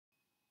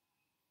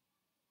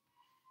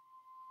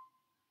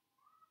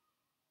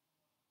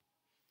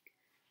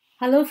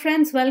Hello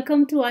friends,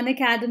 welcome to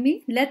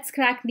Unacademy. Let's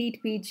crack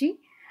NEET PG.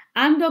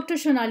 I'm Dr.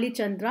 Shonali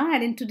Chandra,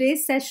 and in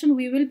today's session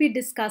we will be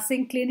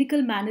discussing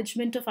clinical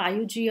management of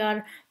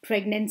IUGR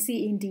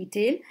pregnancy in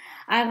detail.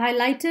 I've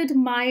highlighted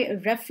my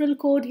referral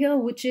code here,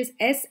 which is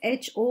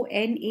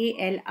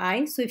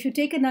SHONALI. So if you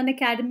take an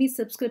Unacademy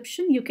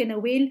subscription, you can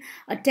avail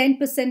a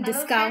 10%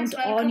 discount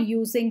on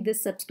using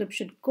this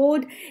subscription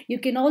code. You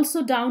can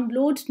also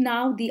download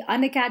now the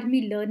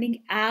Unacademy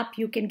Learning app.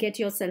 You can get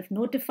yourself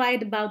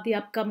notified about the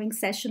upcoming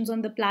sessions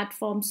on the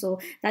platform, so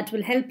that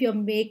will help you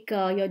make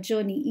your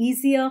journey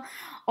easier.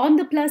 On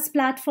the Plus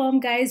platform,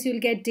 guys, you'll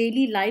get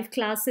daily live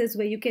classes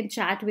where you can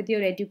chat with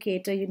your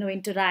educator,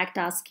 interact,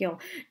 ask your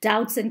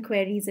doubts and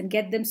queries and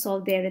get them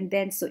solved there and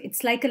then. So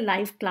it's like a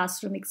live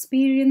classroom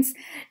experience.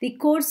 The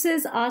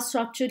courses are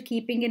structured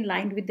keeping in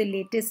line with the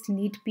latest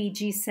NEET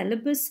PG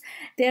syllabus.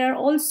 There are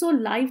also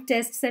live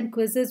tests and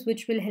quizzes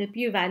which will help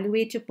you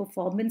evaluate your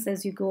performance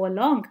as you go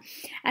along.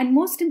 And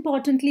most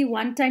importantly,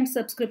 one-time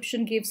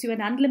subscription gives you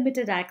an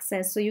unlimited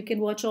access, so you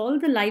can watch all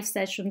the live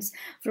sessions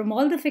from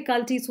all the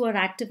faculties who are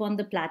active on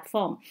the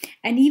platform.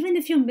 And even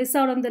if you miss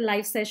out on the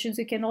live sessions,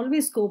 you can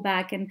always go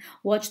back and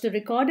watch the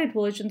recorded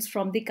versions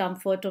from the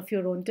comfort of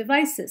your own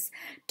devices.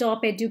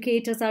 Top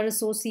educators are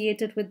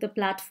associated with the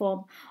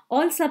platform.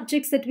 All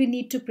subjects that we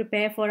need to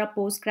prepare for our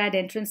postgrad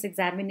entrance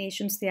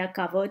examinations, they are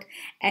covered.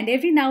 And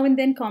every now and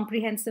then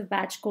comprehensive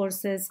batch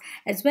courses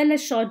as well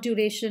as short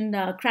duration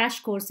crash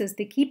courses,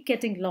 they keep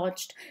getting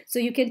launched. So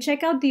you can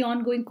check out the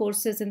ongoing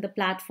courses in the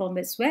platform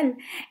as well.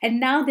 And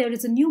now there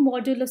is a new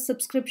module of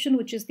subscription,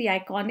 which is the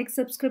iconic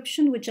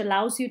subscription, which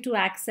allows you to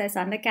access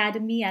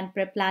Unacademy and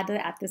Prep Ladder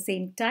at the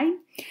same time.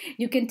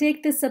 You can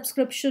take this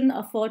subscription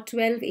for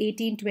 12,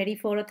 18,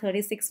 24 or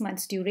 36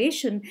 months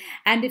duration.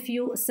 And if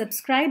you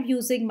subscribe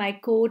using my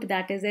code,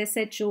 that is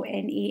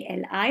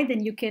SHONALI,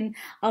 then you can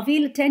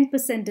avail a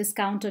 10%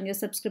 discount on your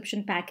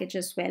subscription package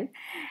as well.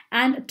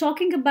 And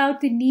talking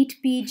about the NEET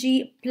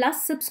PG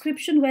Plus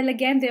subscription, well,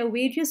 again, there are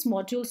various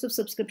modules of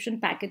subscription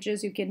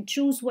packages. You can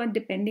choose one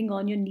depending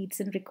on your needs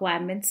and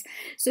requirements.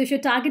 So if you're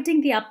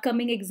targeting the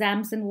upcoming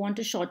exams and want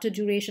a shorter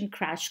duration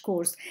crash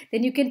course,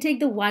 then you can take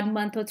the 1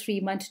 month or 3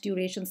 month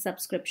duration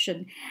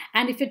subscription.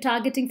 And if you're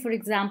targeting, for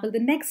example, the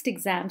next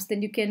exams,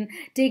 then you can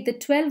take the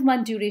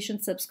 12-month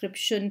duration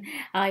subscription.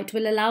 It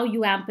will allow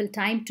you ample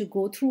time to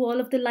go through all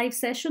of the live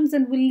sessions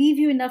and will leave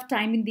you enough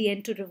time in the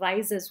end to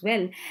revise as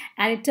well.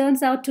 And it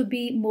turns out to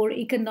be more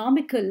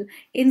economical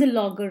in the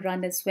longer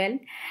run as well.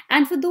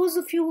 And for those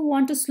of you who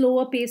want a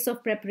slower pace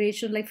of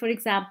preparation, like for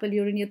example,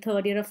 you're in your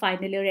third year or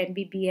final year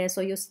MBBS,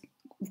 or you're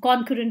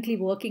concurrently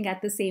working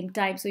at the same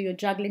time, so you're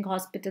juggling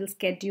hospital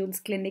schedules,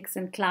 clinics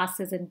and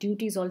classes and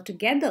duties all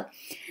together,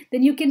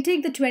 then you can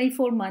take the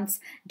 24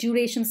 months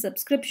duration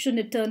subscription.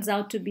 It turns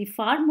out to be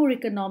far more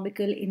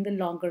economical in the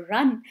longer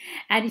run.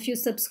 And if you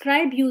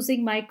subscribe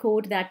using my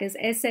code, that is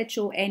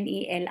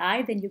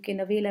SHONALI, then you can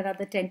avail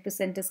another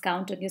 10%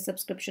 discount on your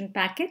subscription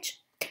package.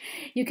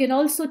 You can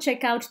also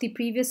check out the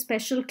previous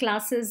special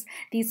classes.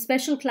 These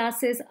special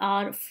classes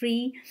are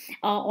free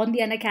on the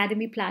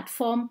Unacademy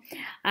platform.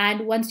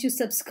 And once you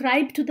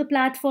subscribe to the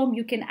platform,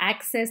 you can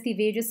access the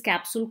various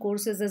capsule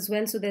courses as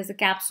well. So there's a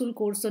capsule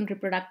course on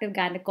reproductive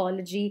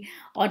gynecology,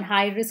 on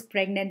high-risk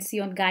pregnancy,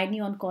 on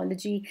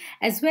gynae-oncology,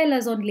 as well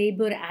as on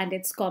labor and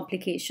its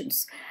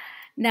complications.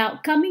 Now,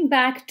 coming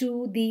back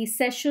to the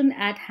session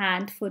at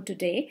hand for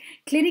today,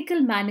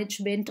 clinical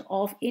management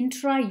of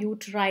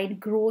intrauterine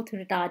growth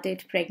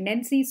retarded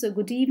pregnancy. So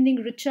good evening,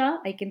 Richa.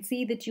 I can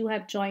see that you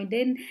have joined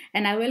in,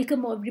 and I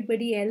welcome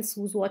everybody else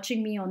who's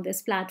watching me on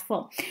this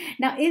platform.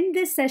 Now, in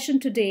this session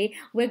today,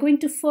 we're going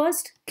to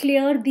first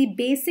clear the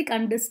basic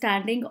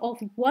understanding of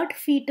what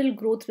fetal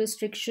growth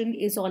restriction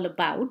is all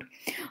about.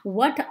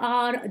 What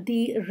are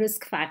the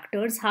risk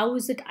factors? How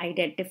is it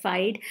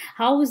identified?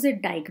 How is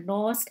it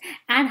diagnosed?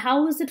 And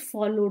how is it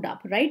followed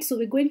up, right? So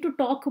we're going to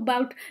talk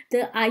about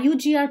the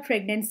IUGR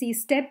pregnancy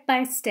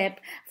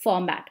step-by-step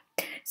format.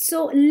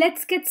 So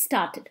let's get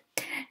started.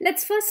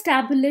 Let's first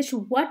establish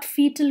what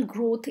fetal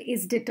growth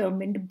is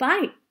determined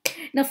by.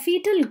 Now,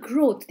 fetal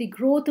growth, the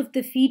growth of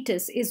the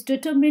fetus, is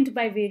determined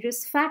by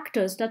various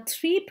factors. The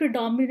three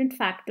predominant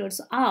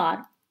factors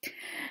are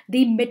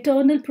the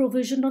maternal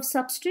provision of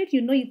substrate.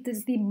 It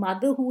is the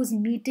mother who is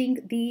meeting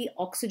the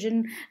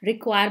oxygen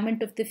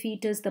requirement of the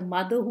fetus, the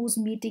mother who's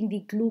meeting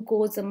the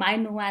glucose,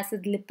 amino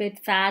acid, lipid,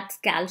 fats,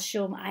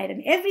 calcium,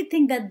 iron,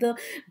 everything that the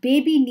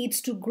baby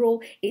needs to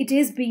grow, it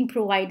is being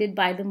provided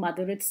by the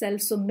mother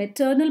itself. So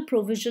maternal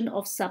provision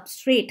of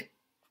substrate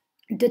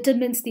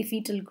determines the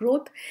fetal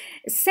growth.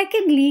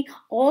 Secondly,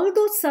 all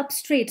those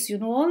substrates,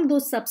 all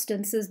those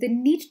substances, they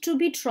need to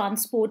be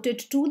transported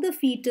to the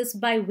fetus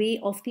by way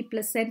of the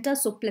placenta.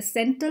 So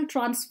placental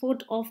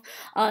transport of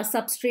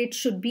substrate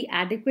should be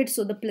adequate.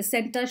 So the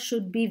placenta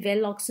should be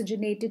well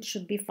oxygenated,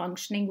 should be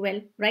functioning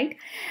well, right?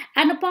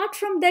 And apart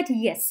from that,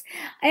 yes,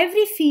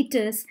 every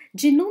fetus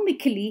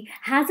genomically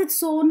has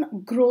its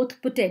own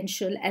growth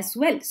potential as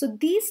well. So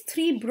these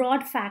three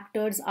broad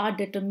factors are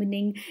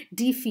determining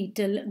the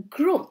fetal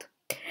growth.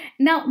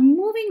 Now,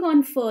 moving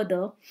on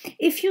further,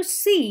 if you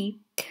see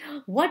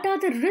What are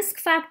the risk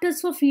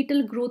factors for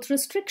fetal growth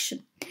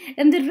restriction?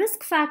 And the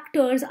risk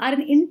factors are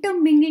an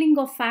intermingling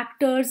of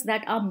factors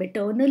that are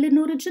maternal in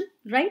origin,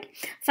 right?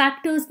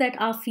 Factors that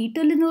are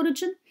fetal in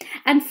origin,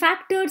 and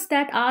factors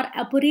that are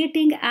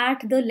operating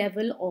at the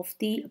level of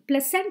the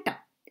placenta.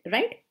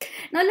 Right?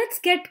 Now let's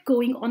get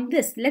going on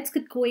this. Let's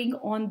get going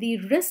on the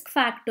risk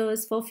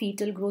factors for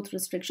fetal growth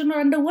restriction, or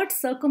under what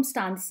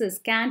circumstances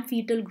can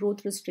fetal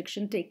growth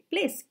restriction take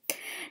place.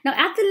 Now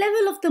at the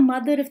level of the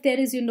mother, if there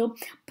is,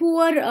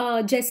 poor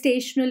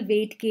gestational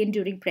weight gain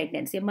during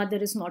pregnancy, a mother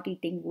is not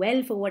eating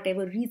well for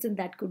whatever reason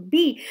that could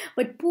be,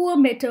 but poor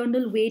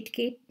maternal weight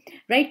gain,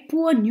 right?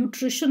 Poor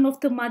nutrition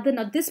of the mother.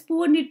 Now this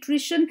poor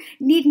nutrition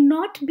need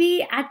not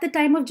be at the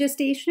time of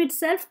gestation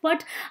itself,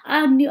 but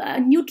a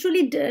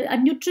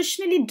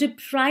nutritionally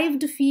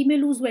deprived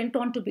female who's went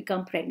on to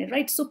become pregnant,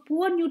 right? So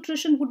poor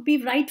nutrition would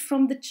be right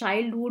from the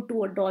childhood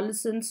to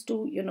adolescence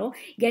to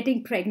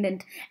getting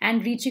pregnant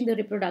and reaching the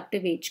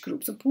reproductive age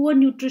group. So poor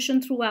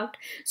nutrition throughout.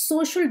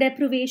 Social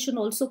deprivation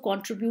also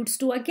contributes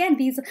to, again,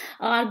 these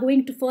are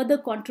going to further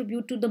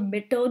contribute to the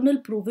maternal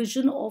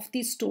provision of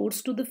these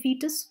stores to the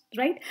fetus,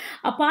 right?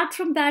 Apart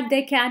from that,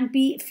 there can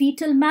be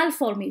fetal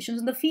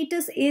malformations. The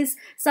fetus is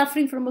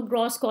suffering from a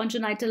gross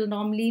congenital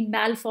anomaly.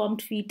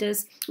 Malformed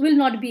fetus will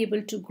not be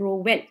able to grow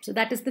well. So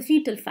that is the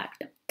fetal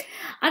factor.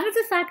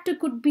 Another factor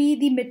could be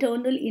the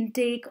maternal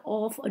intake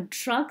of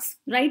drugs,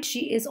 right?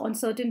 She is on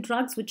certain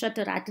drugs which are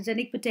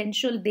teratogenic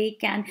potential. They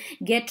can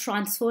get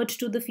transferred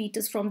to the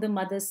fetus from the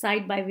mother's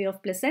side by way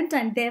of placenta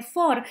and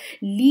therefore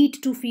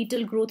lead to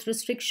fetal growth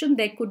restriction.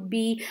 There could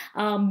be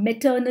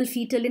maternal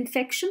fetal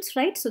infections,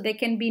 right? So there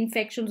can be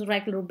infections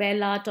like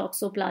rubella,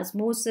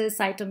 toxoplasmosis,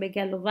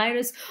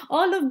 cytomegalovirus,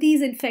 all of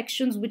these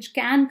infections which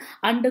can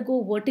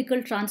undergo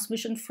vertical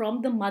transmission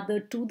from the mother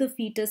to the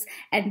fetus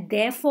and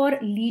therefore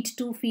lead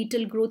to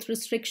fetal growth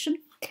restriction.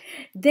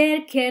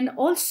 There can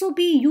also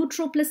be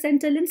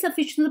uteroplacental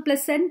insufficiency. The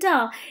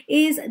placenta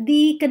is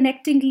the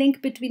connecting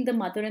link between the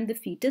mother and the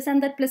fetus,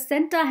 and that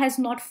placenta has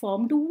not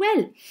formed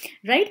well,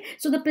 right?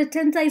 So the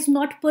placenta is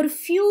not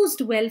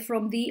perfused well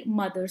from the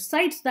mother's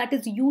side. So that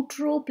is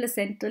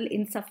uteroplacental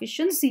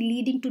insufficiency,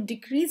 leading to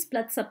decreased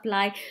blood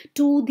supply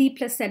to the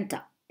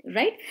placenta.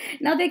 Right?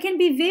 Now, there can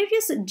be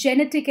various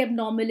genetic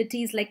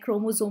abnormalities like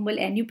chromosomal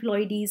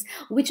aneuploidies,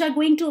 which are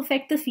going to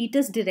affect the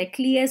fetus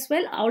directly as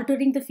well,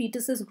 altering the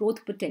fetus's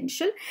growth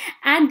potential.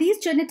 And these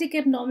genetic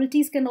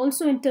abnormalities can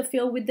also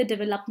interfere with the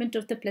development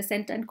of the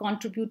placenta and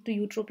contribute to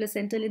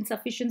uteroplacental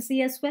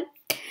insufficiency as well.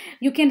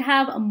 You can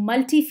have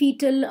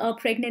multifetal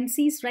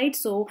pregnancies, right?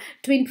 So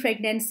twin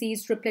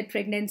pregnancies, triplet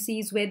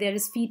pregnancies, where there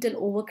is fetal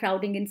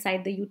overcrowding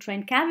inside the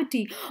uterine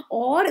cavity,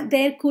 or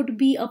there could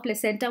be a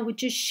placenta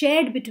which is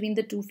shared between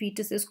the two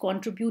fetuses,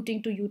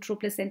 contributing to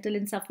uteroplacental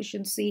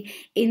insufficiency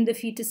in the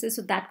fetuses.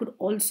 So that could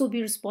also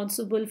be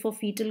responsible for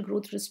fetal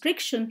growth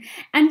restriction.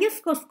 And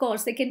if, of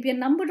course, there can be a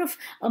number of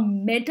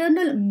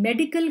maternal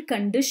medical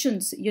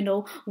conditions,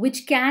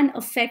 which can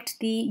affect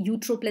the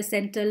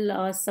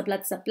uteroplacental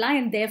blood supply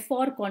and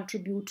therefore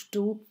contribute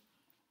to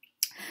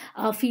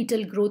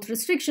fetal growth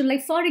restriction.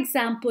 Like, for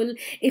example,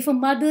 if a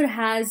mother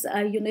has,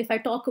 if I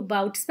talk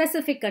about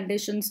specific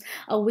conditions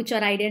which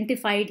are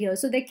identified here,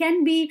 so there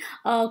can be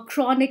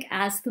chronic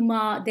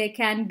asthma, there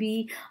can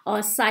be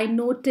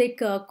cyanotic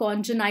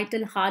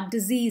congenital heart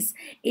disease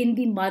in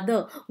the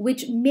mother,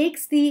 which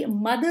makes the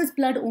mother's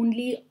blood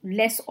only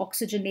less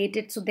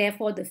oxygenated. So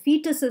therefore, the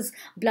fetus's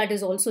blood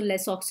is also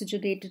less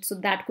oxygenated. So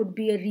that could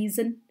be a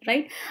reason,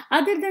 right?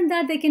 Other than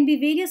that, there can be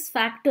various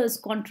factors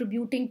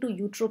contributing to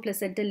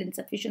uteroplacental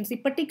insufficiency.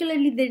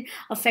 Particularly, they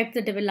affect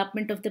the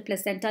development of the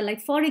placenta, like,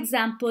 for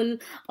example,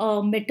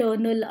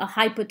 maternal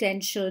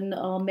hypertension,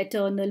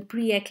 maternal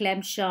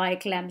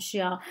preeclampsia,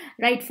 eclampsia,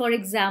 right? For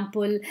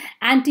example,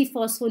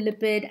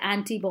 antiphospholipid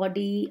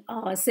antibody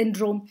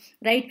syndrome,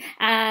 right?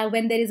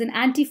 When there is an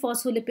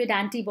antiphospholipid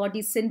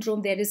antibody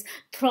syndrome, there is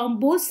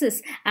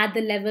thrombosis at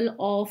the level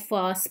of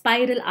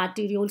spiral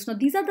arterioles. Now,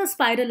 these are the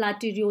spiral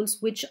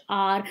arterioles which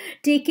are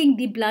taking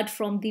the blood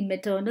from the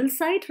maternal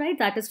side, right?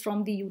 That is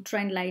from the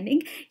uterine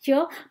lining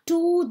here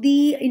to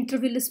the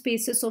intervillous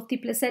spaces of the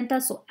placenta.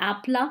 So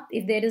APLA,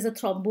 if there is a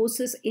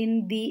thrombosis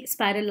in the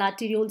spiral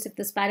arterioles, if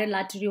the spiral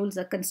arterioles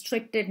are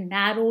constricted,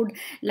 narrowed,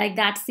 like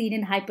that seen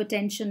in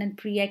hypertension and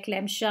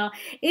preeclampsia.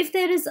 If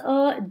there is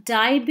a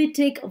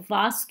diabetic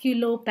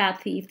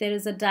vasculopathy,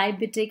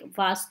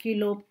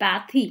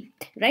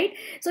 right?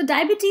 So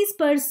diabetes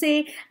per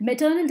se,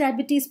 maternal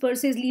diabetes per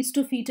se leads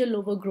to fetal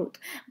overgrowth.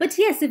 But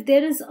yes, if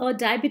there is a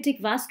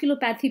diabetic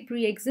vasculopathy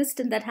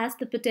pre-existent, that has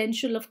the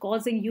potential of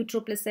causing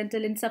uteroplacental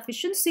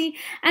insufficiency.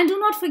 And do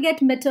not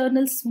forget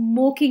maternal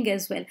smoking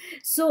as well.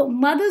 So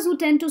mothers who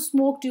tend to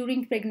smoke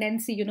during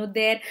pregnancy,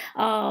 their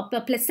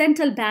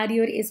placental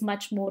barrier is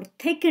much more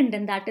thickened,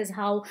 and that is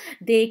how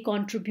they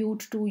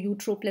contribute to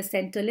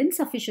uteroplacental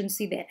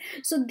insufficiency there.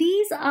 So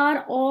these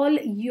are all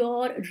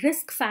your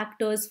risk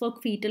factors for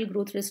fetal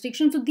growth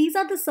restriction. So these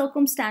are the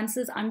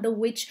circumstances under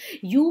which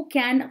you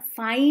can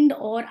find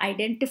or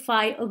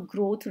identify a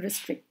growth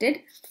restricted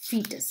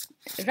fetus,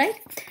 right?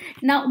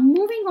 Now,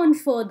 moving on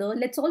further,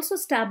 let's also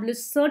establish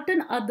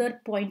certain other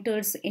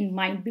pointers in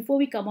mind before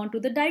we come on to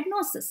the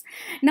diagnosis.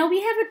 Now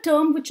we have a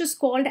term which is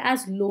called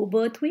as low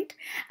birth weight,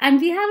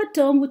 and we have a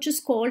term which is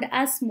called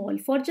as small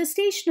for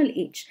gestational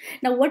age.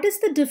 Now what is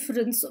the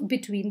difference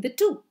between the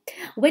two?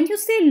 When you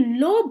say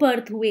low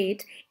birth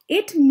weight,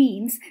 it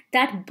means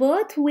that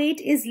birth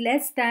weight is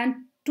less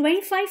than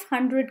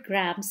 2500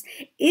 grams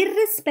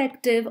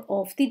irrespective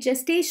of the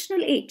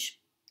gestational age,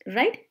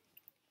 right?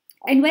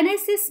 And when I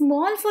say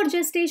small for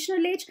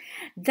gestational age,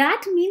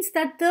 that means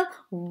that the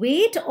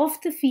weight of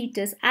the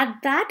fetus at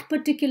that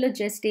particular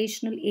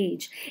gestational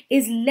age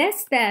is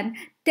less than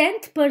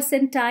 10th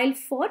percentile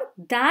for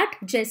that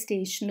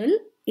gestational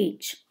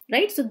age.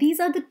 Right? So these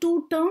are the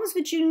two terms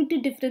which you need to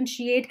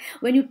differentiate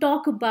when you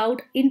talk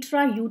about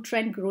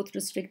intrauterine growth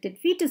restricted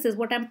fetuses.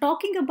 What I'm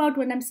talking about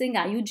when I'm saying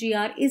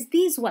IUGR is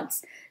these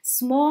ones,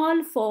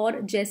 small for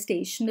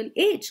gestational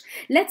age.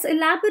 Let's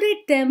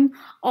elaborate them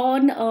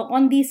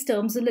on these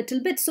terms a little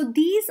bit. So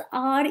these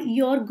are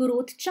your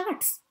growth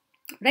charts.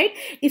 Right?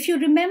 If you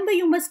remember,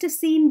 you must have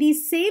seen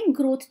these same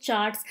growth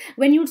charts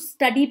when you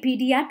study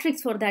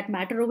pediatrics for that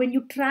matter, or when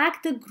you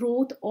track the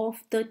growth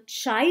of the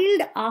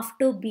child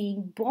after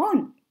being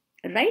born.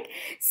 Right?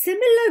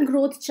 Similar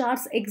growth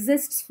charts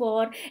exists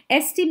for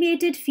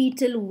estimated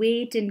fetal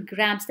weight in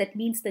grams. That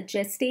means the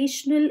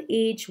gestational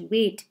age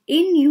weight,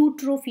 in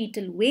utero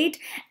fetal weight,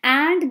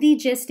 and the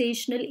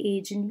gestational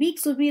age in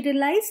weeks. So we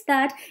realize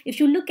that if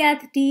you look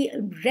at the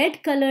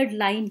red colored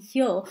line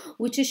here,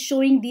 which is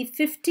showing the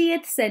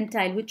 50th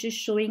centile,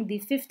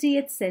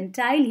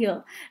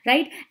 here,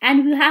 right?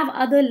 And we have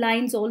other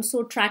lines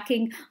also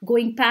tracking,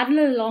 going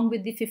parallel along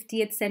with the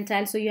 50th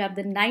centile. So you have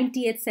the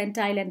 90th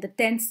centile and the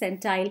 10th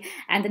centile,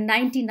 and the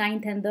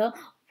 99th and the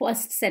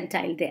first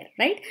centile there,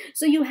 right?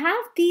 So you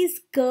have these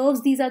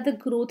curves. These are the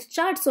growth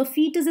charts. So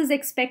fetus is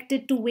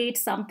expected to weigh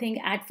something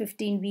at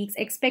 15 weeks,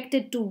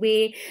 expected to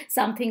weigh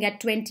something at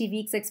 20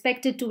 weeks,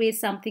 expected to weigh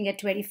something at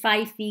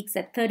 25 weeks,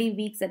 at 30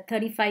 weeks, at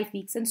 35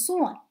 weeks, and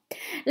so on.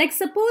 Like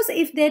suppose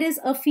if there is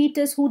a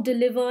fetus who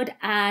delivered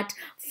at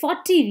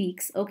 40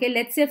 weeks, okay,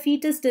 let's say a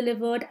fetus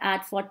delivered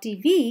at 40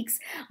 weeks,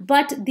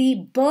 but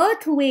the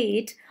birth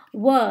weight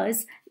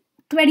was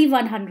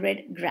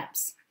 2100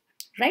 grams.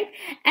 Right?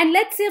 And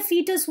let's say a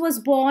fetus was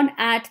born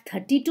at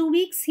 32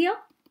 weeks here,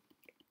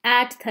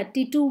 and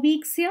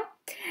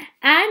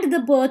the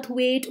birth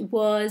weight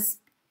was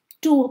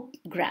 2000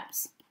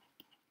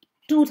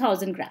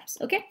 grams,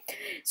 okay?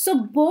 So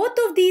both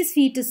of these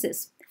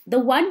fetuses, the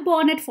one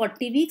born at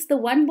 40 weeks, the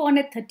one born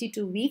at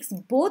 32 weeks,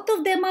 both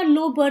of them are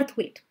low birth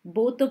weight.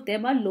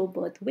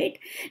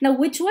 Now,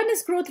 which one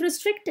is growth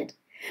restricted?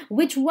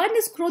 Which one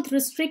is growth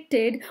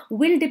restricted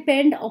will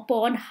depend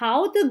upon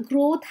how the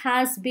growth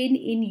has been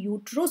in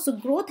utero. So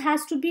growth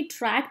has to be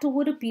tracked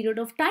over a period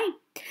of time.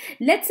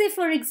 Let's say,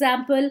 for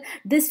example,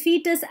 this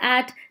fetus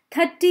at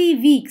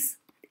 30 weeks,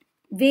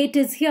 weight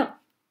is here.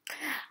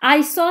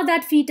 I saw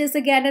that fetus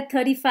again at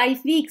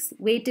 35 weeks,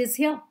 weight is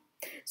here.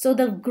 So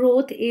the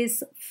growth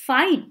is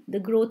fine.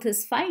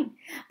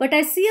 But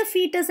I see a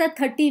fetus at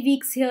 30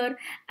 weeks here,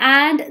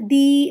 and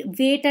the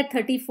weight at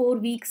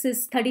 35 weeks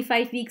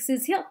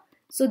is here.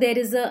 So there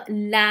is a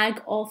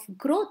lag of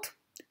growth,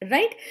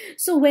 right?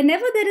 So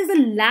whenever there is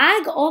a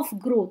lag of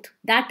growth,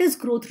 that is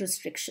growth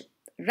restriction,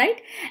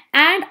 right?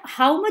 And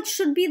how much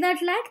should be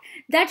that lag?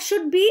 That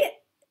should be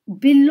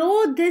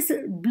below this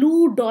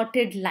blue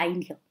dotted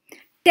line here,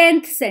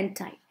 10th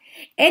centile.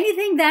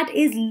 Anything that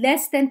is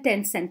less than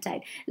 10th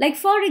centile. Like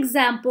for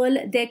example,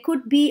 there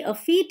could be a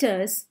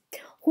fetus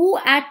who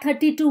at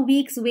 32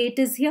 weeks weight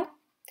is here,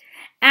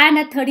 and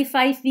at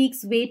 35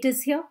 weeks weight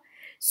is here.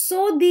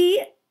 So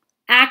the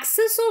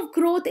axis of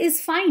growth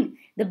is fine.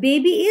 The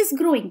baby is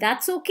growing.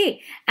 That's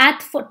okay.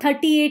 At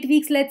 38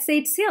 weeks, let's say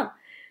it's here.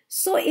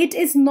 So it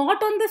is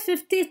not on the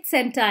 50th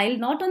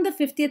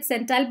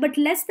centile, but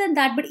less than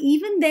that. But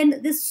even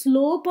then, the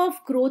slope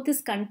of growth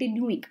is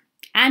continuing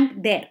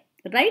and there,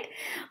 right?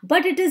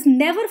 But it is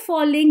never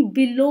falling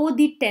below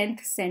the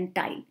 10th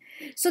centile.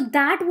 So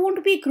that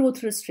won't be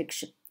growth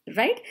restriction.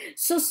 Right?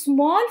 So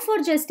small for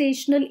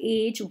gestational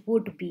age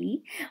would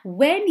be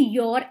when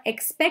your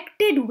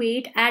expected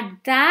weight at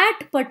that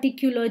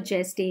particular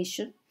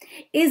gestation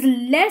is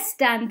less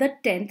than the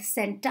 10th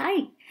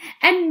centile.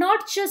 And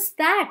not just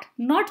that,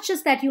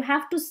 you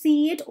have to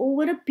see it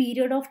over a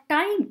period of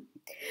time.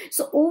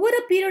 So over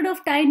a period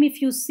of time,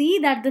 if you see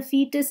that the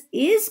fetus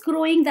is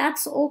growing,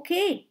 that's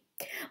okay.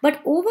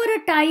 But over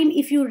a time,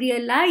 if you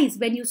realize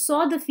when you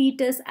saw the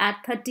fetus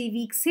at 30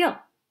 weeks here,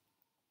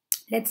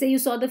 let's say you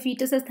saw the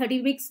fetus as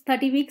 30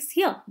 weeks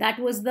here. That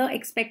was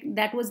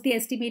the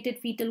estimated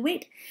fetal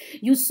weight.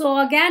 You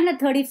saw again at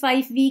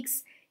 35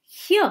 weeks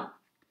here.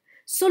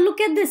 So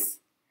look at this.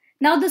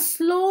 Now the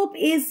slope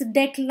is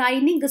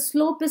declining. The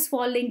slope is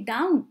falling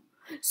down.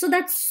 So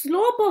that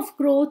slope of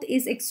growth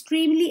is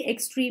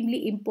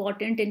extremely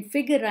important in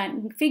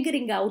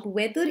figuring out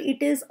whether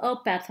it is a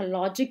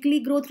pathologically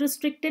growth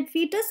restricted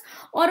fetus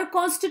or a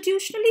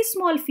constitutionally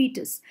small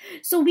fetus.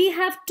 So we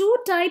have two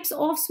types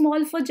of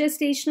small for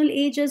gestational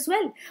age as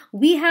well.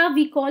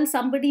 We call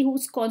somebody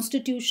who's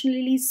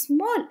constitutionally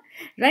small,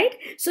 right?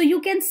 So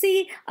you can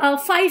see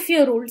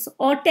 5-year-olds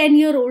or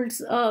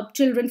 10-year-olds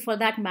children for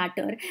that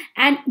matter,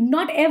 and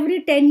not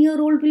every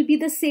 10-year-old will be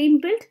the same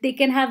build. They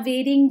can have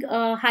varying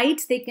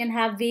heights, they can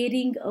have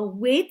varying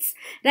weights,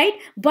 right?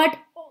 But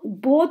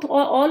both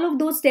or all of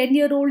those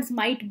 10-year-olds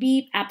might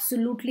be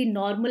absolutely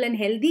normal and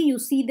healthy. You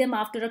see them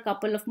after a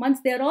couple of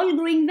months, they're all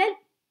growing well,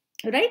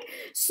 right?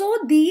 So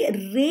the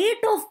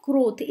rate of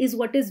growth is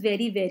what is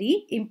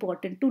very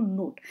important to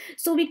note.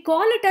 So we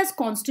call it as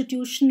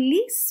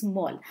constitutionally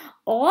small,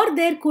 or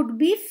there could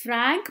be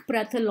frank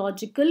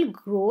pathological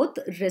growth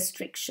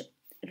restriction,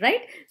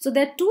 right? So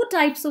there are two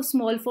types of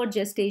small for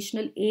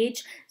gestational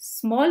age: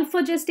 small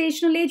for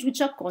gestational age, which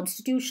are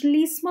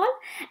constitutionally small,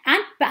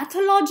 and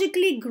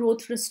pathologically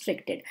growth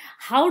restricted.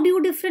 How do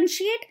you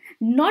differentiate?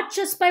 Not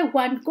just by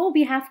one go,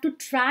 we have to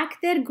track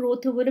their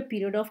growth over a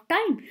period of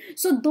time.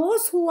 So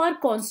those who are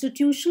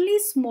constitutionally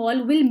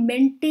small will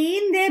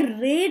maintain their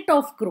rate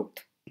of growth.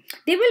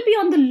 They will be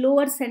on the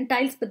lower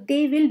centiles, but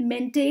they will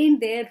maintain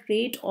their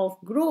rate of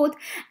growth,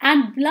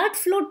 and blood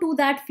flow to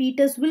that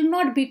fetus will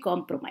not be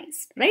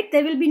compromised, right?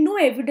 There will be no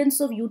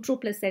evidence of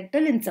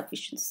uteroplacental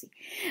insufficiency.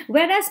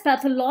 Whereas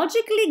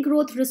pathologically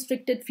growth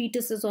restricted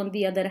fetuses, on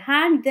the other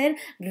hand, their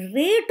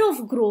rate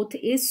of growth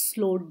is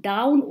slowed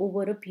down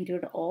over a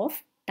period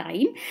of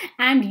time,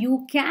 and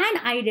you can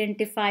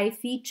identify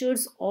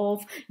features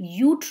of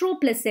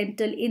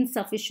uteroplacental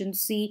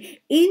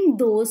insufficiency in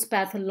those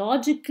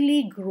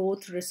pathologically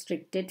growth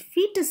restricted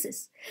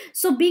fetuses.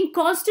 So being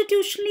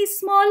constitutionally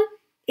small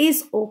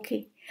is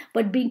okay,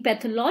 but being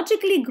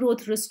pathologically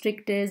growth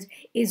restricted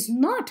is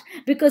not,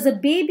 because a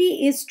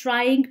baby is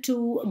trying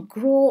to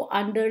grow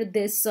under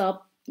this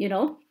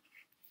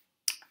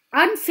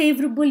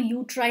unfavorable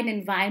uterine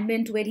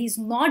environment where he's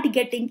not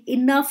getting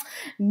enough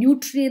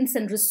nutrients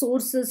and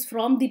resources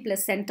from the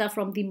placenta,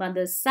 from the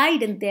mother's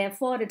side, and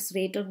therefore its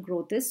rate of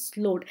growth is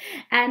slowed.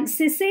 And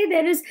say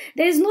there is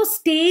no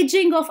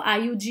staging of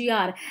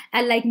IUGR,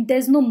 and like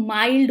there's no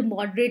mild,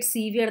 moderate,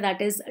 severe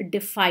that is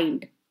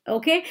defined.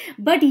 Okay,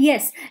 but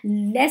yes,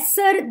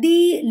 lesser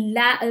the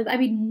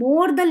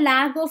more the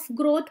lag of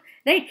growth,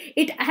 right?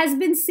 It has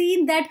been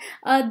seen that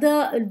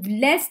the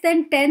less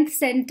than 10th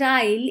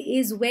centile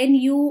is when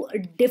you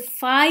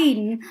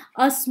define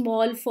a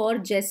small for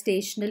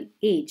gestational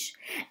age.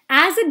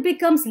 As it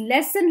becomes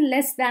less and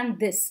less than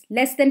this,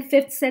 less than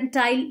 5th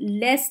centile,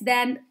 less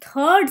than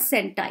 3rd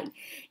centile,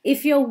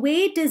 if your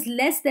weight is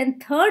less than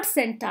 3rd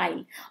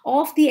centile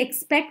of the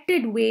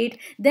expected weight,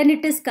 then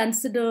it is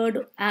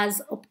considered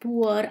as a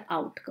poor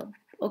outcome.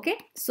 Okay,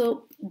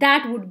 so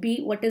that would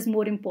be what is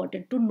more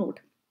important to note.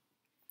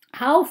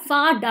 How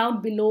far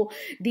down below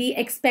the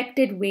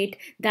expected weight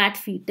that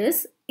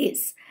fetus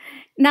is.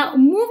 Now,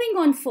 moving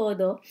on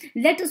further,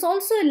 let us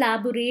also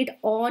elaborate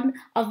on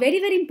a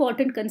very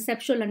important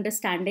conceptual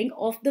understanding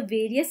of the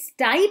various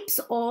types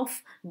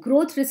of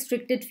growth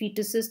restricted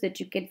fetuses that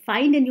you can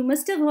find. And you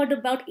must have heard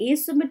about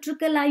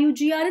asymmetrical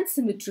IUGR and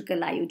symmetrical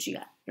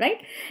IUGR.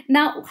 Right?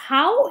 Now,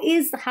 how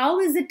is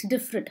it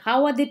different?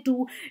 How are they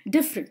two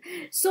different?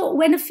 So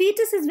when a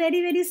fetus is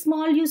very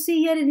small, you see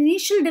here in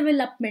initial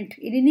development,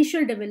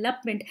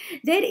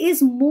 there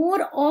is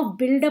more of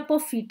buildup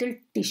of fetal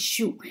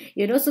tissue.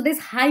 So there's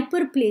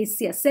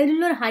hyperplasia,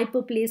 cellular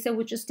hyperplasia,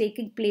 which is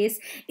taking place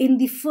in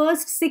the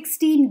first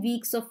 16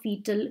 weeks of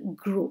fetal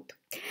growth.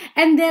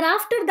 And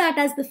thereafter that,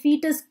 as the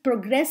fetus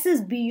progresses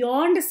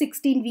beyond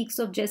 16 weeks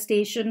of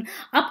gestation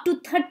up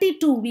to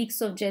 32 weeks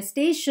of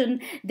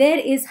gestation, there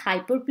is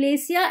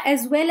hyperplasia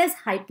as well as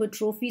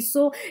hypertrophy.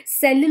 So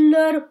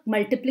cellular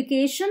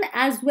multiplication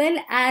as well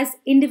as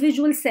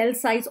individual cell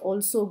size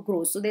also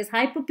grows. So there's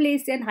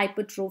hyperplasia and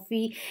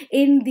hypertrophy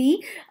in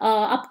the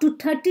up to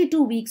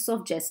 32 weeks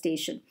of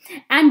gestation.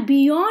 And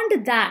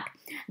beyond that,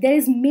 there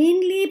is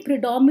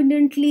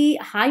predominantly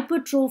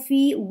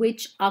hypertrophy,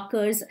 which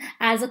occurs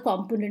as a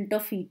component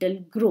of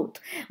fetal growth,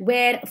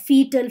 where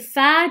fetal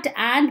fat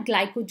and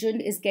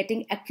glycogen is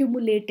getting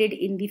accumulated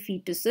in the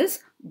fetus's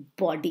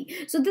body.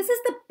 So this is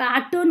the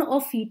pattern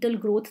of fetal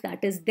growth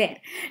that is there.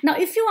 Now,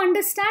 if you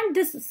understand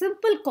this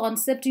simple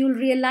concept, you'll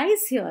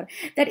realize here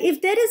that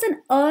if there is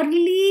an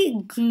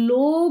early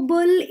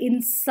global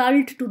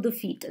insult to the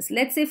fetus,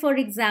 let's say for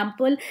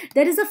example,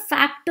 there is a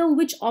factor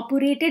which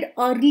operated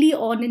early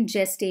on in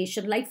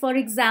gestation, like for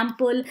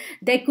example,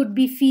 there could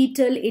be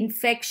fetal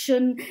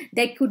infection,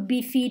 there could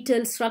be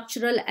fetal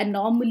structural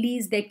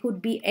anomalies, there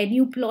could be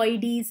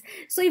aneuploidies.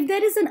 So if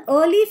there is an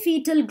early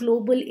fetal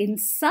global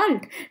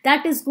insult,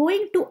 that is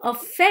going to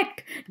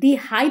affect the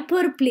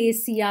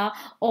hyperplasia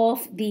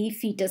of the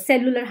fetus,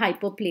 cellular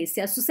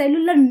hyperplasia. So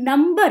cellular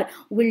number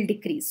will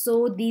decrease.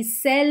 So the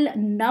cell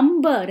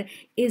number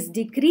is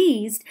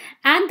decreased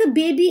and the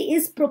baby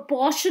is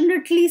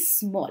proportionately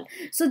small.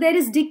 So there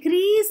is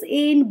decrease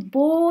in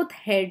both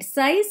head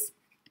size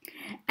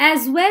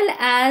as well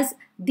as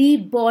the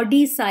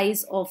body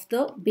size of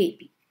the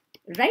baby,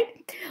 right?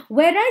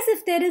 Whereas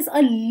if there is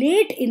a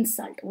late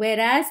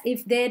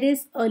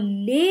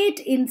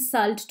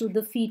insult, to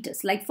the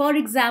fetus, like for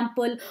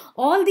example,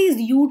 all these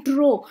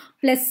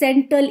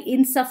uteroplacental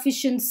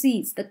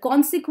insufficiencies, the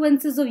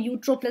consequences of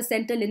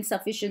uteroplacental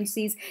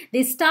insufficiencies,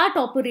 they start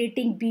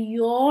operating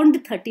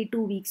beyond 32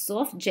 weeks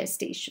of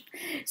gestation.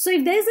 So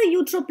if there is a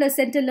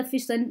uteroplacental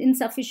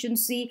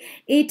insufficiency,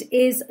 it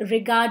is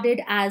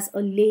regarded as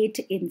a late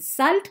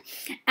insult.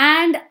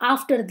 And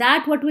after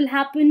that, what will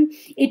happen?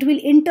 It will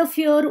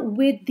interfere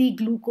with the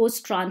glucose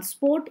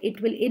transport.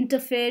 It will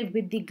interfere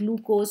with the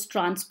glucose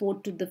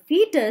transport to the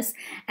fetus.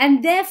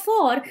 And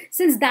therefore,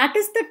 since that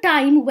is the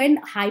time when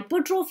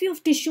hypertrophy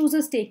of tissues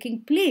is taking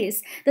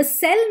place, the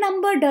cell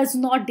number does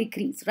not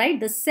decrease, right?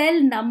 The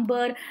cell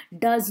number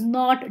does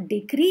not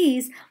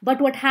decrease, but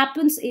what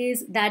happens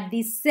is that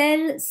the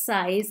cell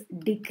size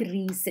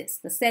decreases.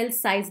 The cell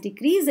size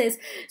decreases.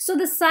 So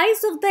the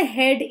size of the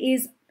head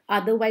is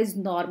otherwise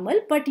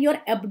normal, but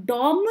your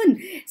abdomen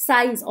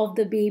size of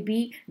the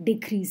baby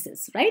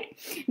decreases, right?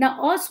 Now,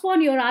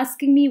 Osborne, you're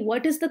asking me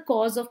what is the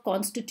cause of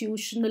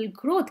constitutional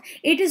growth?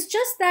 It is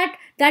just that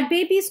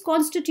baby is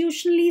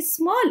constitutionally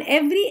small.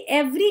 Every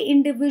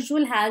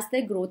individual has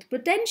their growth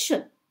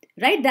potential,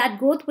 right? That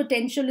growth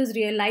potential is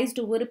realized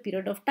over a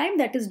period of time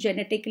that is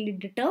genetically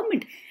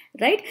determined,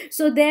 right?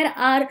 So there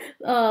are,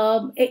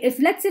 if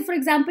let's say, for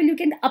example, you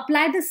can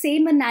apply the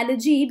same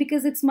analogy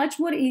because it's much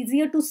more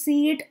easier to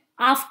see it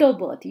after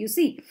birth, you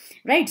see,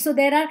 right? So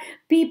there are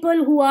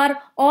people who are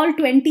all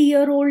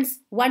 20-year-olds.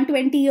 One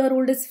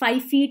 20-year-old is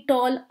 5 feet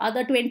tall,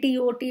 other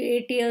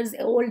 28 years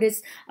old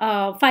is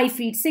 5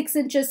 feet 6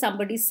 inches,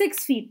 somebody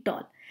 6 feet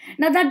tall.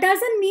 Now, that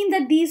doesn't mean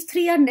that these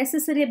three are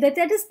necessary,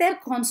 that is their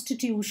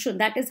constitution.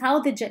 That is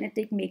how the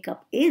genetic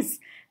makeup is,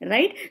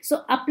 right?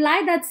 So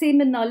apply that same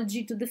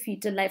analogy to the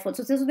fetal life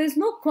also. So there's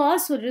no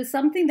cause for it. It's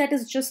something that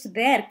is just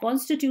there.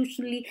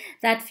 Constitutionally,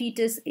 that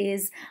fetus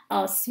is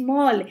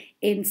small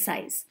in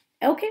size.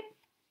 Okay.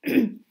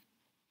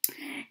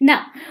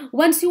 Now,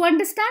 once you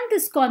understand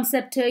this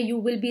concept here, you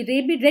will be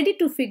ready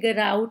to figure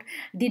out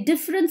the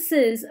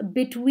differences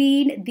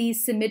between the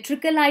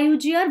symmetrical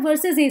IUGR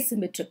versus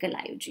asymmetrical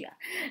IUGR.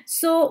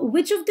 So,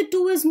 which of the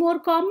two is more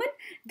common?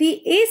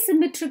 The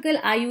asymmetrical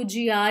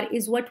IUGR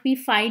is what we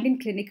find in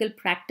clinical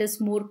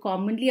practice more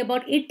commonly.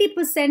 About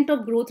 80%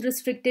 of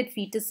growth-restricted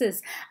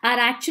fetuses are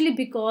actually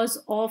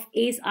because of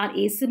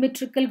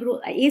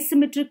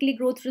asymmetrically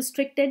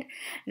growth-restricted,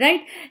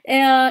 right?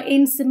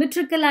 In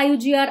symmetrical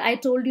IUGR, I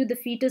told you the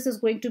fetus is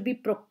going to be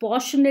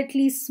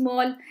proportionately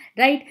small,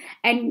 right?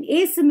 And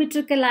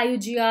asymmetrical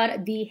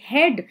IUGR, the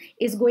head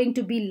is going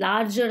to be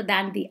larger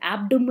than the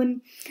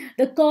abdomen.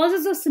 The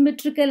causes of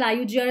symmetrical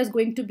IUGR is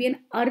going to be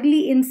an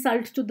early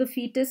insult to the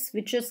fetus,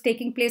 which is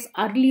taking place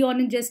early on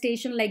in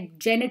gestation, like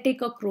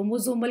genetic or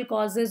chromosomal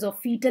causes or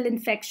fetal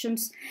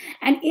infections.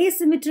 And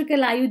asymmetrical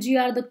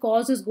IUGR, the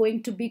cause is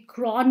going to be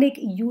chronic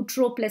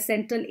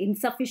uteroplacental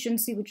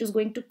insufficiency, which is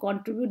going to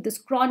contribute. This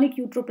chronic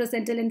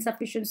uteroplacental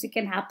insufficiency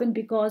can happen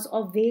because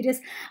of various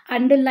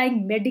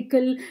underlying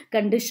medical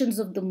conditions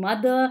of the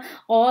mother,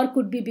 or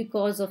could be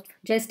because of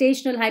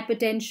gestational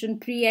hypertension,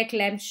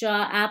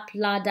 preeclampsia,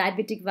 APLA,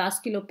 diabetic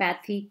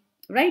vasculopathy,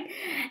 right?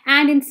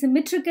 And in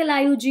symmetrical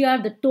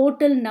IUGR, the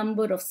total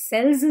number of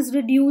cells is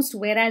reduced,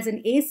 whereas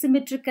in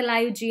asymmetrical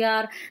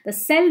IUGR, the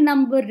cell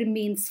number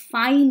remains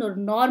fine or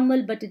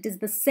normal, but it is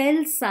the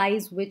cell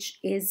size which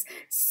is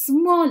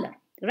smaller.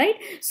 Right?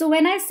 So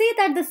when I say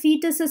that the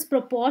fetus is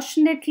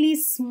proportionately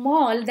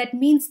small, that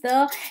means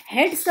the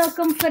head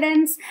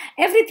circumference,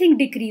 everything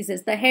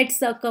decreases. The head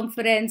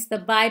circumference, the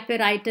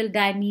biparietal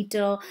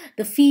diameter,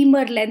 the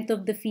femur length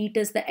of the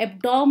fetus, the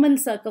abdominal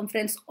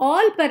circumference,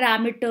 all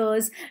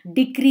parameters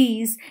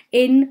decrease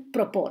in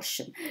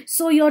proportion.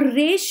 So your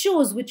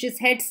ratios, which is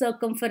head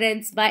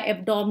circumference by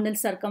abdominal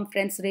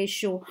circumference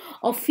ratio,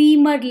 or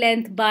femur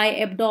length by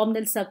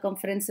abdominal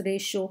circumference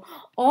ratio,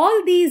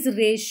 all these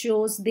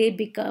ratios, they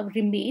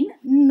remain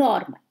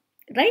normal,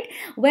 right?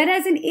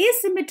 Whereas in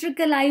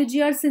asymmetrical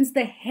IUGR, since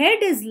the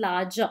head is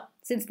larger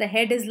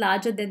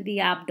than the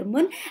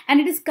abdomen, and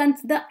it is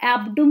the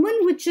abdomen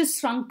which is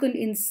shrunken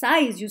in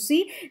size, you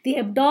see, the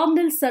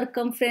abdominal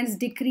circumference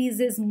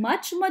decreases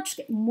much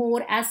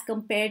more as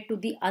compared to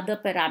the other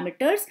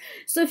parameters.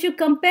 So if you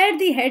compare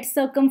the head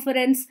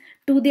circumference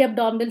to the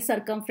abdominal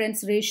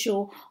circumference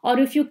ratio, or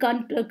if you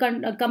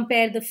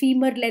compare the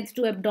femur length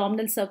to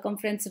abdominal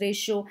circumference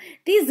ratio,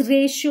 these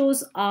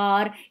ratios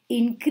are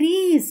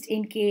increased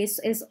in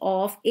cases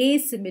of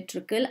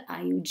asymmetrical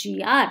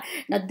IUGR.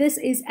 Now, this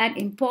is an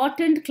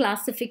important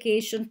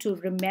classification to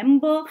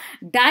remember.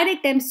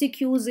 Direct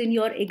MCQs in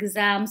your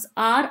exams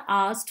are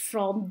asked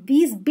from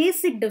these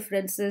basic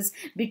differences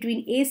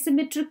between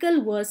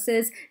asymmetrical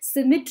versus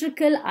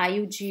symmetrical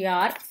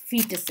IUGR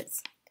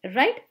fetuses,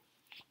 right?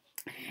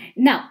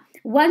 Now,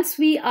 once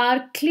we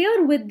are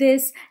clear with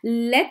this,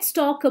 let's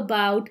talk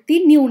about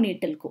the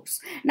neonatal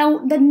course. Now,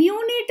 the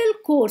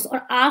neonatal course,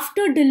 or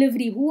after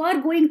delivery, who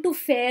are going to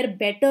fare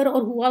better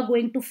or who are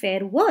going to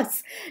fare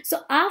worse?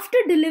 So, after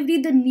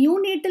delivery, the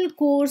neonatal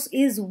course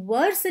is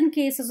worse in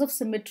cases of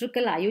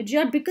symmetrical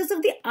IUGR because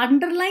of the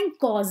underlying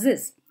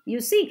causes. You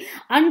see,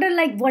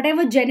 underlying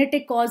whatever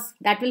genetic cause,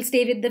 that will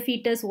stay with the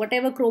fetus,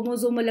 whatever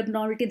chromosomal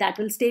abnormality, that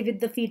will stay with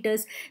the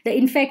fetus, the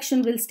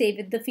infection will stay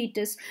with the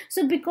fetus.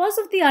 So because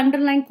of the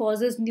underlying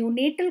causes,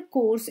 neonatal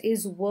course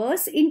is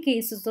worse in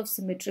cases of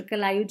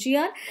symmetrical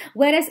IUGR,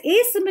 whereas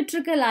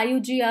asymmetrical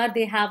IUGR,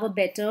 they have a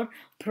better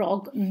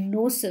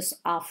prognosis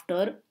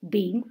after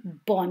being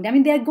born. I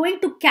mean, they are going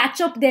to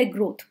catch up their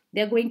growth. They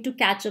are going to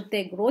catch up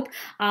their growth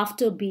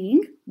after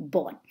being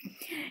born.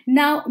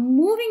 Now,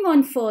 moving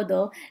on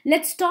further,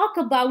 let's talk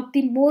about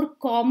the more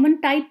common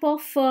type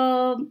of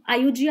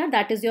IUGR,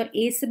 that is your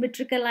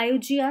asymmetrical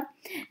IUGR,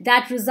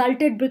 that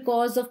resulted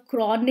because of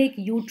chronic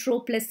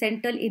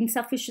uteroplacental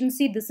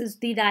insufficiency. This is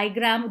the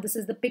diagram, this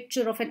is the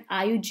picture of an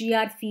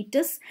IUGR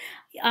fetus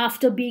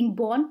after being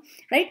born,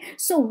 right?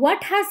 So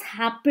what has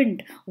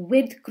happened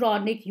with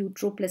chronic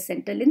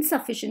uteroplacental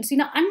insufficiency?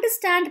 Now,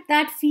 understand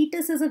that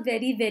fetus is a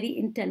very, very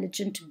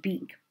intelligent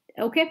being.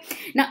 Okay,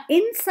 now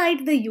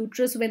inside the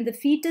uterus, when the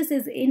fetus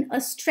is in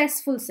a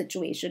stressful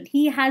situation,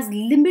 he has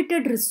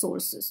limited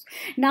resources.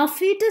 Now,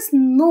 fetus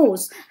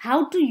knows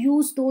how to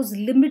use those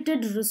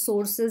limited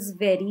resources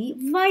very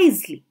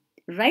wisely.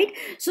 Right?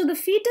 So the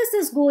fetus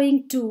is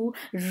going to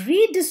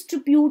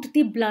redistribute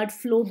the blood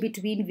flow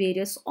between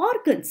various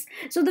organs.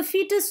 So the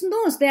fetus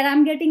knows that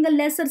I'm getting a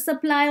lesser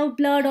supply of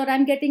blood, or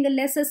I'm getting a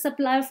lesser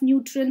supply of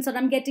nutrients, or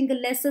I'm getting a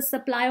lesser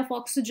supply of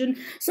oxygen.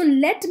 So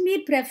let me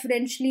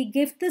preferentially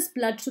give this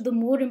blood to the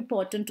more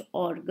important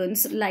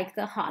organs like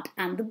the heart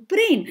and the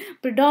brain,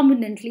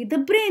 predominantly the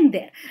brain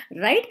there,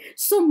 right?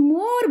 So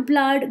more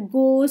blood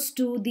goes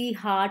to the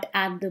heart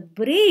and the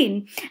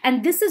brain,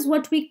 and this is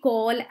what we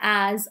call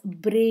as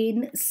brain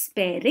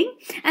sparing.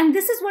 And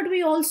this is what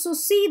we also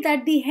see,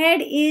 that the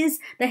head is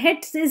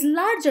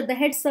larger, the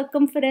head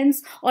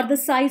circumference or the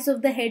size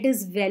of the head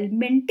is well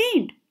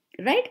maintained,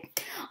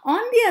 right? On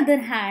the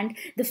other hand,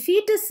 the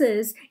fetus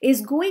is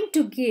going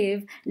to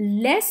give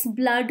less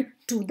blood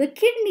to the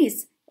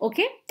kidneys.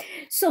 Okay,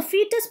 so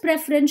fetus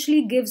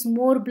preferentially gives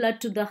more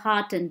blood to the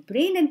heart and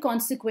brain, and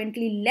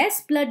consequently less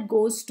blood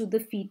goes to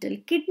the fetal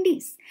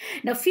kidneys.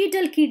 Now,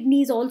 fetal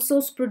kidneys also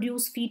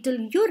produce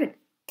fetal urine.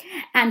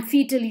 And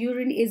fetal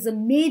urine is a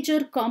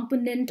major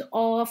component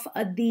of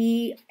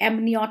the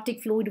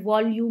amniotic fluid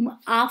volume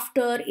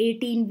after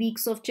 18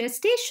 weeks of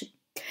gestation.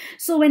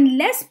 So when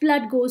less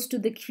blood goes to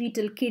the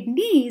fetal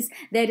kidneys,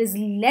 there is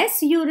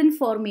less urine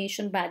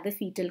formation by the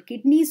fetal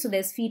kidneys. So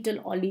there's fetal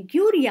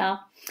oliguria,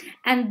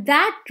 and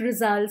that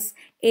results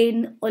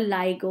in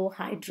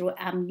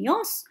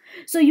oligohydramnios.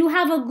 So you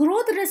have a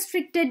growth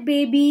restricted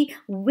baby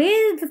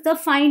with the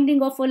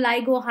finding of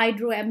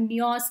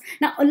oligohydramnios.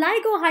 Now,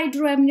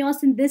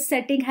 oligohydramnios in this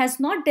setting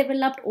has not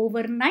developed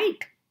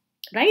overnight,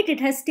 right? It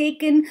has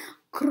taken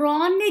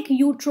chronic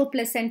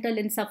uteroplacental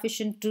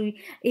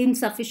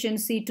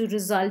insufficiency to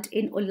result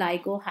in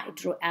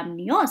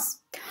oligohydramnios.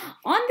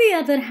 On the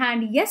other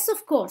hand, yes,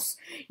 of course,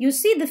 you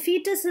see the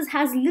fetus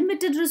has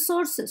limited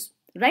resources,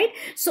 right?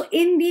 So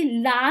in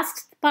the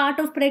last part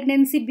of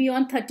pregnancy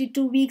beyond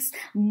 32 weeks,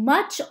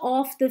 much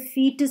of the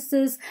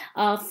fetus's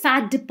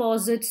fat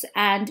deposits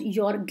and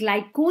your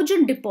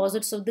glycogen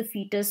deposits of the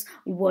fetus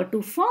were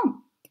to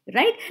form.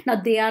 Right? Now,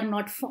 they are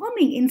not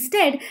forming.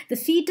 Instead, the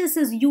fetus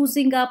is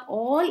using up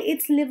all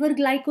its liver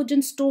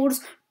glycogen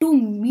stores to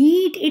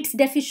meet its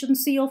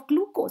deficiency of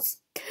glucose.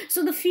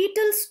 So the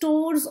fetal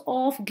stores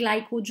of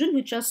glycogen,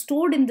 which are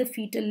stored in the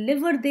fetal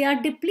liver, they are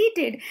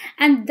depleted,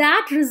 and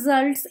that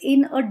results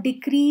in a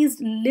decreased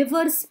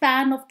liver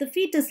span of the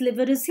fetus.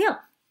 Liver is here.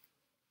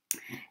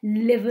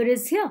 Liver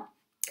is here.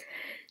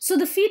 So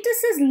the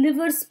fetus's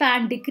liver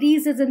span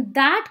decreases, and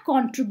that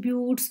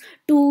contributes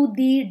to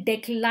the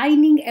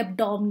declining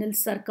abdominal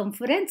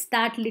circumference.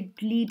 That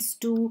leads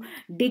to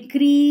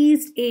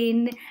decrease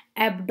in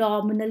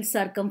abdominal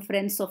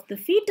circumference of the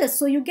fetus.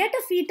 So you get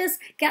a fetus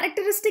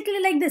characteristically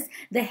like this: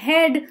 the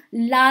head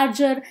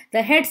larger,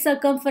 the head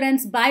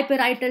circumference,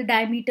 biparietal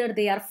diameter,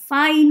 they are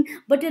fine,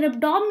 but your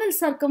abdominal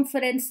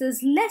circumference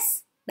is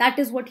less. That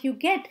is what you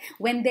get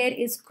when there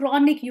is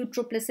chronic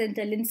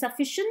uteroplacental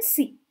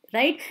insufficiency.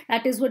 right?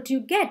 That is what you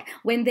get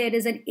when there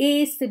is an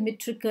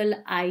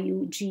asymmetrical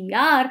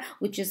IUGR,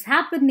 which is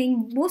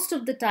happening most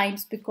of the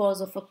times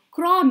because of a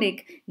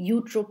chronic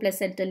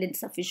uteroplacental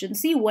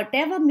insufficiency,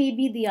 whatever may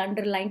be the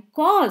underlying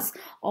cause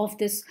of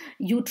this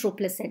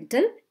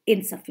uteroplacental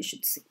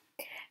insufficiency.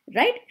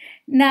 Right?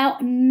 Now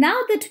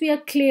that we are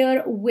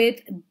clear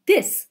with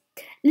this,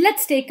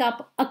 let's take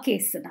up a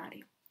case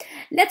scenario.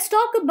 Let's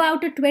talk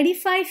about a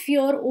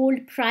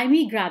 25-year-old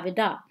primary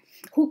gravida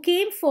who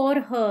came for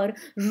her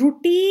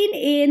routine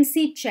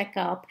ANC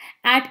checkup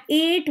at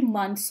 8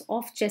 months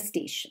of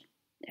gestation.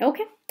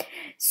 Okay,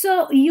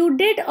 so you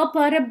did a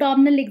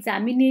per-abdominal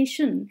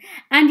examination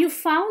and you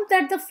found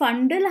that the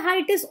fundal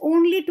height is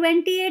only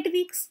 28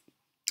 weeks.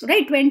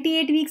 Right,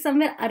 28 weeks,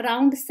 somewhere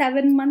around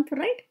 7 months,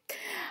 right?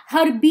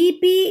 Her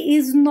BP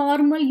is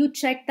normal, you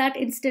check that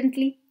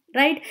instantly,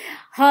 right?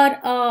 Her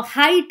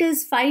height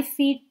is 5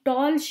 feet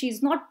tall.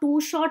 She's not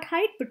too short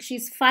height, but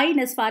she's fine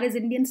as far as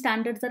Indian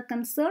standards are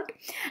concerned.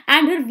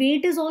 And her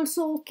weight is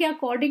also okay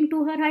according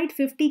to her height,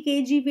 50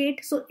 kg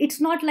weight. So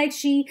it's not like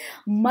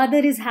mother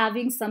is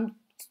having some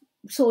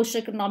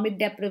socioeconomic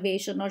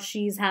deprivation or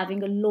she's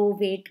having a low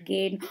weight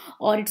gain,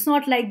 or it's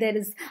not like there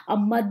is a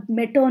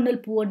maternal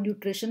poor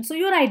nutrition. So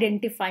you're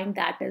identifying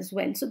that as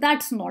well. So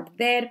that's not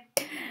there.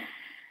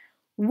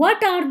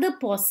 What are the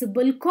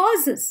possible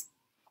causes?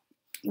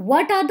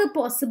 What are the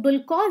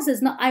possible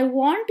causes? Now, I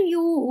want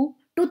you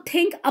to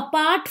think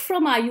apart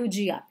from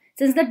IUGR.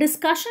 Since the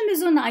discussion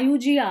is on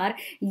IUGR,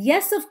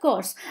 yes, of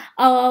course,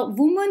 a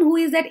woman who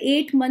is at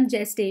 8-month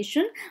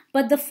gestation,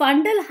 but the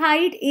fundal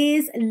height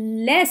is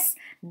less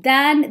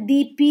than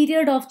the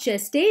period of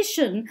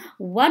gestation,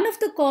 one of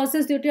the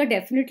causes that you're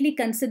definitely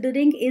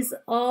considering is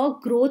a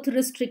growth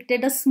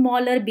restricted, a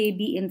smaller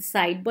baby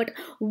inside. But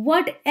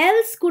what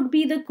else could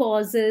be the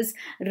causes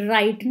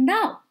right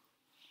now?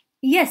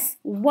 Yes,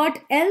 what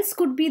else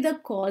could be the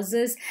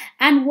causes,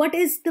 and what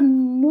is the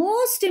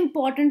most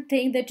important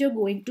thing that you're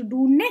going to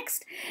do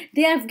next?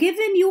 They have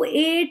given you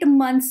 8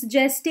 months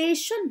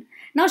gestation.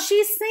 Now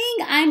she's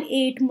saying I'm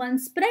 8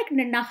 months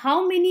pregnant. Now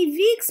how many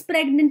weeks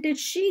pregnant is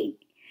she?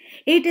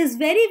 It is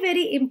very,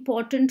 very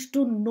important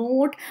to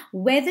note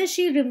whether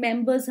she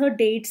remembers her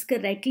dates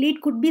correctly.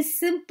 It could be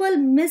simple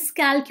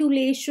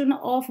miscalculation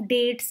of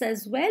dates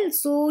as well.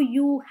 So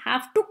you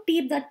have to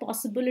keep that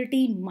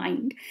possibility in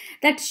mind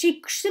that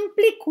she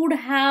simply could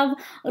have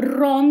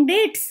wrong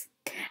dates.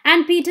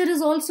 And Peter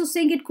is also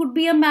saying it could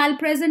be a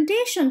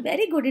malpresentation.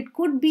 Very good. It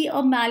could be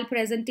a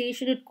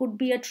malpresentation. It could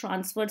be a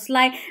transfer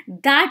slide.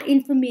 That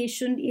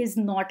information is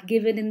not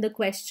given in the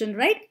question,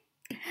 right?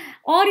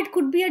 Or it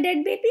could be a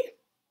dead baby.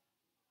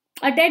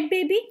 A dead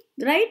baby,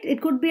 right?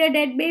 It could be a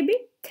dead baby.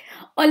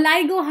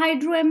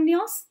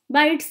 Oligohydramnios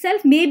by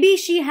itself. Maybe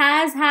she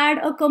has had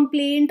a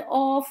complaint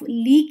of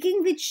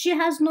leaking which she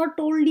has not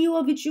told you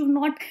or which you've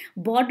not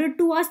bothered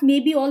to ask.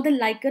 Maybe all the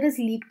liquor has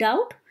leaked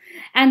out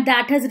and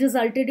that has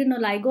resulted in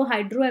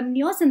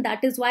oligohydramnios, and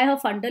that is why her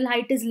fundal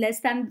height is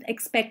less than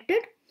expected.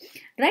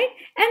 Right?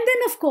 And then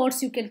of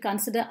course you can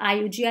consider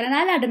IUGR, and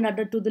I'll add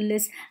another to the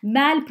list,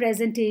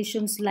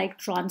 malpresentations like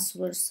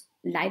transverse.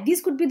 These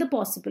could be the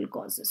possible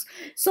causes.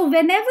 So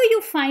whenever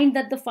you find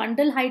that the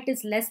fundal height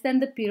is less than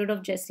the period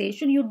of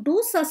gestation, you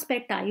do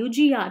suspect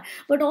IUGR,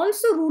 but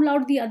also rule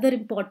out the other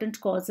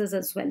important causes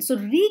as well. So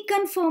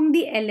reconfirm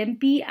the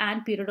LMP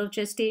and period of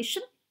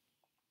gestation.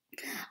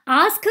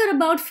 Ask her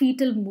about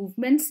fetal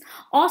movements.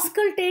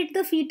 Auscultate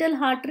the fetal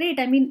heart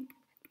rate.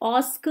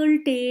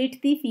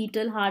 Auscultate the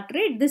fetal heart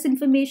rate. This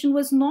information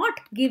was not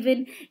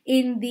given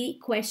in the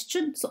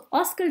question. So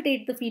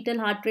auscultate the fetal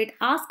heart rate.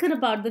 Ask her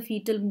about the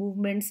fetal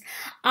movements.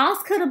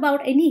 Ask her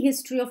about any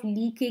history of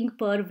leaking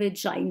per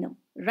vaginum,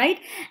 right?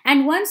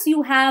 And once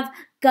you have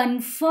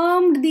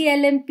confirmed the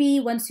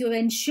LMP, once you've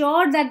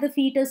ensured that the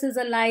fetus is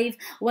alive,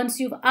 once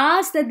you've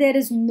asked that there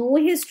is no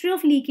history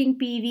of leaking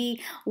PV,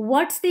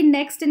 what's the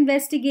next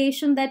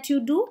investigation that you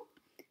do?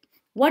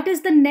 What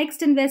is the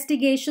next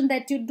investigation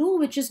that you do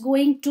which is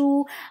going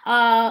to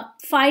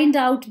find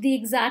out the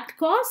exact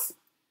cause?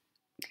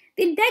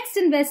 The next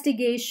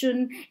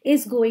investigation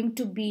is going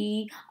to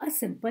be a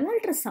simple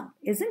ultrasound,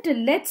 isn't it?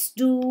 Let's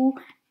do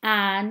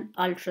an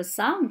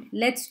ultrasound.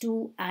 Let's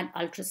do an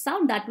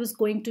ultrasound. That was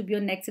going to be your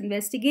next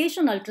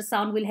investigation.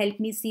 Ultrasound will help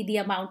me see the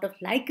amount of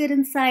liquor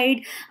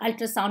inside.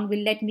 Ultrasound will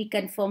let me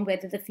confirm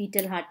whether the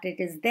fetal heart rate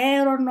is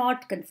there or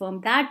not.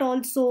 Confirm that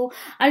also.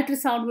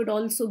 Ultrasound would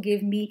also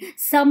give me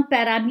some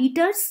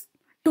parameters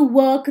to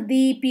work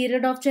the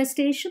period of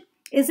gestation,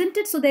 isn't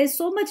it? So there's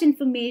so much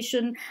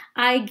information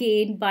I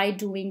gain by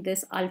doing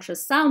this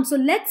ultrasound. So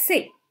let's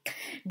say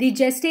the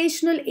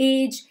gestational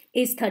age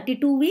is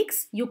 32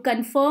 weeks. You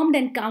confirmed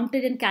and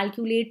counted and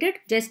calculated.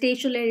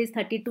 Gestational age is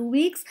 32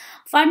 weeks.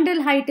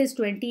 Fundal height is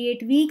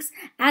 28 weeks.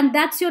 And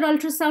that's your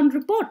ultrasound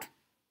report.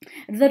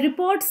 The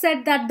report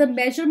said that the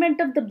measurement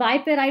of the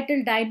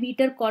biparietal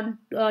diameter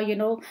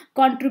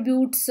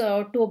contributes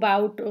to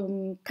about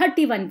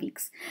 31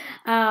 weeks.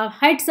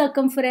 Height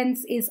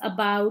circumference is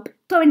about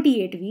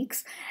 28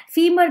 weeks.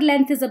 Femur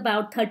length is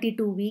about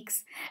 32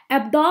 weeks.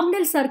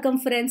 Abdominal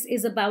circumference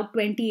is about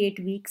 28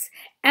 weeks.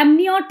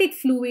 Amniotic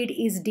fluid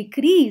is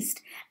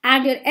decreased,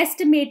 and your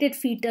estimated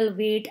fetal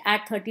weight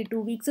at 32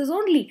 weeks is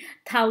only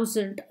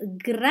 1000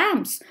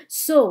 grams.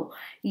 So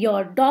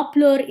your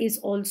Doppler is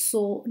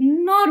also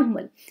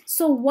normal.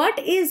 So what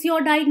is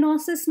your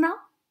diagnosis now?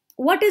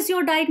 What is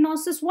your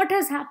diagnosis? What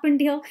has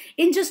happened here?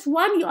 In just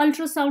one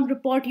ultrasound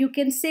report, you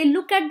can say,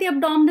 look at the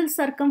abdominal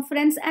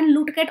circumference and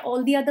look at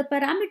all the other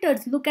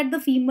parameters. Look at the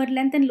femur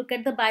length and look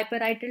at the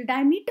biparietal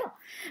diameter.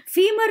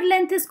 Femur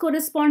length is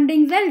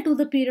corresponding well to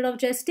the period of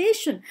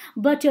gestation,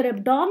 but your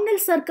abdominal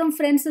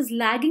circumference is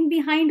lagging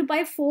behind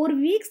by 4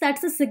 weeks.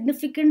 That's a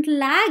significant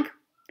lag,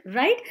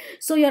 right?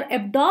 So your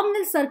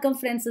abdominal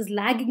circumference is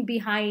lagging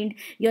behind.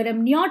 Your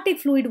amniotic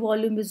fluid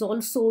volume is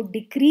also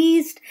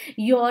decreased.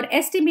 Your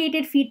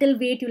estimated fetal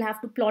weight, you'll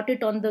have to plot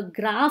it on the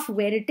graph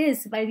where it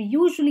is. While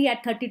usually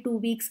at 32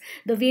 weeks,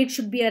 the weight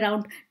should be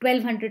around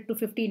 1200 to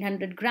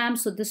 1500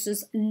 grams. So this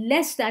is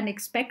less than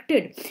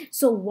expected.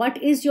 So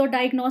what is your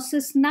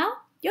diagnosis now?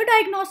 Your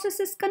diagnosis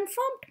is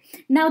confirmed.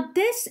 Now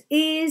this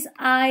is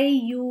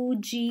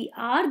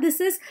IUGR. This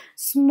is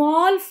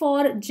small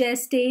for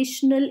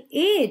gestational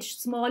age.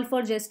 Small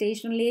for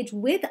gestational age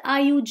with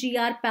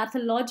IUGR,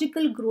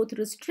 pathological growth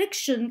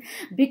restriction,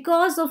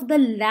 because of the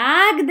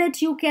lag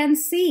that you can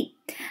see.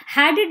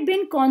 Had it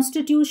been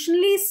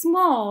constitutionally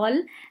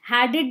small,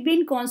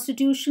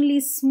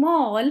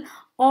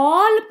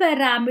 all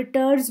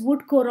parameters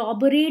would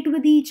corroborate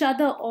with each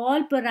other.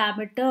 All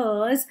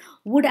parameters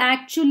would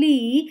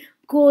actually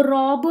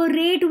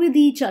corroborate with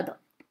each other,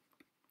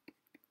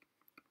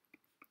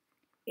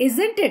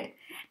 isn't it?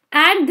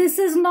 And this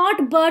is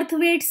not birth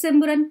weight,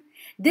 Simran.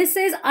 This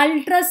is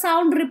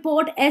ultrasound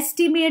report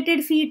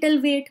estimated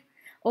fetal weight.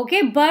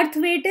 Okay, birth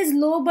weight is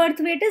low, birth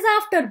weight is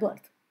after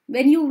birth.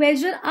 When you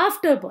measure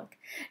after birth,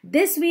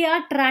 this we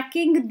are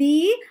tracking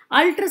the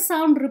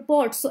ultrasound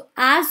report. So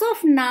as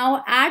of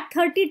now, at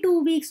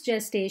 32 weeks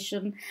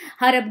gestation,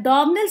 her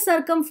abdominal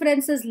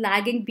circumference is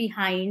lagging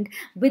behind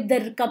with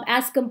the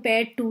as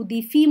compared to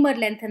the femur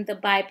length and the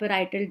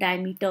biparietal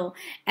diameter.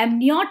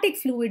 Amniotic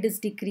fluid is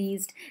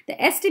decreased.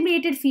 The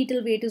estimated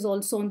fetal weight is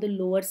also on the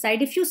lower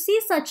side. If you see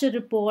such a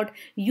report,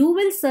 you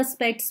will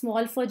suspect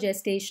small for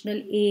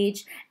gestational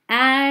age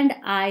and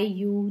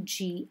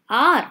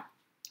IUGR.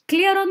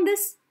 Clear on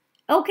this?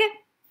 Okay.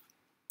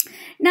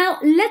 Now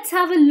let's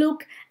have a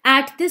look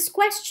at this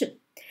question.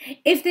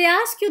 If they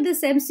ask you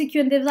this MCQ,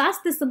 and they've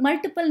asked this a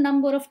multiple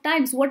number of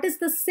times, what is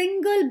the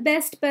single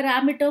best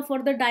parameter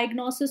for the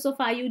diagnosis of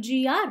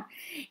IUGR?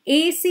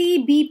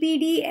 AC,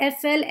 BPD,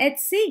 FL,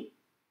 HC.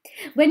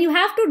 When you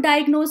have to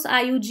diagnose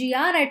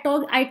IUGR,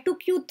 I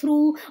took you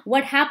through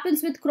what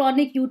happens with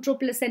chronic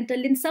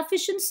uteroplacental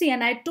insufficiency,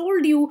 and I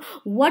told you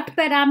what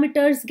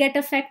parameters get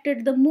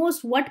affected the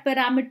most, what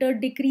parameter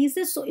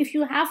decreases. So if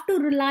you have to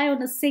rely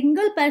on a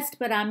single best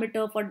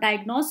parameter for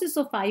diagnosis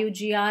of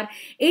IUGR,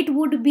 it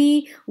would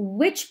be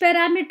which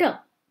parameter?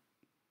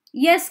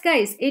 Yes,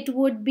 guys, it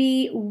would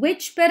be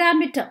which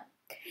parameter?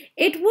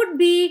 It would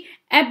be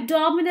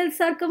abdominal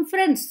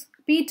circumference.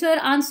 Peter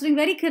answering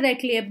very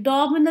correctly,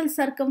 abdominal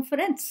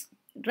circumference,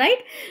 right?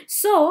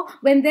 So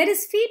when there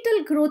is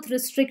fetal growth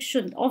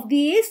restriction of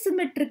the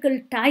asymmetrical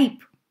type,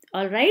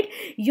 all right,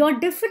 your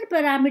different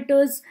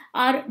parameters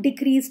are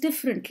decreased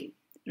differently,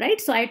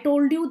 right? So I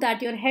told you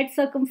that your head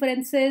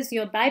circumferences,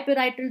 your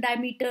biparietal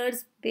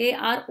diameters, they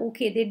are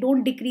okay. They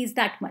don't decrease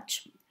that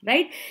much,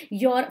 right?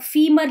 Your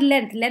femur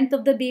length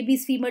of the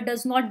baby's femur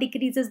does not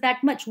decreases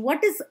that much.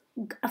 What is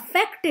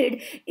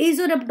affected is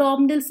your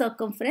abdominal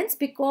circumference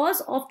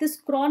because of this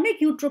chronic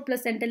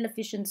uteroplacental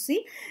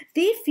deficiency.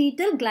 The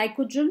fetal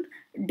glycogen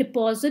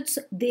deposits,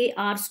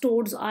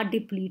 stores are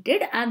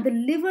depleted, and the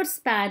liver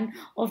span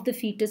of the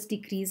fetus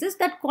decreases.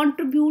 That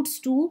contributes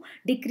to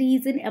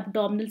decrease in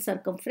abdominal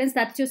circumference.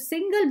 That's your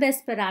single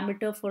best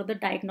parameter for the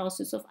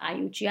diagnosis of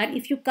IUGR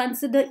if you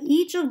consider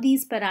each of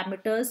these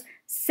parameters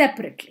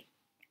separately.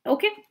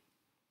 Okay.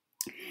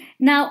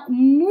 Now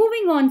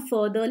moving on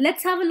further,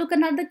 let's have a look at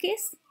another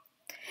case.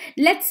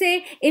 Let's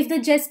say if the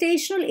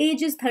gestational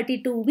age is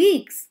 32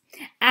 weeks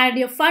and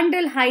your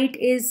fundal height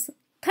is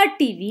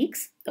 30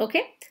 weeks,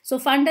 okay? So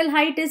fundal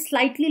height is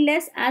slightly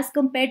less as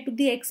compared to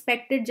the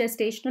expected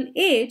gestational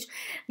age.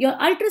 Your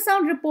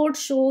ultrasound report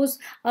shows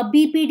a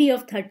BPD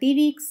of 30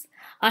 weeks,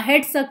 a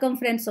head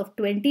circumference of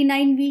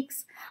 29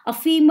 weeks, a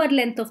femur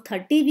length of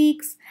 30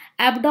 weeks,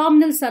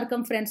 abdominal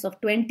circumference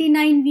of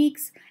 29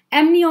 weeks,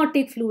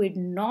 amniotic fluid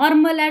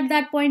normal at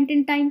that point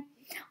in time.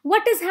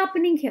 What is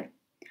happening here?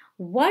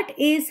 What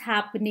is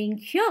happening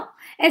here?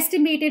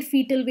 Estimated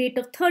fetal weight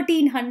of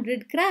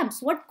 1300 grams.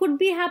 What could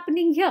be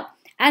happening here?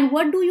 And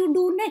what do you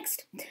do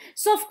next?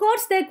 So of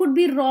course there could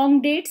be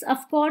wrong dates.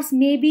 Of course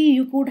maybe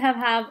you could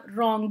have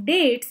wrong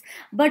dates.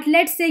 But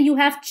let's say you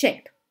have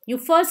checked. You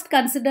first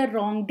consider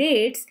wrong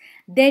dates.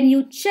 Then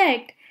you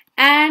checked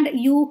and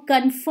you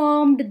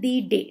confirmed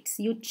the dates.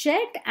 You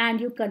checked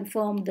and you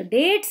confirmed the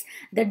dates.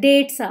 The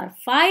dates are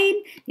fine.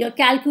 Your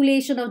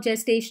calculation of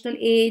gestational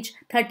age,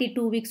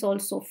 32 weeks,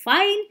 also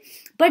fine.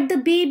 but the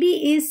baby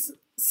is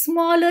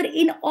smaller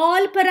in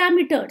all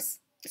parameters.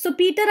 So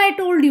Peter, I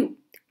told you,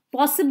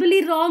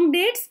 possibly wrong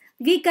dates,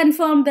 we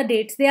confirmed the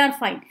dates, they are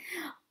fine.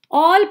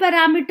 All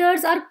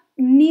parameters are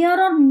near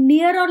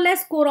or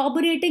less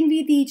corroborating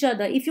with each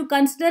other. If you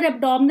consider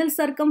abdominal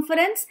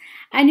circumference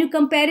and you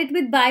compare it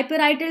with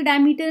biparietal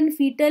diameter and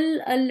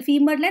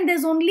femur length,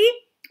 there's only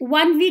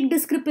 1 week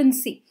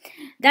discrepancy.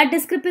 That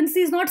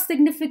discrepancy is not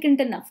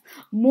significant enough.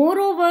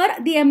 Moreover,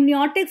 the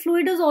amniotic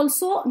fluid is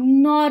also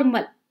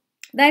normal.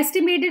 The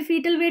estimated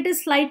fetal weight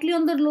is slightly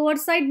on the lower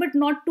side, but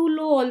not too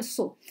low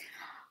also.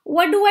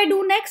 What do I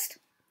do next?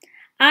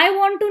 I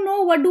want to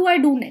know, what do I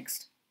do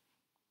next?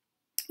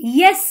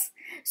 Yes,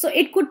 so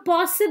it could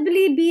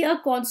possibly be a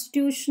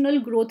constitutional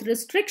growth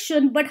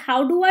restriction, but how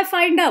do I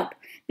find out?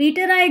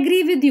 Peter, I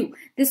agree with you.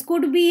 This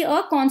could be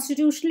a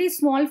constitutionally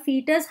small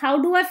fetus.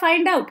 How do I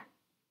find out?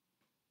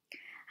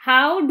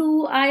 How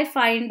do I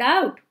find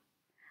out?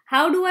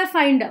 How do I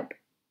find out?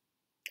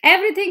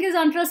 Everything is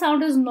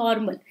ultrasound is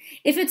normal.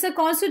 If it's a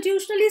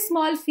constitutionally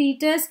small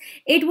fetus,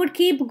 it would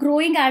keep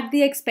growing at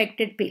the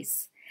expected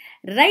pace.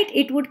 Right?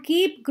 It would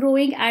keep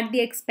growing at the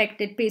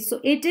expected pace.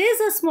 So it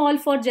is a small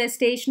for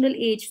gestational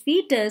age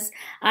fetus.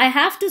 I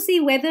have to see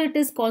whether it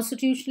is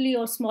constitutionally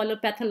or smaller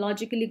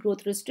pathologically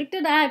growth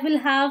restricted. I will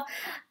have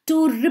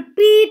to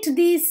repeat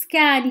the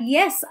scan.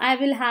 Yes, I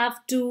will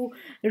have to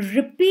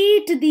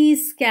repeat the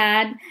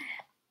scan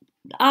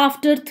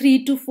after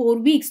 3 to 4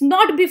 weeks,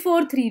 not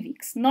before 3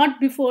 weeks, not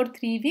before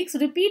 3 weeks.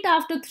 Repeat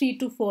after 3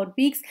 to 4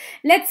 weeks.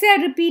 Let's say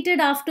I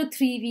repeated after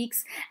 3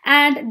 weeks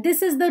and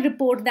this is the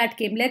report that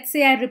came. Let's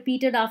say I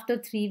repeated after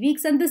 3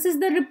 weeks and this is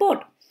the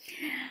report.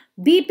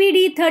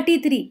 BPD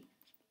 33,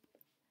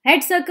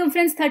 head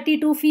circumference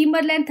 32,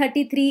 femur length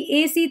 33,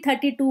 AC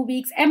 32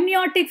 weeks,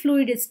 amniotic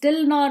fluid is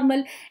still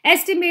normal,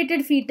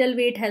 estimated fetal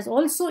weight has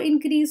also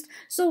increased.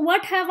 So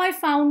what have I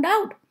found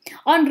out?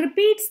 On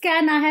repeat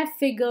scan, I have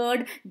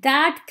figured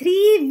that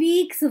 3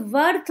 weeks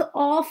worth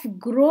of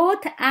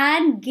growth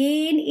and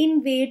gain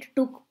in weight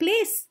took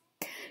place.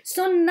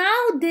 So now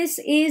this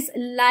is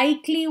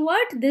likely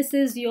what? This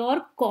is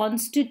your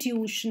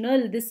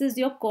constitutional. This is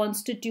your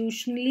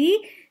constitutionally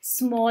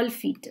small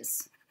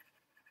fetus.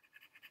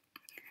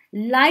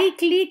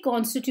 Likely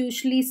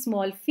constitutionally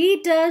small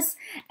fetus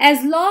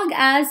as long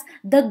as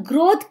the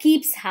growth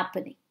keeps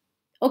happening.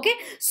 Okay,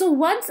 so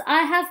once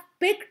I have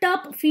picked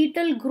up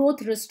fetal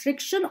growth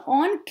restriction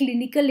on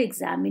clinical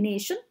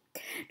examination,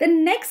 the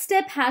next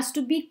step has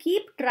to be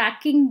keep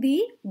tracking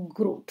the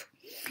growth.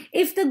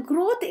 If the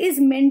growth is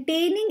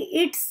maintaining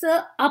its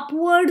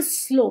upward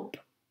slope,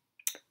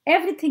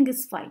 everything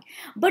is fine.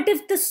 But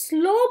if the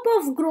slope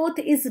of growth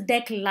is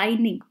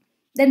declining,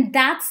 then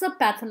that's a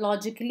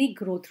pathologically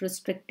growth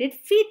restricted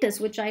fetus,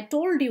 which I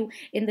told you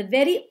in the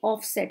very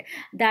offset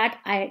that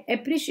I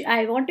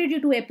wanted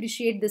you to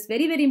appreciate this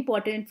very, very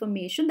important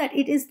information, that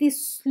it is the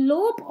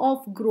slope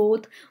of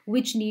growth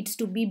which needs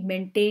to be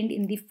maintained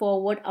in the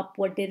forward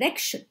upward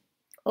direction.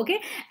 Okay,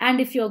 and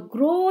if your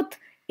growth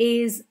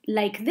is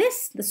like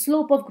this, the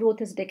slope of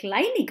growth is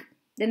declining,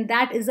 then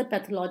that is a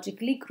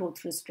pathologically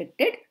growth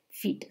restricted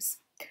fetus.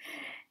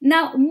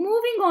 Now,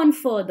 moving on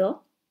further,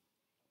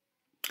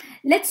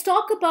 let's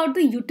talk about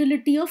the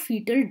utility of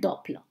fetal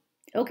Doppler.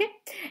 Okay,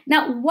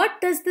 now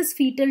what does this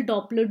fetal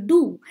Doppler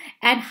do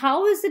and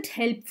how is it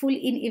helpful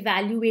in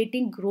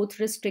evaluating growth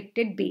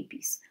restricted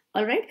babies?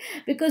 All right,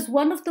 because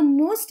one of the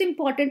most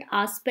important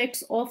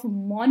aspects of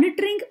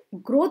monitoring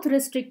growth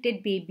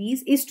restricted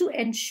babies is to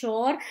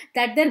ensure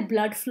that their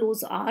blood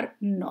flows are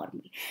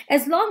normal.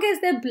 As long as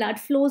their blood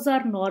flows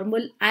are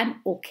normal,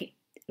 I'm okay,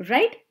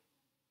 right?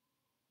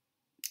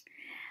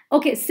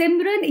 Okay,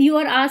 Simran, you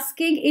are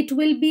asking it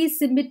will be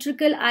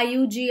symmetrical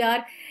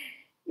IUGR.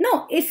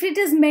 No, if it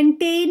is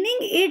maintaining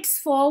its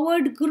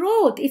forward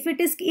growth, if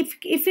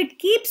it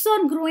keeps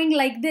on growing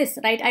like this,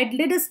 right? I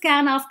did a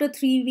scan after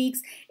 3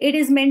 weeks, it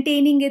is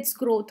maintaining its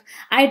growth.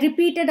 I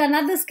repeated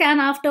another scan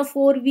after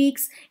 4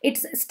 weeks,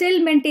 it's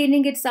still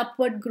maintaining its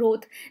upward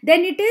growth.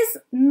 Then it is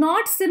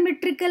not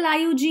symmetrical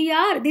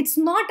IUGR. It's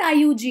not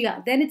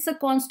IUGR. Then it's a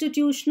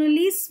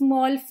constitutionally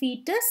small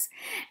fetus.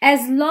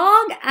 As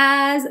long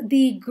as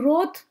the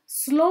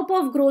slope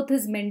of growth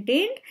is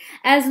maintained,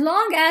 as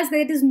long as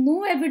there is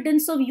no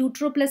evidence of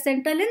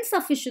uteroplacental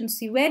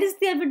insufficiency. Where is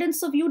the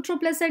evidence of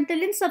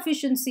uteroplacental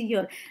insufficiency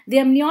here? The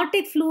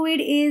amniotic fluid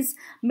is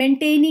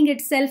maintaining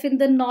itself in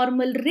the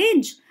normal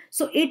range.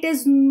 So it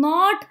is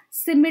not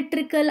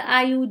symmetrical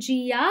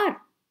IUGR.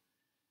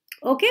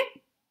 Okay?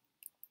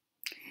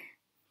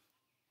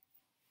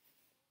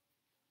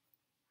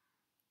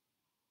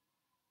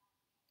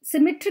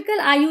 Symmetrical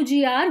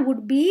IUGR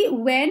would be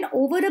when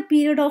over a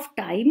period of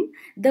time,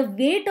 the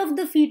weight of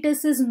the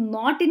fetus is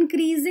not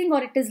increasing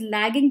or it is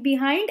lagging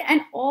behind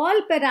and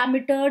all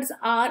parameters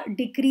are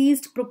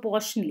decreased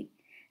proportionally,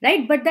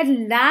 right? But that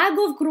lag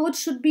of growth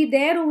should be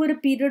there over a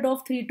period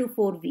of 3 to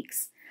 4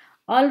 weeks.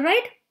 All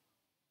right?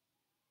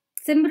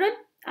 Simran,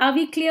 are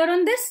we clear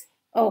on this?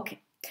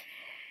 Okay.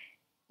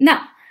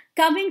 Now,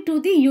 Coming to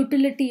the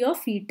utility of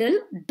fetal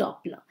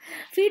Doppler.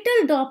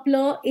 Fetal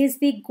Doppler is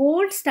the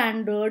gold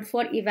standard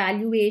for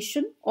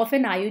evaluation of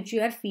an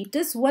IUGR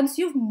fetus once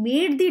you've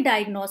made the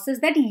diagnosis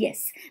that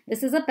yes,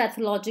 this is a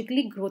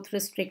pathologically growth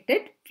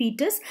restricted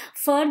fetus.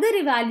 Further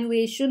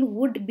evaluation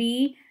would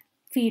be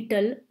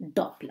fetal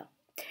Doppler.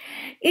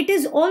 It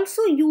is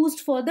also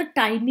used for the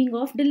timing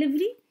of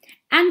delivery.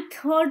 And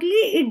thirdly,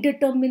 it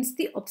determines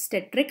the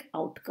obstetric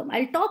outcome.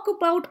 I'll talk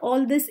about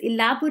all this,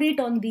 elaborate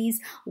on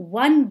these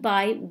one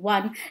by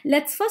one.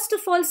 Let's first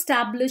of all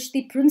establish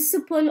the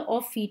principle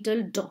of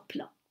fetal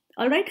Doppler.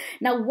 All right.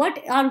 Now,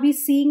 what are we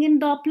seeing in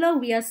Doppler?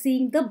 We are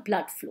seeing the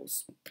blood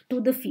flows to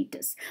the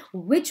fetus.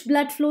 Which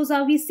blood flows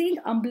are we seeing?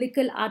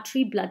 Umbilical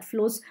artery blood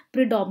flows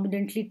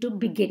predominantly to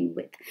begin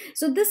with.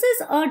 So this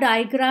is a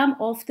diagram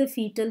of the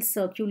fetal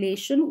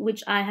circulation,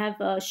 which I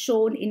have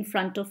shown in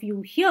front of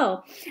you here.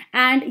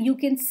 And you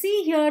can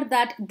see here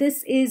that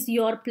this is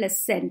your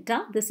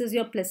placenta. This is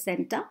your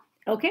placenta.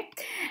 Okay,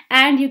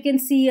 and you can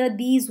see here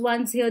these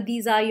ones here,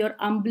 these are your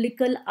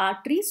umbilical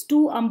arteries,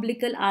 two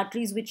umbilical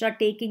arteries which are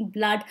taking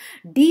blood,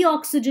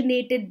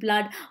 deoxygenated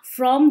blood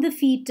from the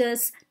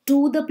fetus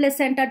to the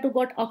placenta to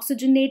get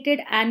oxygenated,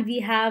 and we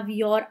have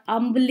your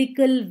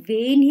umbilical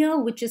vein here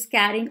which is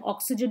carrying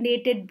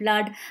oxygenated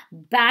blood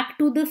back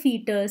to the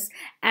fetus,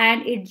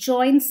 and it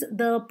joins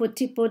the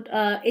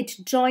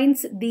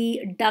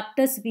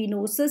ductus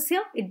venosus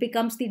here. It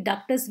becomes the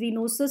ductus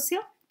venosus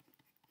here.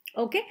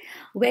 Okay,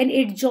 when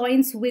it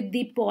joins with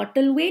the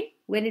portal vein,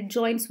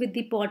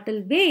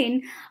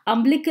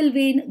 umbilical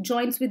vein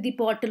joins with the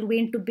portal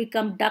vein to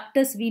become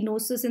ductus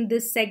venosus in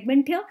this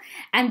segment here,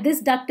 and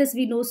this ductus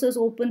venosus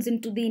opens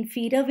into the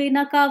inferior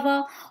vena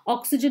cava.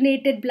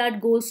 Oxygenated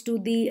blood goes to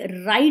the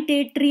right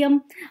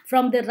atrium.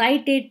 From the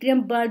right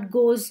atrium, blood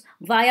goes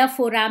via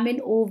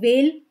foramen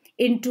ovale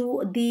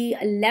into the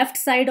left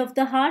side of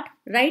the heart,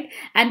 right?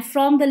 And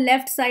from the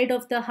left side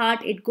of the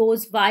heart, it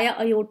goes via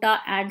aorta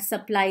and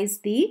supplies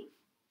the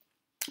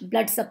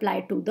blood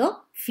supply to the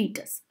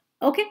fetus.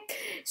 Okay,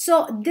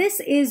 so this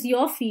is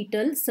your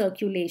fetal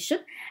circulation.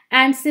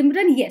 And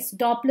Simran, yes,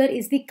 Doppler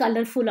is the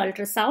colorful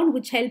ultrasound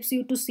which helps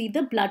you to see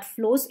the blood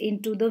flows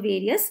into the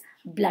various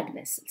blood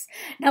vessels.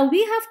 Now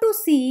we have to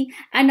see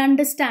and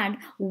understand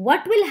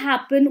what will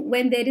happen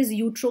when there is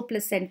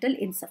uteroplacental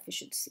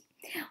insufficiency.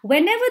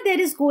 Whenever there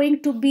is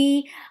going to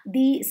be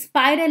the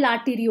spiral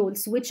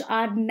arterioles which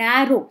are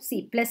narrow,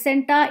 see,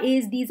 placenta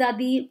is, these are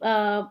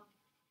the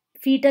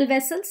fetal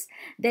vessels.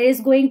 There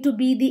is going to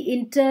be the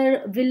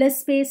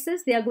intervillous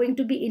spaces. They are going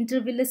to be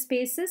intervillous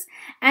spaces,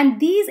 and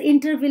these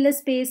intervillous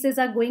spaces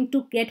are going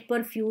to get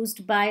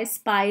perfused by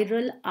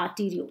spiral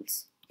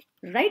arterioles,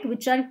 right,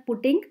 which are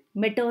putting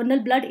maternal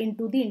blood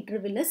into the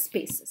intervillous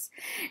spaces.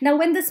 Now,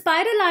 when the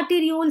spiral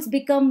arterioles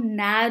become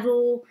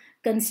narrow,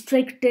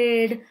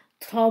 constricted,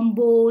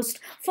 thrombosed,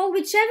 for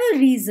whichever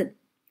reason,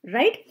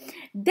 right,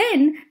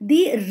 then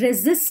the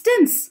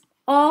resistance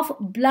of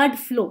blood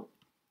flow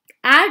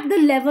at the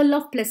level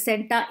of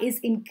placenta is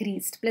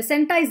increased.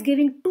 Placenta is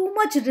giving too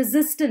much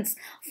resistance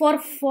for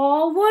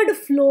forward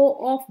flow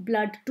of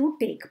blood to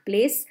take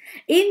place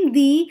in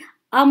the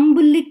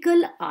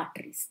umbilical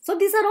arteries. So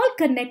these are all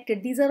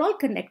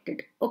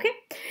connected. Okay.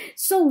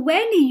 So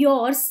when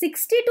your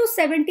 60 to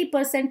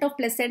 70% of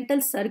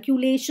placental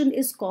circulation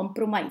is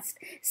compromised,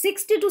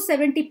 60 to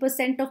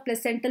 70% of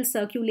placental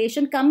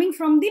circulation coming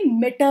from the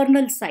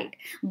maternal side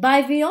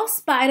by way of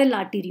spiral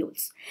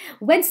arterioles.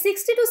 When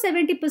 60 to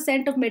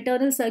 70% of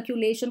maternal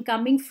circulation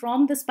coming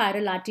from the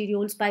spiral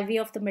arterioles by way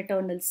of the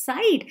maternal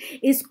side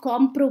is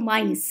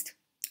compromised,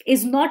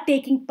 is not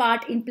taking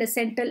part in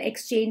placental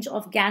exchange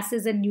of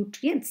gases and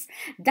nutrients,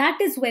 that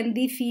is when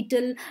the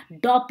fetal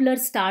Doppler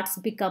starts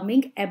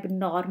becoming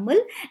abnormal,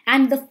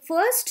 and the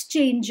first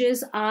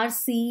changes are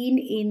seen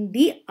in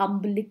the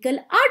umbilical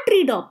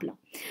artery Doppler.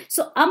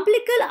 So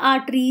umbilical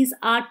arteries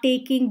are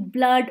taking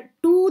blood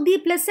to the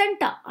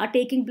placenta,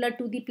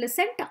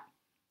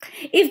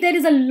 If there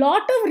is a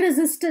lot of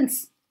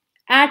resistance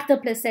at the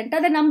placenta,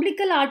 then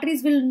umbilical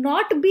arteries will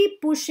not be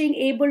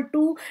able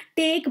to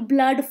take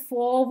blood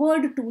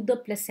forward to the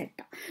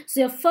placenta.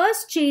 So your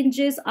first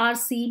changes are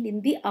seen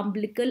in the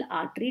umbilical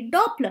artery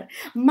Doppler.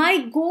 My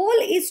goal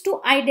is to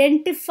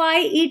identify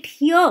it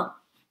here,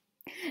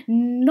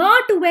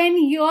 not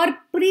when your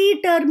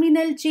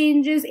pre-terminal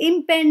changes,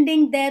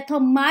 impending death or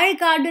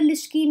myocardial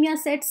ischemia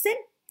sets in.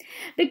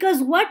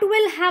 Because what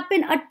will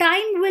happen, a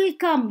time will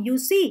come, you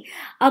see,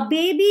 a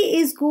baby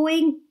is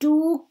going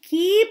to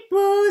keep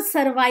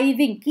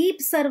surviving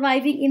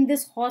in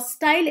this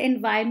hostile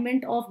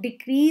environment of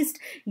decreased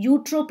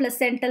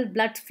uteroplacental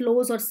blood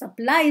flows or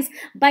supplies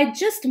by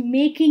just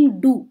making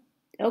do.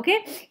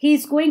 Okay, he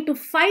is going to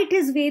fight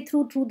his way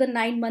through the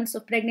 9 months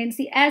of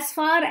pregnancy as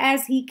far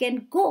as he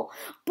can go,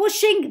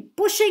 pushing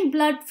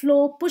blood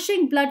flow,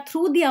 pushing blood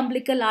through the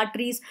umbilical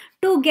arteries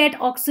to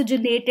get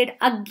oxygenated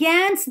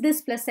against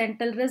this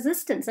placental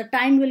resistance. A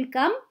time will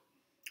come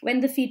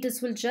when the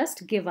fetus will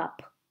just give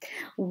up.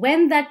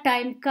 When that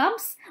time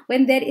comes,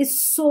 when there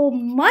is so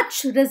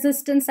much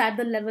resistance at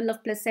the level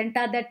of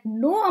placenta that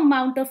no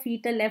amount of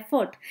fetal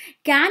effort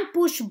can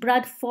push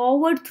blood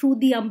forward through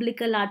the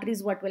umbilical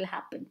arteries, what will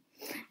happen?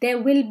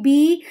 There will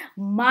be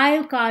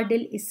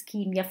myocardial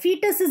ischemia.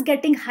 Fetus is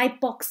getting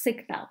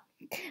hypoxic now.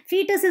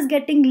 Fetus is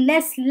getting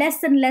less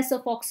and less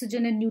of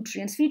oxygen and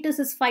nutrients. Fetus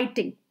is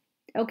fighting.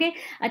 Okay,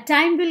 a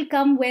time will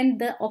come when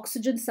the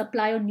oxygen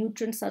supply or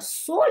nutrients are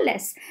so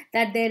less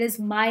that there is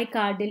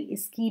myocardial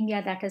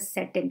ischemia that has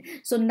set in.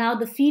 So now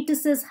the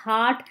fetus's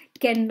heart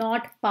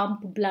cannot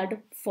pump blood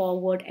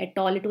forward at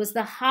all. It was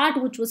the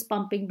heart which was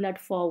pumping blood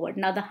forward.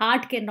 Now the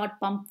heart cannot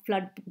pump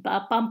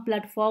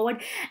blood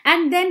forward,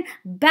 and then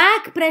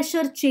back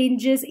pressure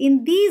changes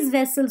in these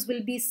vessels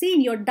will be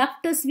seen. Your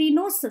ductus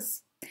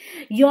venosus,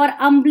 your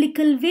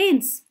umbilical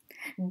veins.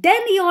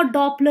 Then your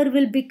Doppler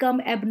will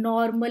become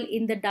abnormal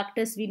in the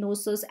ductus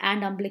venosus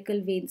and umbilical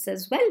veins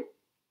as well.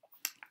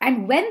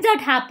 And when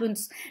that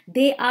happens,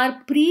 they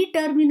are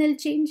pre-terminal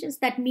changes.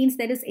 That means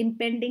there is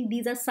impending,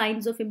 these are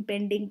signs of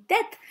impending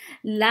death,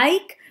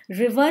 like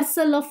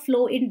reversal of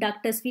flow in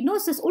ductus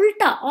venosus,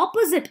 ulta,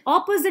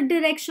 opposite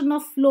direction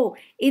of flow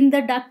in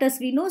the ductus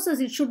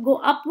venosus. It should go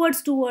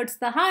upwards towards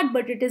the heart,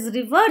 but it is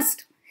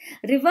reversed.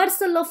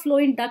 Reversal of flow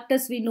in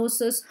ductus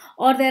venosus,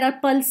 or there are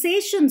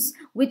pulsations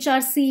which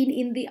are seen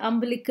in the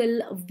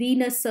umbilical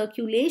venous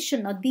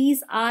circulation. Now,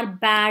 these are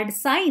bad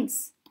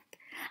signs.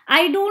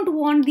 I don't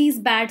want these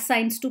bad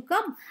signs to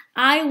come.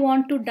 I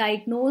want to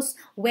diagnose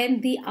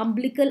when the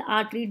umbilical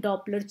artery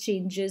Doppler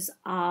changes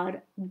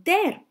are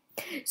there.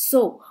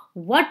 So,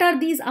 what are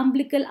these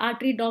umbilical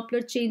artery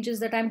Doppler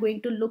changes that I'm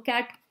going to look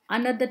at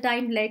another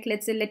time? Like,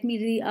 let's say, let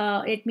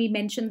me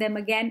mention them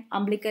again.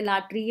 Umbilical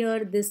artery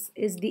here, this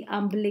is the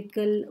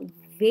umbilical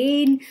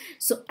vein.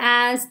 So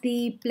as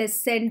the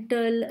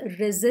placental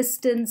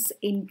resistance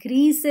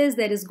increases,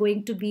 there is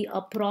going to be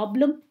a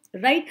problem,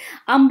 right?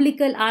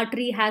 Umbilical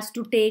artery has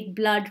to take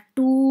blood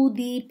to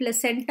the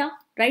placenta,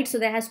 right? So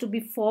there has to be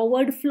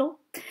forward flow.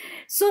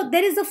 So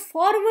there is a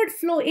forward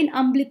flow in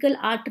umbilical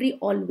artery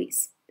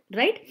always,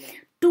 right,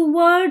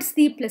 towards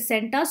the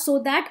placenta, so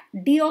that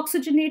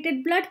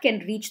deoxygenated blood can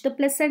reach the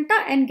placenta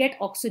and get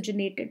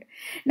oxygenated.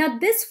 Now,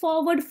 this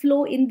forward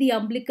flow in the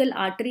umbilical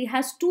artery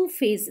has two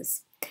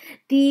phases: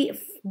 the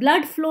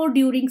blood flow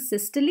during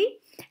systole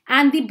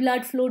and the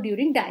blood flow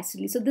during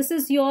diastole. So this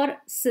is your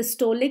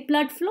systolic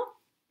blood flow,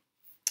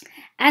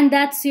 and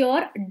that's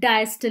your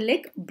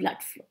diastolic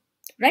blood flow,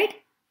 right?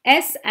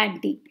 S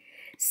and D.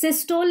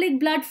 Systolic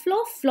blood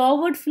flow,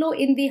 forward flow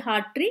in the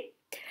artery.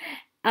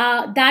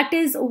 That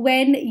is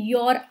when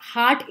your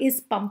heart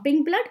is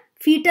pumping blood.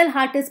 Fetal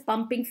heart is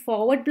pumping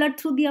forward blood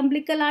through the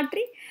umbilical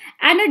artery.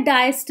 And a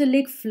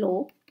diastolic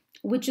flow,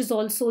 which is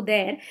also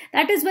there.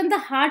 That is when the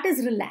heart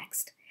is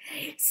relaxed.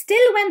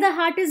 Still, when the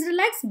heart is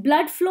relaxed,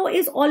 blood flow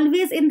is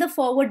always in the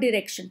forward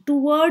direction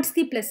towards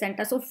the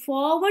placenta. So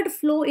forward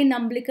flow in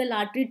umbilical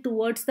artery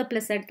towards the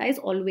placenta is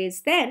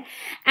always there.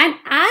 And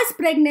as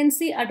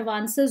pregnancy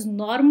advances,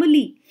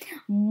 normally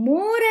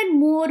more and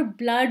more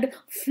blood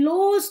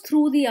flows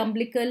through the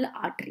umbilical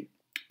artery,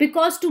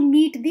 because to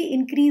meet the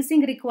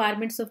increasing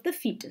requirements of the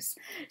fetus.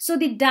 So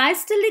the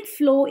diastolic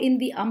flow in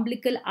the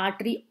umbilical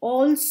artery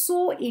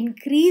also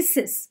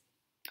increases,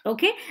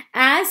 okay,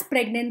 as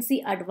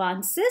pregnancy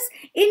advances.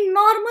 In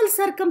normal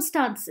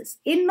circumstances,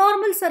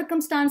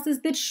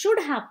 this should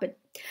happen.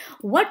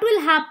 What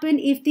will happen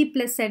if the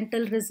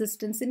placental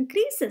resistance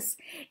increases?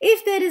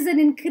 If there is an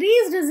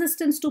increased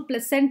resistance to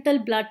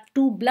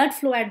blood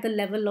flow at the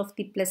level of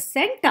the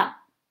placenta,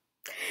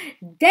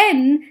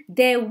 then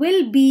there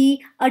will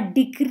be a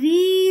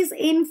decrease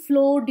in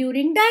flow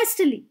during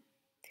diastole.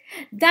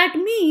 That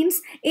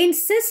means in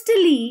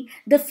systole,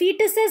 the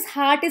fetus's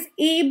heart is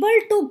able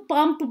to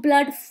pump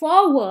blood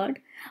forward,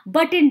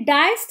 but in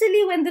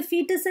diastole, when the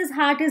fetus's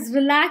heart is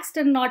relaxed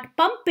and not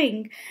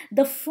pumping,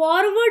 the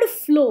forward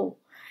flow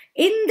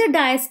in the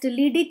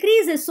diastole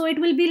decreases. So it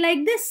will be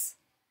like this.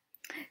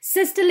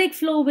 Systolic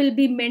flow will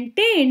be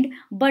maintained,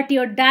 but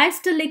your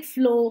diastolic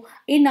flow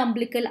in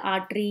umbilical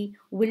artery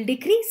will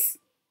decrease.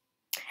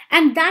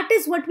 And that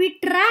is what we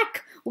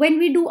track when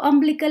we do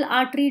umbilical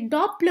artery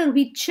Doppler.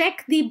 We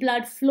check the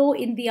blood flow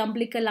in the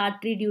umbilical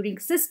artery during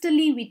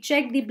systole, we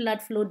check the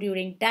blood flow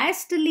during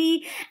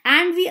diastole,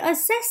 and we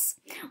assess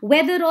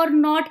whether or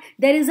not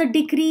there is a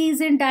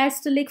decrease in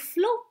diastolic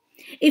flow.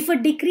 If a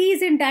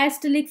decrease in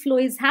diastolic flow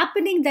is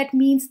happening, that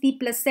means the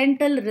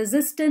placental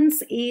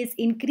resistance is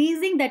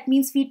increasing. That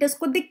means fetus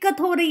ko dikkat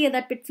ho rahi hai,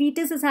 that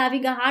fetus is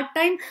having a hard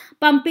time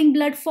pumping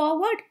blood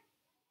forward.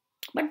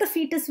 But the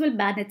fetus will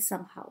manage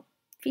somehow.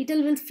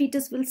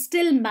 Fetus will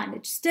still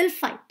manage, still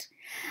fight.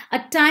 A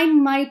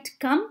time might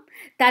come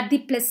that the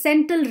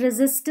placental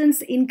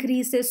resistance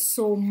increases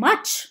so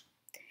much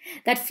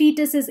that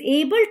fetus is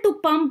able to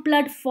pump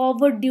blood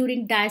forward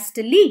during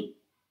diastole,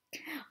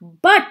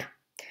 but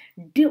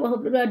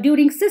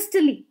during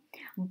systole.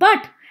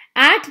 But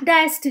at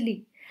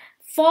diastole,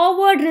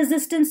 Forward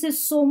resistance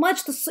is so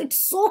much, it's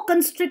so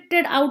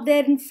constricted out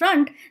there in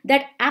front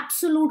that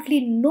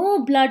absolutely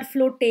no blood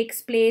flow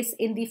takes place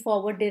in the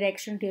forward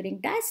direction during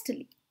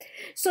diastole.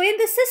 So in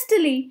the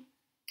systole,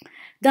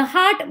 the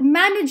heart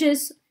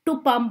manages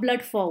to pump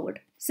blood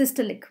forward,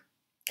 systolic.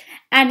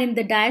 And in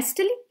the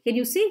diastole, can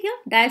you see here?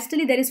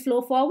 Diastole, there is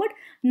flow forward,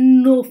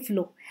 no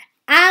flow.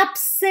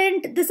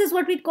 Absent, this is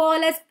what we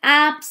call as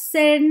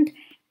absent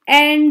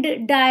end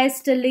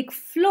diastolic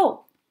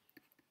flow.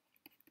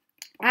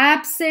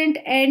 Absent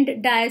end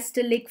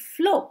diastolic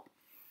flow.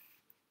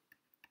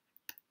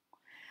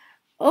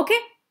 Okay.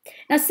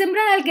 Now,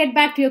 Simran, I'll get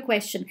back to your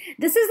question.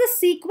 This is the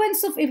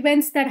sequence of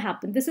events that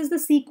happen. This is the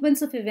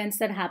sequence of events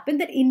that happen,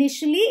 that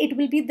initially it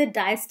will be the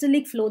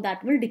diastolic flow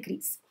that will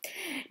decrease.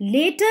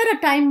 Later,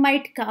 a time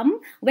might come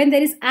when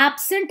there is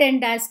absent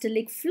end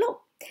diastolic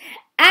flow.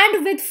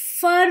 And with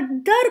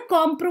further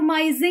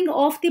compromising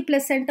of the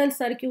placental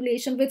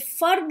circulation, with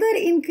further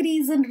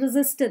increase in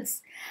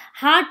resistance,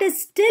 heart is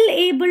still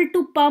able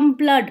to pump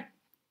blood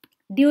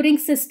during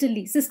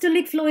systole.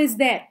 Systolic flow is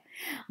there.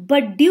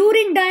 But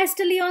during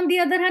diastole, on the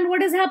other hand,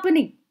 what is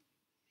happening?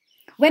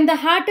 When the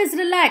heart is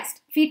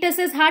relaxed,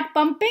 fetus's heart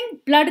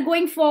pumping, blood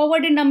going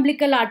forward in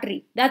umbilical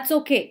artery. That's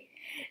okay.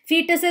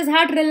 Fetus's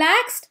heart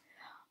relaxed,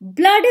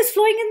 blood is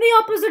flowing in the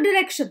opposite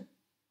direction.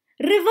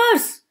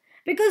 Reverse.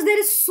 Because there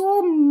is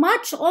so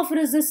much of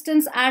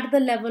resistance at the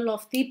level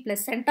of the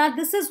placenta.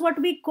 This is what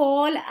we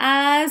call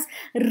as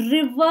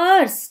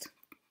reversed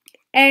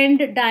end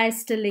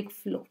diastolic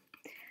flow.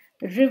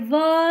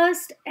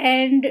 Reversed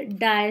end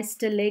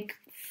diastolic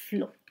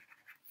flow.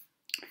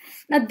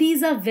 Now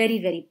these are very,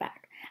 very bad.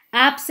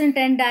 Absent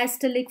end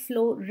diastolic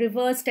flow,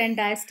 reversed end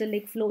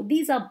diastolic flow.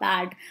 These are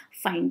bad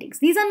findings.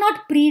 These are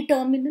not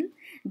pre-terminal.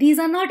 These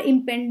are not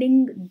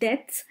impending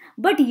deaths.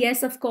 But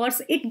yes, of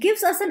course, it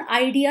gives us an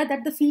idea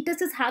that the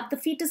fetus's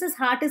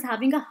heart is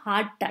having a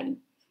hard time.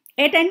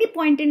 At any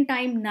point in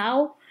time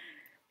now,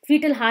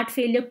 fetal heart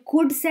failure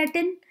could set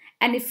in.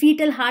 And if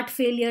fetal heart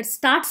failure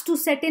starts to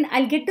set in,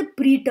 I'll get the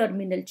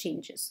pre-terminal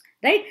changes,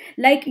 right?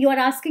 Like you are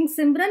asking,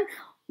 Simran,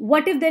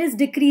 what if there is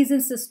decrease in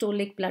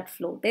systolic blood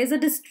flow? There's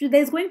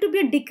going to be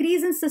a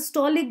decrease in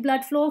systolic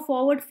blood flow,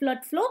 forward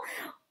blood flow.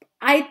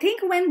 I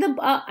think when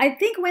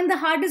the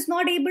heart is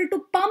not able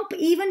to pump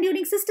even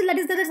during systole, that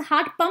is, there is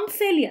heart pump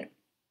failure.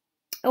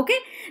 Okay,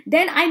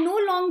 then I no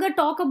longer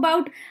talk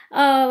about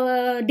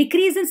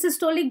decrease in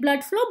systolic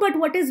blood flow, but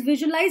what is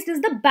visualized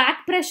is the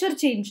back pressure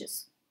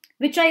changes,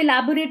 which I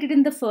elaborated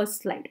in the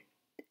first slide.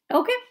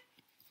 Okay.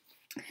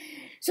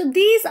 So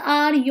these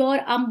are your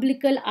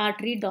umbilical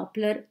artery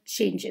Doppler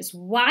changes.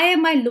 Why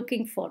am I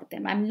looking for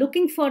them? I'm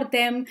looking for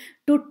them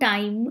to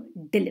time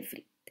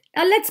delivery.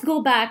 Now let's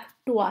go back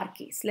to our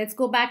case. Let's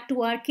go back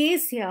to our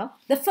case here.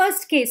 The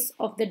first case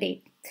of the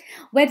day,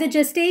 where the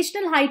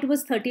gestational height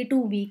was 32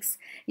 weeks,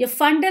 your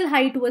fundal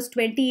height was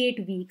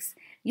 28 weeks.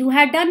 You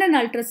had done an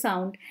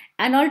ultrasound.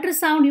 An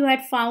ultrasound, you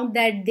had found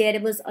that there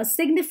was a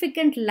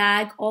significant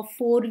lag of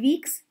 4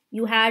 weeks.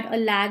 You had a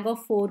lag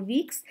of 4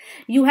 weeks.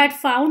 You had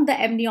found the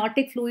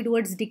amniotic fluid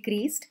was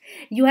decreased.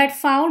 You had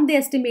found the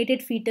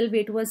estimated fetal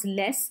weight was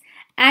less.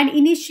 And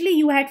initially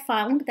you had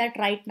found that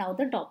right now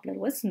the Doppler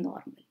was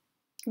normal.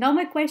 Now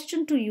my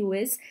question to you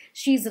is,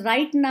 she's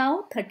right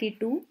now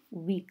 32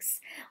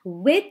 weeks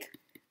with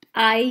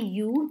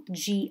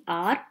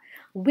IUGR,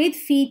 with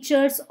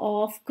features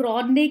of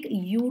chronic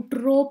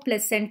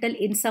uteroplacental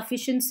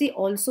insufficiency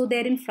also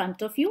there in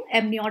front of you.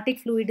 Amniotic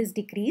fluid is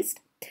decreased.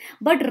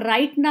 But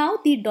right now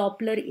the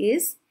Doppler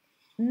is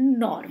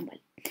normal.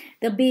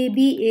 The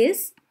baby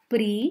is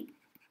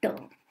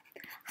preterm.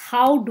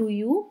 How do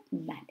you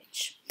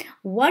manage?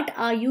 What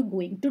are you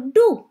going to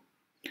do?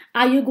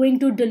 Are you going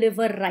to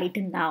deliver right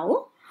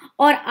now?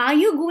 Or are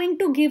you going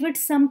to give it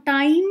some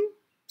time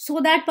so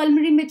that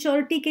pulmonary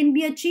maturity can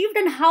be achieved?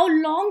 And how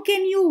long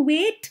can you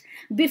wait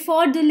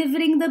before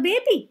delivering the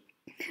baby?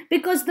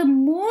 Because the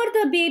more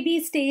the baby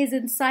stays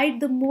inside,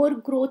 the more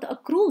growth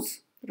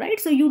accrues, right?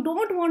 So you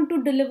don't want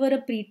to deliver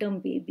a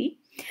preterm baby.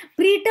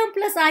 Preterm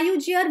plus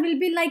IUGR will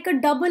be like a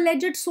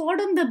double-edged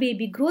sword on the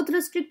baby. Growth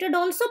restricted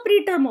also,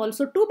 preterm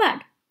also, too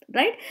bad,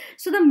 right?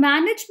 So the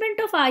management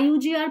of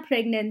IUGR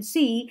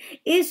pregnancy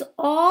is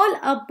all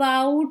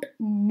about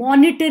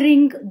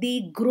monitoring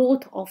the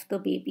growth of the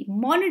baby,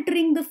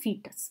 monitoring the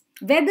fetus,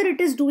 whether it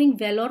is doing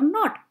well or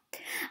not.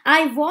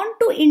 I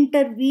want to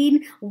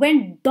intervene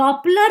when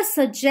Doppler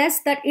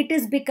suggests that it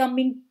is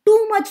becoming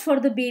too much for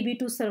the baby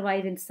to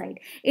survive inside.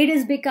 It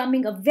is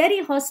becoming a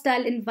very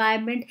hostile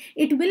environment.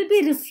 It will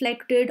be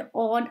reflected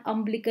on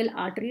umbilical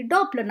artery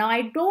Doppler. Now,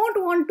 I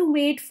don't want to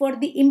wait for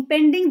the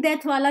impending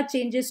death wala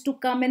changes to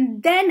come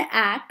and then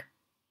act,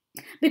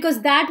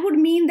 because that would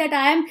mean that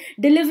I am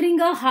delivering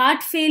a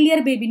heart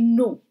failure baby.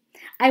 No.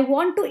 I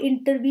want to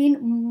intervene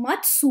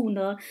much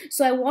sooner,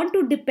 so I want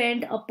to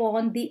depend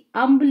upon the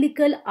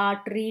umbilical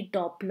artery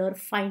Doppler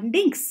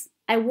findings.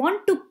 I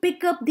want to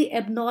pick up the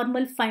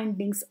abnormal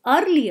findings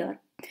earlier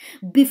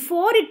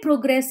before it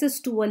progresses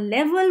to a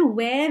level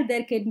where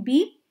there can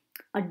be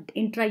an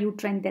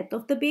intrauterine death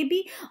of the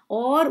baby,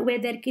 or where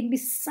there can be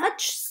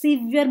such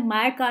severe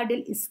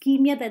myocardial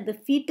ischemia that the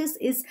fetus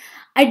is,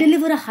 I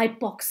deliver a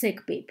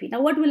hypoxic baby.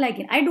 Now, what will I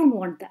get? I don't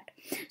want that.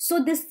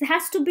 So this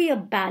has to be a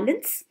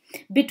balance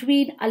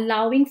between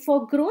allowing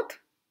for growth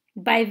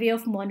by way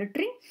of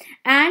monitoring,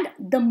 and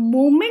the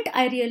moment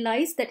I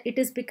realize that it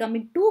is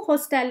becoming too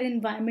hostile an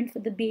environment for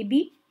the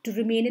baby to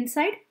remain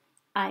inside,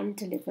 I'll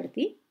deliver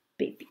the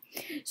baby.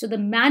 So the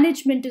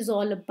management is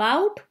all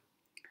about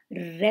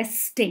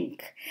resting.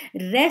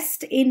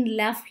 Rest in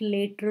left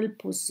lateral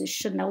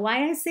position. Now,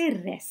 why I say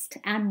rest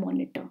and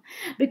monitor?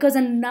 Because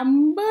a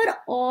number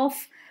of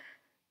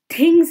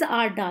things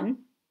are done.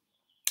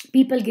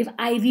 People give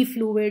IV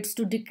fluids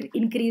to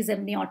increase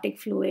amniotic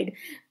fluid.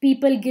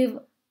 People give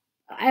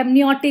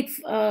amniotic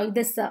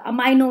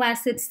amino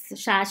acids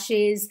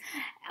sachets.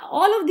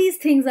 All of these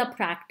things are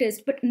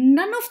practiced, but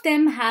none of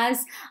them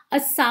has a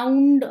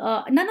sound,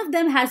 none of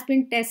them has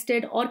been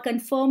tested or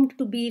confirmed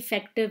to be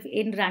effective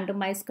in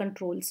randomized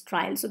controls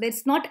trials. So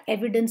there's not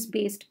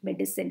evidence-based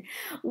medicine.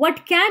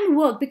 What can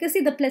work, because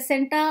see, the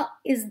placenta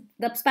is,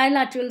 the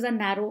spinal arterioles are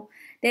narrow,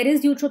 there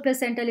is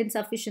uteroplacental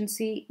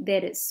insufficiency,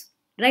 there is,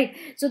 right?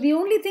 So the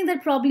only thing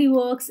that probably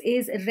works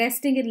is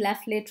resting in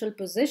left lateral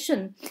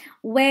position,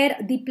 where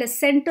the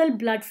placental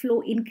blood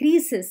flow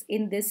increases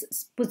in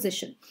this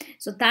position.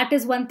 So that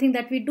is one thing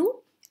that we do.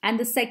 And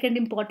the second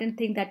important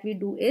thing that we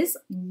do is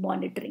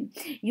monitoring.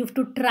 You have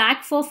to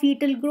track for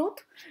fetal growth.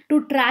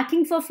 To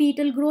tracking for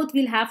fetal growth,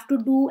 we'll have to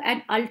do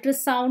an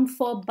ultrasound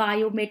for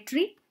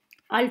biometry.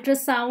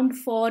 Ultrasound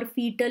for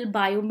fetal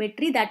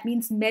biometry, that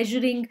means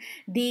measuring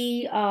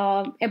the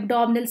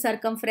abdominal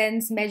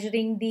circumference,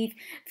 measuring the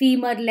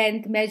femur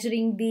length,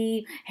 measuring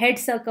the head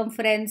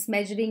circumference,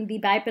 measuring the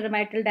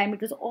bipyramidal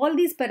diameters, all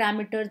these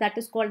parameters, that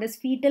is called as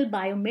fetal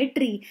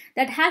biometry.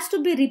 That has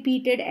to be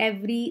repeated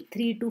every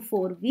 3 to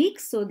 4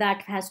 weeks, so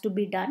that has to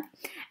be done.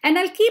 And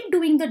I'll keep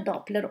doing the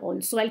Doppler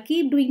also. I'll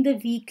keep doing the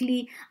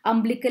weekly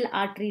umbilical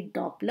artery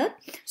Doppler,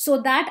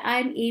 so that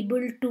I'm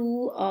able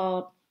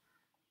to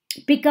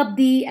pick up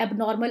the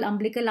abnormal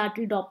umbilical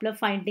artery Doppler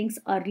findings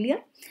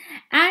earlier.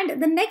 And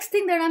the next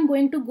thing that I'm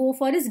going to go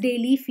for is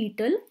daily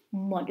fetal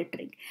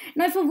monitoring.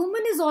 Now, if a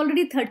woman is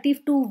already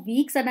 32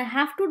 weeks and I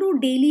have to do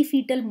daily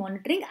fetal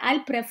monitoring,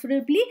 I'll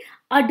preferably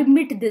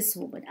admit this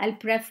woman.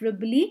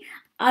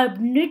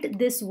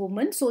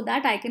 So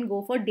that I can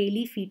go for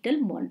daily fetal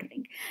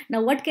monitoring.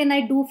 Now, what can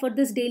I do for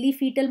this daily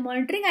fetal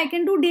monitoring? I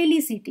can do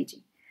daily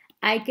CTG.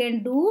 I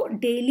can do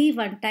daily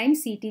one-time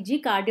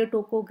CTG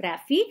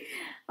cardiotocography,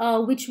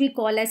 which we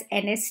call as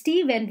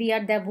NST when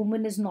the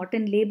woman is not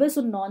in labor,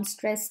 so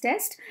non-stress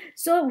test.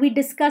 So we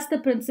discussed the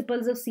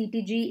principles of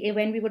CTG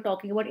when we were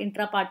talking about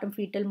intrapartum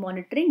fetal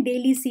monitoring.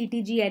 Daily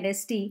CTG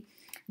NST,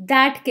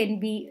 that can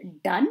be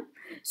done.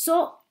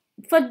 So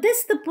for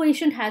this, the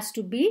patient has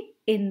to be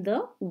in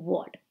the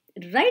ward,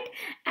 right?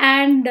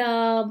 And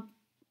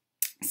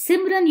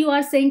Simran, you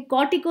are saying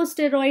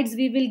corticosteroids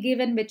we will give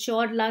in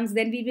mature lungs,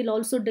 then we will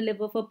also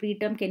deliver for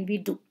preterm. Can we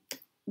do?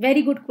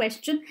 Very good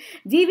question.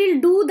 We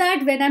will do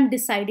that when I'm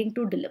deciding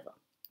to deliver.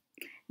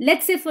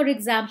 Let's say, for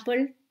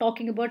example,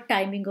 talking about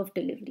timing of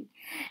delivery.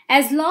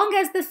 As long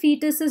as the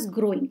fetus is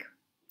growing,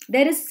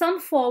 there is some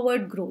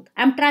forward growth.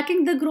 I'm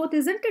tracking the growth,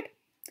 isn't it?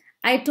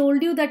 I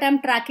told you that I'm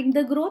tracking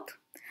the growth.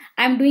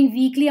 I'm doing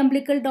weekly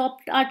umbilical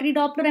artery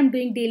Doppler. I'm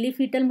doing daily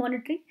fetal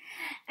monitoring.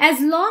 As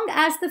long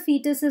as the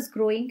fetus is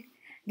growing,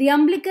 the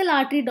umbilical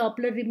artery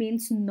Doppler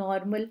remains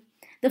normal.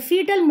 The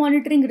fetal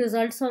monitoring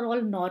results are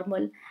all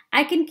normal.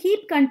 I can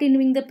keep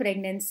continuing the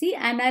pregnancy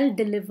and I'll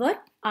deliver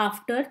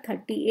after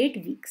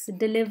 38 weeks.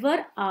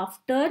 Deliver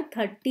after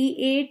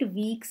 38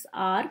 weeks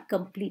are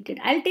completed.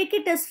 I'll take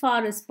it as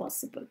far as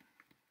possible.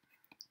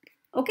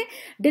 Okay,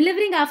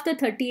 delivering after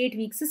 38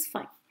 weeks is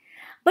fine.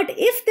 But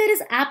if there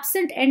is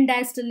absent end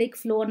diastolic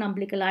flow on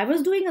umbilical, I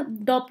was doing a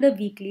Doppler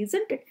weekly,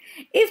 isn't it?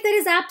 If there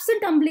is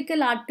absent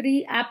umbilical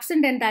artery,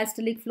 absent end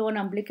diastolic flow on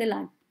umbilical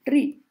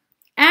artery,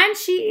 and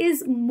she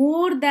is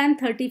more than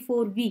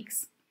 34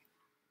 weeks,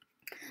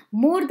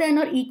 more than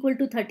or equal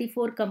to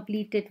 34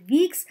 completed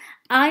weeks,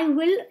 I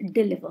will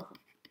deliver her.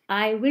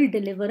 I will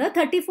deliver her.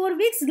 34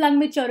 weeks, lung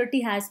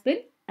maturity has been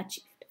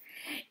achieved.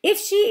 If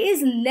she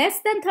is less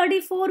than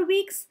 34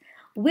 weeks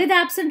with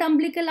absent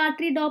umbilical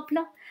artery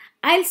Doppler,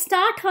 I'll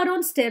start her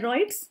on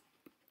steroids.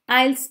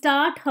 And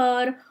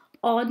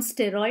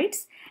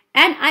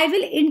I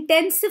will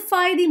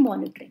intensify the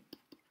monitoring.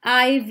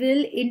 I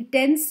will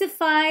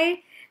intensify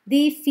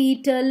the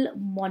fetal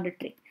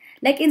monitoring.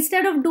 Like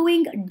instead of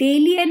doing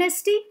daily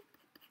NST,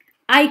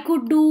 I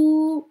could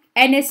do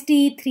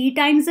NST 3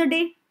 times a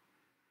day,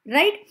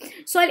 right?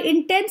 So I'll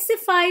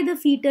intensify the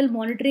fetal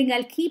monitoring.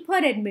 I'll keep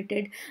her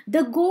admitted.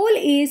 The goal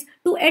is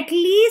to at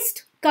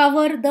least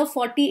cover the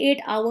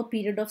 48-hour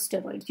period of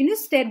steroids. You know,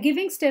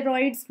 giving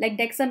steroids like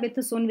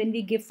dexamethasone when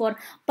we give for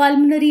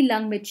pulmonary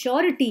lung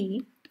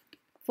maturity,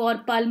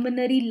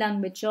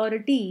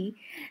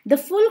 the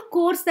full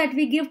course that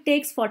we give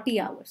takes 48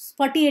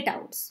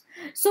 hours.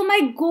 So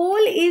my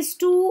goal is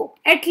to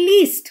at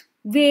least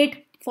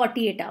wait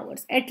 48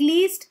 hours. At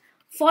least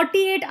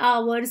 48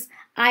 hours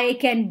I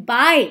can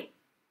buy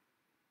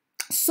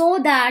so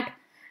that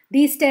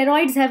these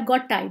steroids have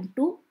got time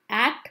to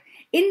act.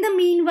 In the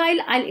meanwhile,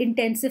 I'll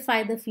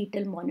intensify the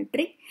fetal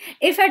monitoring.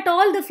 If at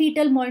all the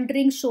fetal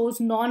monitoring shows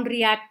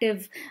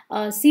non-reactive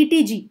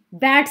CTG,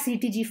 bad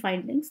CTG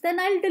findings, then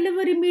I'll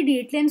deliver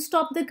immediately and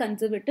stop the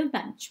conservative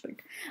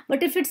management.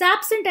 But if it's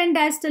absent end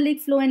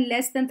diastolic flow in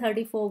less than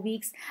 34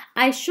 weeks,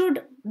 I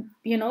should,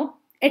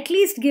 at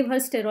least give her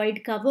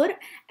steroid cover,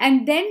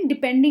 and then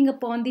depending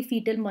upon the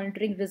fetal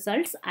monitoring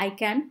results, I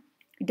can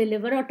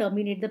deliver or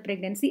terminate the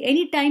pregnancy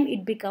anytime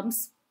it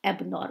becomes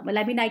abnormal.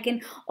 I mean, I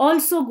can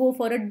also go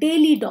for a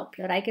daily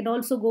Doppler. I can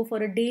also go for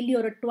a daily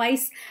or a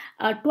twice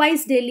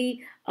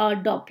daily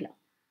Doppler.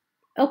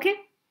 Okay.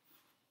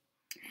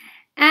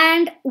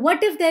 And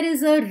what if there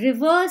is a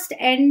reversed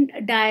end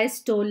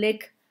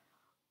diastolic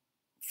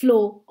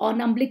flow on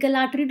umbilical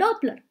artery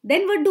Doppler?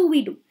 Then what do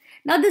we do?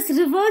 Now this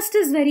reversed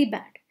is very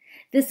bad.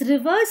 This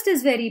reversed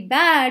is very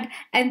bad,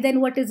 and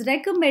then what is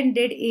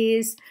recommended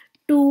is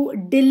to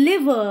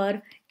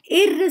deliver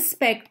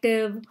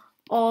irrespective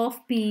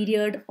of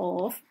period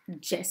of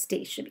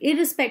gestation.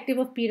 Irrespective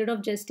of period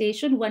of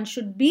gestation, one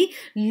should be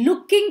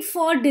looking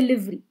for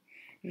delivery,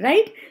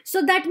 right?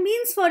 So that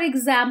means, for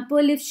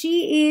example, if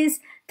she is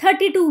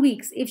 32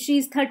 weeks,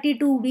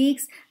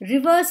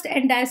 reversed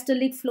end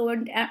diastolic flow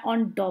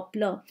on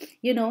Doppler,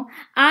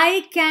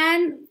 I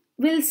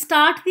will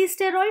start these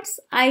steroids.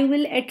 I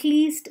will at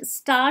least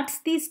start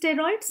these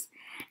steroids,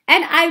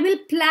 and I will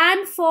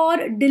plan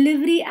for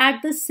delivery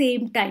at the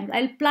same time.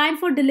 I'll plan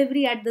for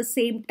delivery at the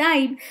same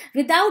time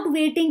without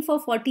waiting for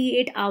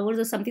 48 hours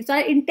or something. So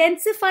I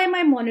intensify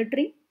my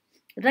monitoring,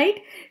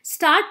 right?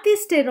 Start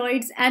these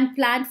steroids and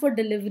plan for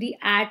delivery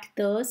at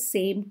the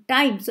same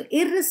time. So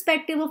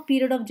irrespective of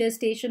period of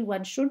gestation,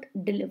 one should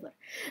deliver.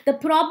 The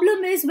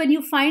problem is when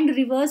you find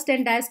reversed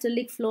end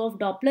diastolic flow of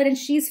Doppler and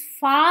she's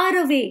far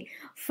away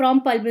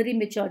from pulmonary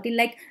maturity,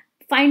 like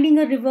finding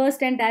a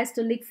reversed end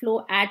diastolic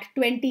flow at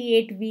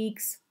 28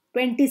 weeks,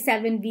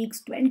 27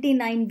 weeks,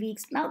 29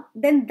 weeks. Now,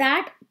 then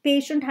that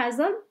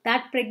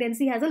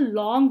pregnancy has a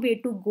long way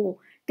to go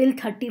till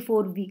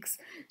 34 weeks.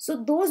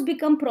 So those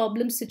become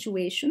problem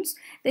situations.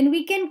 Then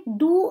we can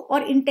do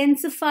or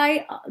intensify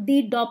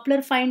the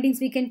Doppler findings.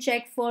 We can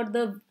check for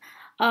the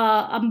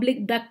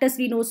ductus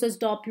venosus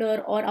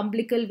Doppler or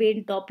umbilical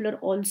vein Doppler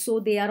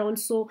also. They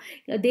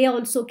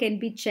also can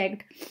be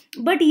checked.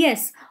 But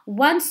yes,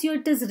 once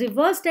it is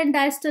reversed end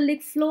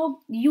diastolic flow,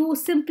 you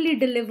simply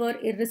deliver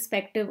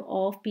irrespective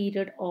of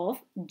period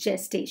of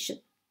gestation.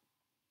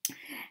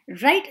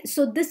 Right,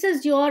 so this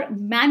is your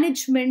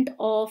management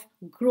of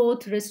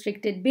growth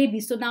restricted baby.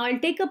 So now I'll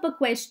take up a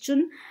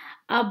question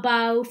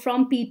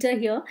from Peter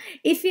here.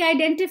 If we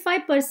identify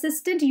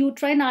persistent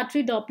uterine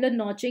artery Doppler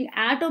notching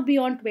at or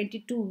beyond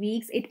 22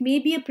 weeks, it may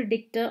be a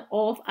predictor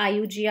of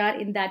IUGR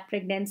in that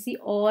pregnancy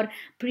or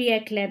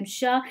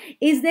preeclampsia.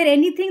 Is there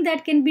anything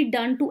that can be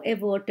done to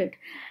avert it?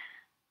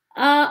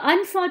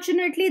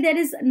 Unfortunately, there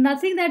is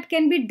nothing that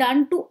can be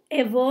done to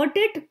avert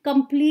it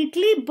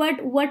completely,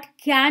 but what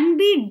can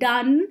be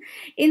done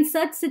in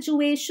such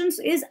situations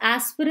is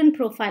aspirin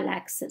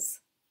prophylaxis.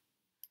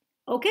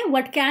 Okay,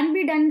 what can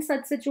be done in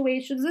such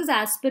situations is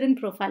aspirin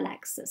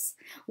prophylaxis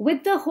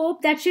with the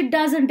hope that she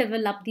doesn't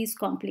develop these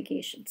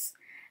complications.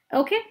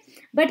 Okay,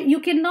 but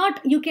you'll have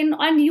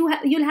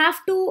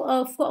to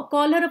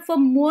call her up for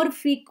more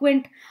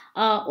frequent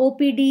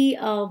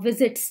OPD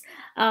visits,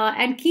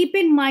 and keep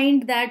in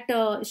mind that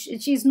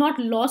she's not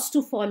lost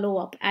to follow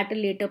up at a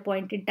later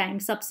point in time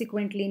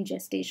subsequently in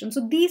gestation.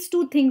 So these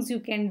two things you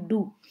can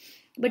do,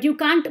 but you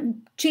can't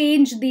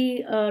change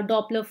the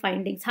Doppler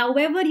findings.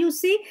 However, you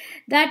see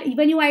that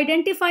when you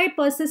identify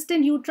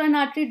persistent uterine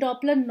artery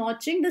Doppler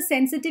notching, the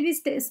sensitivity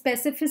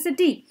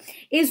specificity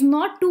is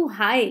not too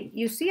high.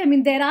 You see, I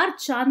mean, there are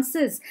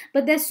chances,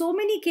 but there's so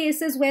many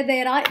cases where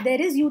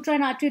there is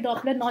uterine artery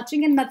Doppler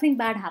notching and nothing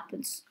bad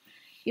happens.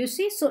 You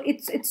see, so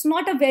it's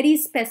not a very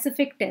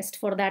specific test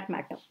for that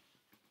matter.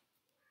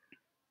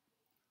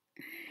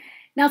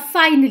 Now,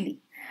 finally,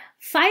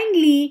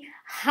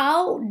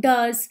 how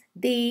does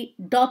the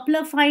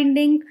Doppler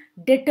finding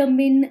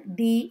determine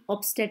the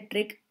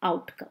obstetric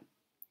outcome?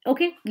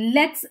 Okay,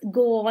 let's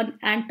go on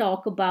and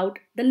talk about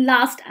the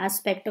last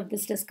aspect of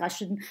this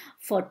discussion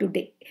for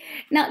today.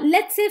 Now,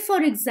 let's say,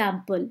 for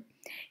example,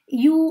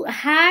 you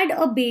had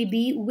a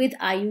baby with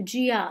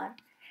IUGR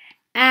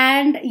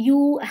and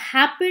you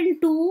happen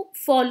to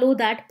follow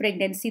that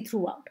pregnancy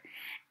throughout,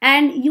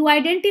 and you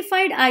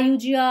identified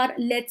IUGR,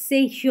 let's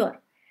say here,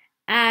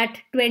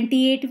 at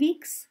 28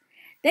 weeks.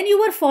 Then you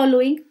were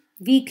following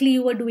weekly,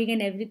 you were doing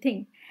and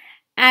everything,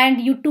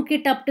 and you took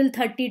it up till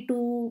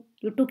 32,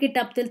 you took it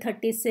up till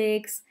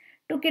 36,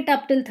 took it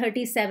up till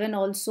 37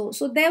 also.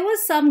 So there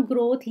was some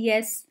growth,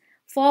 yes,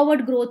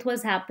 forward growth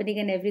was happening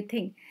and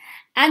everything,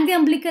 and the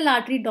umbilical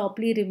artery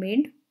Doppler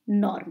remained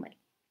normal.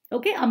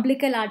 Okay,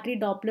 umbilical artery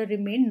Doppler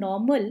remained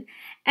normal,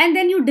 and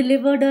then you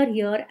delivered her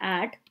here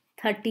at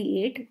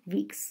 38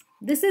 weeks.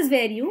 This is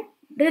where you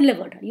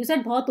delivered her. You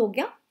said, "Bahut ho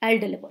gaya, I'll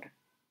deliver."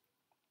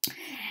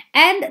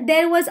 And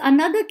there was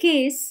another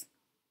case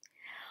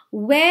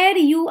where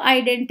you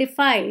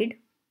identified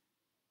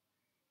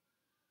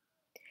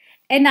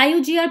an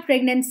IUGR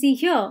pregnancy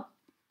here,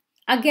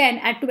 again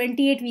at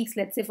 28 weeks,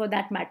 let's say for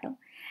that matter,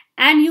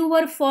 and you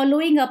were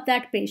following up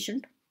that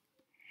patient,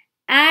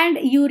 and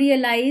you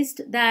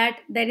realized that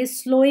there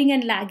is slowing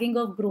and lagging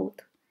of growth,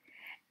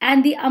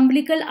 and the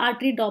umbilical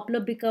artery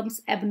Doppler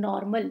becomes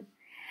abnormal,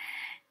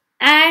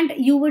 and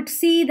you would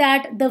see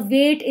that the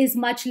weight is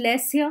much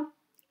less here,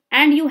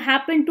 and you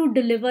happen to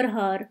deliver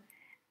her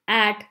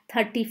at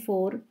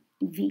 34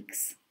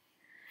 weeks.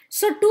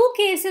 So two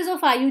cases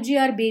of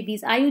IUGR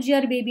babies,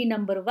 IUGR baby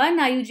number 1,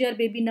 IUGR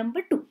baby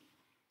number 2.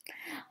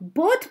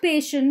 Both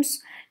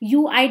patients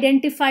you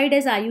identified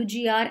as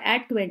IUGR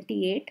at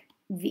 28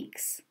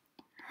 weeks.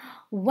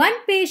 One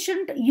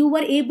patient you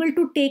were able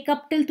to take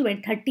up till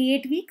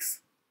 38 weeks.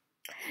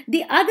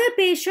 The other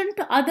patient,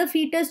 other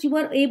fetus, you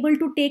were able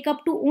to take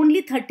up to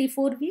only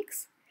 34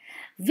 weeks.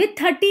 With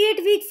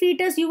 38-week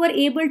fetus, you were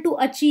able to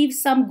achieve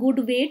some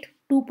good weight,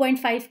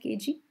 2.5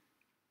 kg,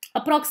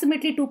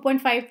 approximately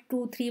 2.5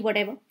 to 3,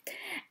 whatever.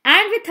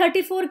 And with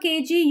 34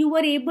 kg, you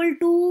were able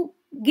to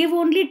give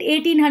only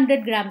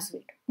 1800 grams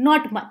weight,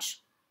 not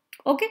much.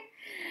 Okay.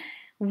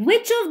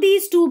 Which of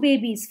these two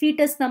babies,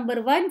 fetus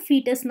number 1,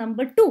 fetus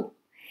number 2,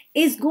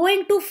 is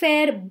going to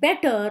fare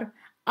better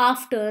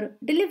after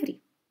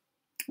delivery?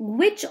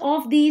 Which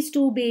of these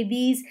two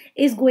babies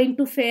is going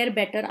to fare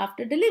better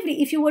after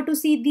delivery? If you were to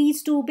see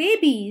these two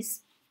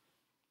babies,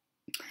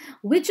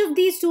 which of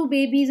these two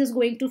babies is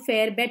going to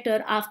fare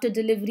better after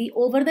delivery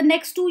over the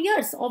next 2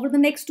 years, over the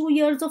next 2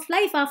 years of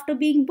life after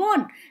being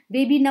born?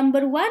 Baby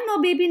number 1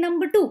 or baby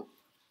number 2?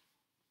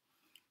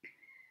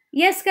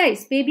 Yes,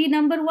 guys, baby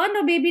number 1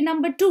 or baby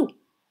number 2?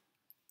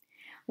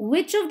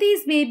 Which of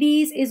these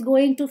babies is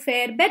going to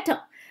fare better?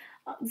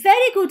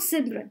 Very good,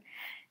 Simran.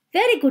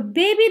 Very good.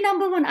 Baby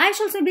number 1. I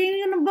shall say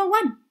baby number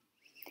 1.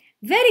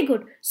 Very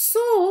good.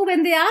 So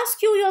when they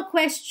ask you your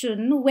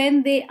question,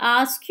 when they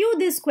ask you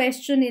this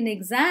question in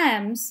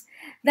exams,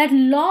 that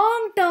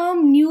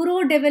long-term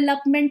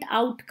neurodevelopment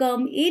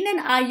outcome in an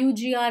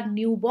IUGR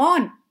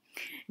newborn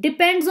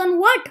depends on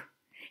what?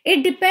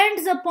 It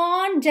depends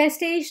upon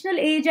gestational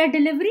age at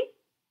delivery.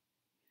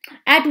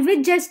 At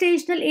which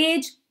gestational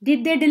age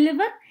did they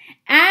deliver?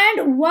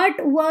 And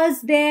what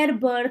was their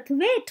birth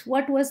weight?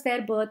 What was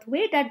their birth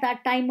weight at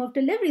that time of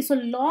delivery? So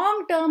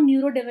long-term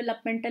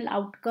neurodevelopmental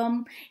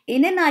outcome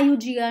in an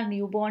IUGR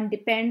newborn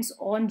depends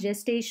on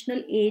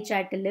gestational age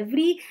at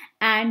delivery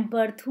and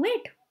birth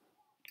weight.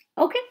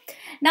 Okay.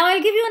 Now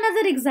I'll give you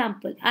another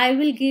example.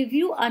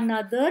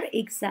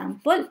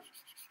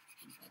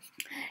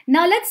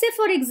 Now let's say,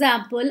 for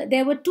example,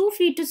 there were two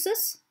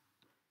fetuses.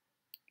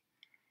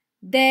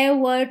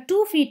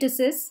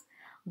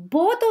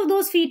 Both of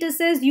those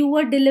fetuses you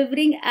were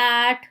delivering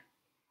at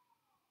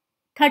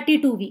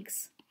 32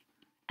 weeks.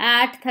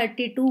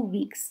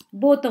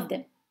 Both of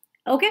them.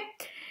 Okay.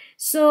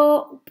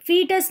 So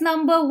fetus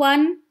number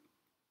 1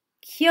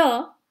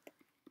 here,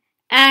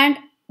 and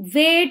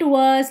weight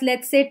was,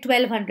 let's say,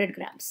 1200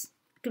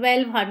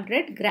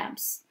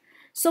 grams.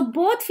 So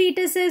both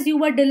fetuses you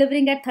were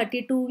delivering at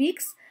 32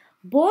 weeks.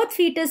 Both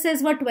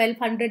fetuses were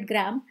 1200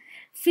 gram.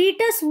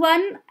 Fetus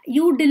 1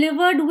 you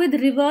delivered with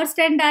reversed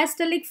end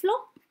diastolic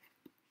flow,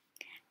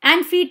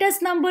 and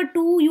fetus number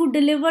 2 you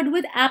delivered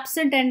with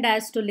absent end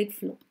diastolic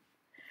flow.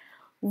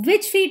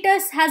 Which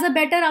fetus has a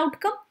better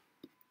outcome?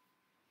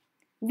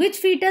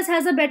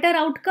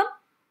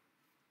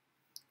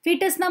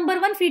 Fetus number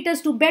 1,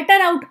 fetus 2,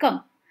 better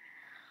outcome.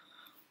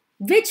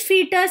 Which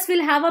fetus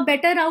will have a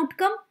better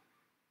outcome?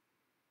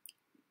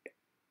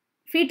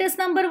 Fetus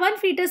number 1,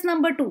 fetus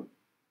number 2.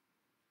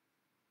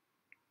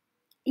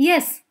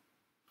 Yes.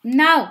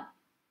 Now,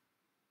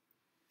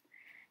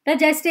 the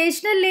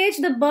gestational age,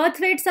 the birth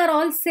weights are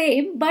all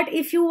same, but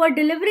if you were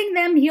delivering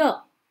them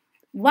here,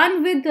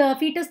 one with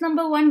fetus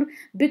number 1,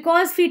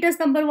 because fetus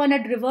number 1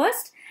 had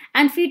reversed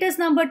and fetus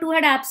number 2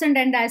 had absent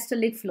end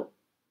diastolic flow.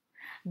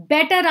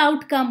 Better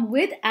outcome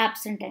with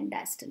absent end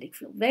diastolic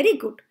flow. Very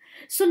good.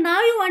 So now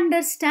you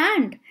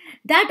understand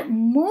that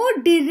more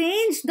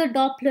deranged the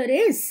Doppler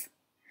is,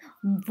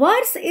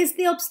 worse is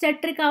the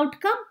obstetric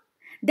outcome.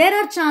 There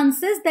are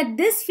chances that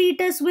this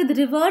fetus with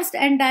reversed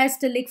end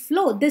diastolic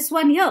flow, this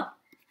one here,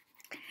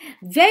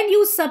 when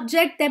you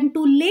subject them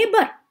to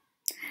labor,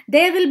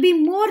 there will be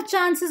more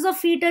chances of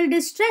fetal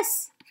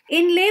distress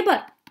in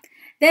labor.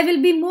 There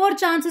will be more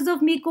chances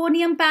of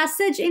meconium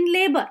passage in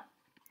labor.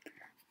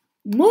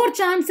 More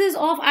chances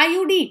of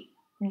IUD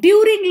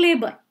during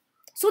labor.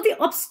 So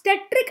the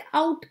obstetric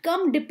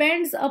outcome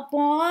depends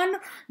upon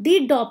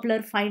the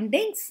Doppler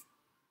findings.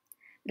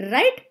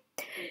 Right?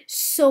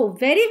 So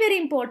very, very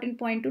important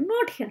point to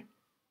note here.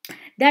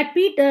 That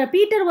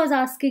Peter was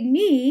asking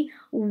me,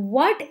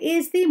 what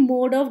is the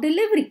mode of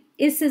delivery?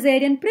 Is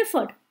cesarean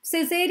preferred?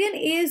 Cesarean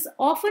is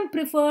often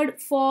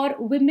preferred for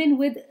women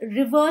with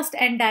reversed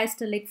end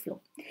diastolic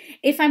flow.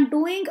 If I'm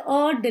doing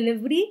a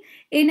delivery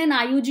in an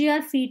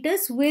IUGR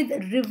fetus with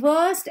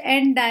reversed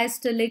end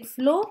diastolic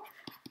flow,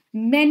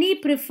 many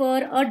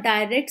prefer a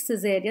direct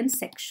cesarean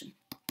section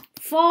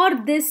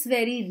For this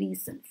very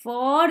reason.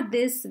 For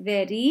this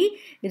very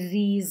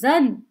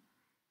reason.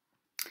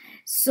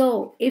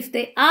 So, if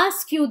they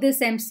ask you this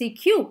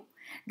MCQ,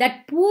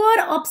 that poor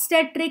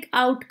obstetric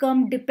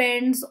outcome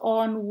depends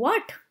on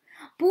what?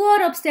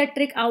 Poor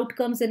obstetric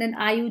outcomes in an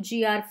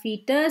IUGR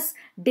fetus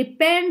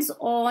depends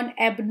on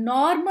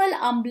abnormal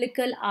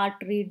umbilical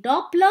artery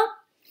Doppler,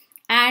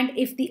 and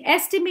if the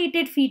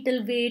estimated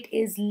fetal weight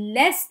is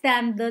less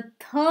than the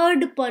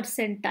third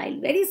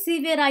percentile, very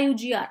severe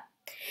IUGR.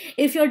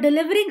 If you're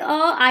delivering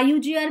a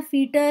IUGR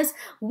fetus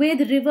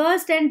with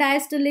reversed and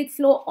diastolic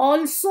flow,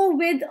 also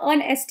with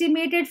an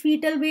estimated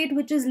fetal weight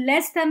which is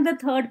less than the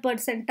third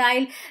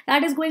percentile,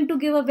 that is going to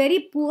give a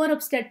very poor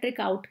obstetric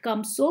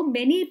outcome. So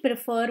many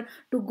prefer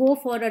to go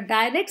for a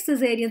direct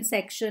cesarean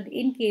section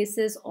in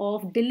cases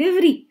of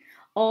delivery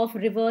of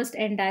reversed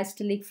and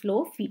diastolic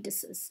flow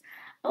fetuses.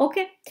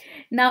 Okay,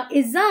 now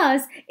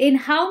ISAs, in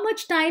how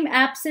much time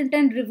absent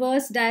and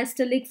reverse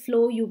diastolic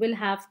flow you will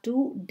have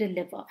to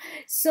deliver.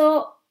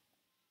 So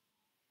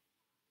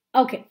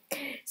okay,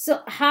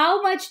 so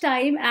how much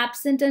time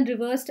absent and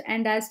reversed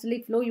and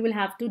diastolic flow you will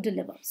have to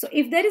deliver. So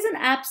if there is an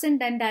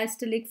absent and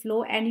diastolic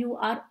flow and you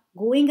are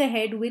going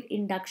ahead with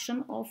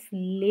induction of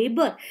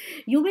labor,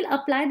 you will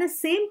apply the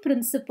same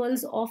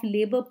principles of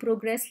labor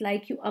progress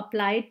like you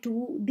apply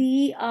to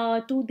the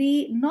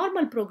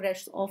normal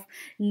progress of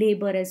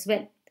labor as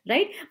well,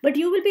 right? But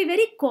you will be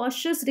very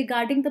cautious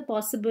regarding the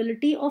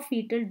possibility of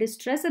fetal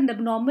distress and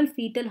abnormal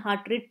fetal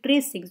heart rate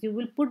tracings. You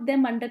will put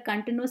them under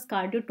continuous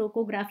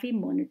cardiotocography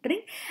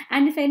monitoring,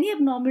 and if any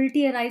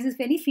abnormality arises,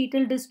 if any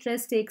fetal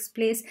distress takes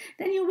place,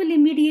 then you will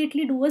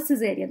immediately do a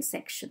cesarean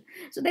section.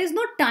 So there is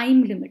no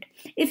time limit.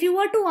 If you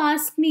were to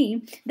ask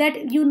me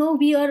that,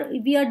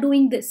 we are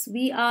doing this,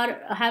 we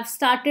have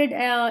started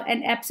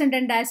an absent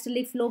and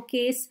diastolic flow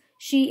case,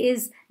 she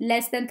is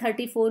less than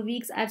 34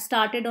 weeks. I've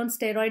started on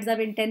steroids.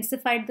 I've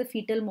intensified the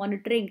fetal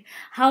monitoring.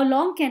 How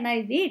long can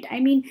I wait? I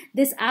mean,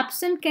 this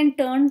absent can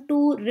turn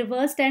to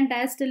reversed and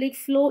diastolic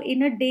flow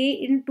in a day,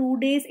 in 2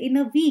 days, in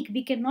a week.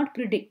 We cannot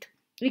predict.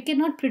 We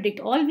cannot predict.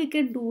 All we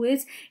can do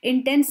is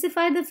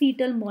intensify the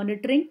fetal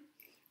monitoring,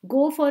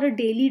 go for a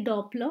daily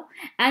Doppler,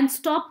 and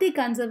stop the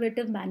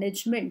conservative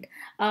management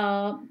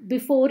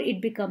before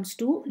it becomes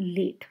too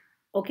late.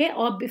 Okay,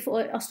 or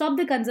stop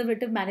the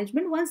conservative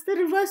management once the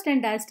reversed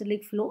and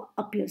diastolic flow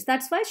appears.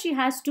 That's why she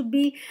has to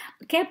be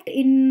kept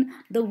in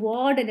the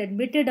ward and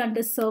admitted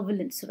under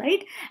surveillance,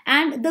 right?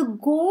 And the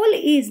goal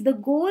is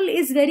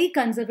very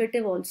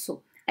conservative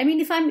also. I mean,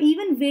 if I'm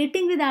even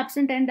waiting with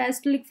absent and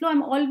diastolic flow,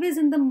 I'm always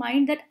in the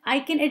mind that I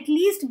can at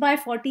least by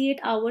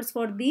 48 hours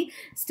for the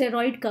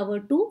steroid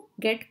cover to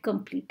get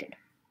completed.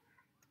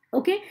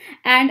 Okay,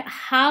 and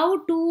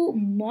how to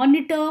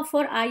monitor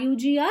for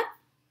IUGR?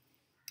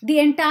 The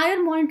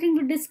entire monitoring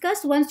we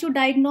discussed. Once you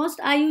diagnosed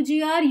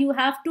IUGR, you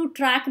have to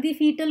track the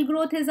fetal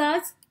growth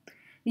hazards.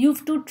 You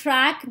have to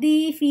track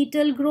the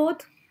fetal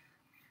growth,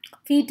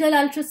 fetal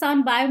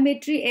ultrasound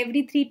biometry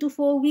every 3 to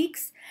 4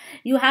 weeks.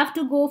 You have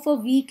to go for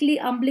weekly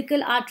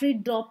umbilical artery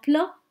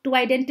Doppler to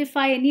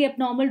identify any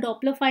abnormal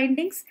Doppler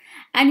findings.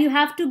 And you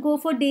have to go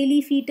for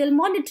daily fetal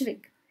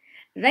monitoring,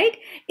 right?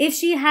 If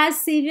she has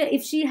severe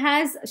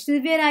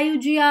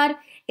IUGR,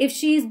 if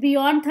she is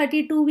beyond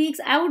 32 weeks,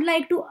 I would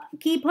like to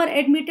keep her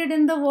admitted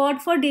in the ward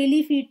for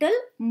daily fetal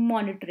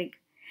monitoring,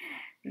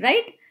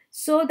 right?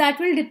 So that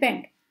will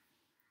depend.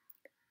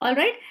 All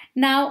right.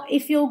 Now,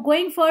 if you're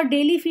going for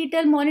daily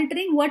fetal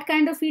monitoring, what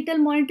kind of fetal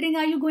monitoring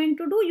are you going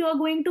to do? You are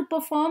going to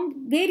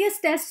perform various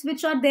tests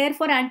which are there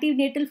for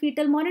antenatal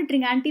fetal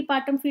monitoring,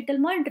 antepartum fetal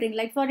monitoring.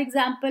 Like, for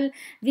example,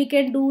 we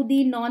can do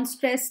the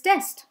non-stress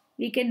test.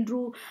 We can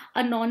do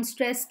a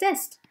non-stress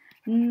test.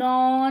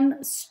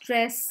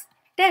 Non-stress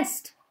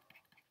test.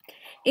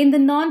 In the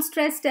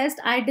non-stress test,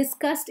 I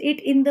discussed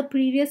it in the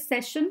previous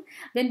session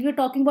when we were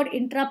talking about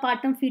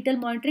intrapartum fetal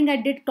monitoring.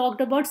 I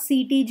talked about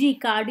CTG,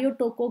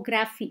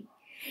 cardiotocography.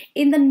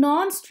 In the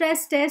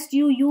non-stress test,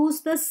 you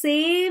use the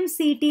same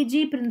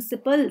CTG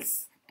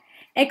principles,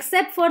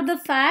 except for the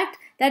fact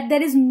that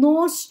there is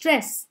no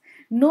stress.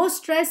 No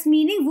stress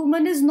meaning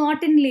woman is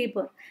not in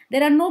labor.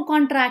 There are no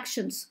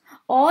contractions.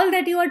 All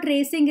that you are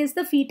tracing is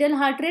the fetal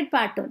heart rate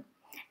pattern.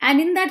 And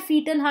in that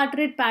fetal heart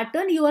rate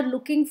pattern, you are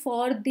looking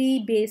for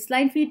the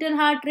baseline fetal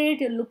heart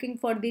rate, you're looking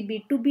for the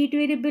beat to beat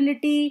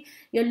variability,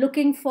 you're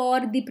looking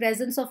for the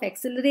presence of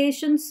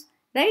accelerations,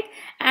 right?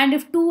 And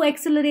if 2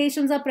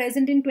 accelerations are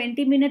present in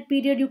 20-minute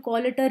period, you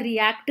call it a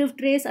reactive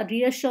trace, a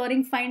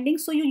reassuring finding.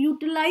 So you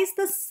utilize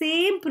the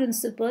same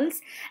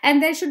principles,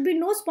 and there should be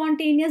no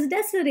spontaneous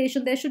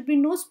deceleration, there should be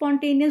no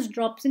spontaneous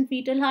drops in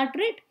fetal heart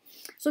rate.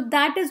 So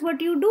that is what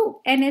you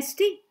do,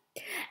 NST.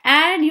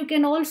 And you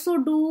can also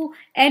do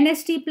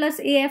NST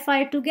plus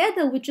AFI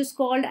together, which is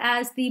called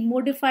as the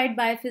modified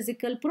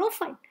biophysical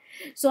profile.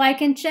 So I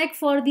can check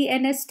for the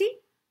NST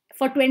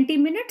for 20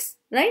 minutes,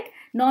 right?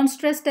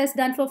 Non-stress test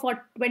done for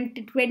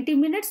 20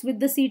 minutes with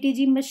the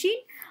CTG machine.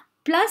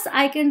 Plus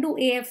I can do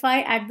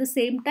AFI at the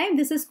same time.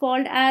 This is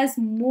called as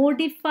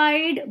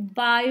modified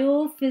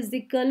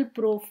biophysical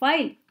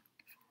profile.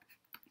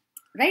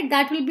 right?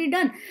 That will be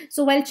done.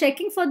 So while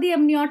checking for the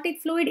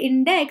amniotic fluid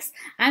index,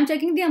 I'm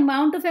checking the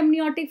amount of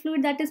amniotic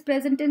fluid that is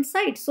present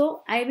inside.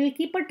 So I will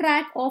keep a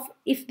track of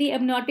if the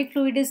amniotic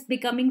fluid is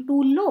becoming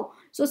too low.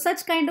 So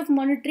such kind of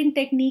monitoring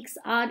techniques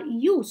are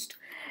used.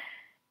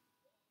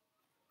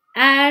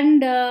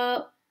 And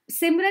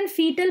Simran,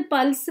 fetal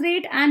pulse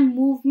rate and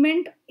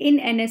movement in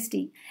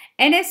NST.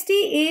 NST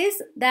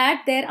is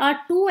that there are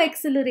two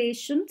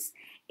accelerations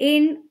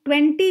in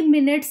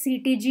 20-minute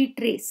CTG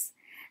trace.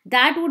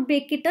 That would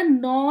make it a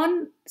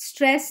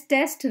non-stress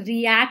test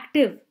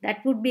reactive.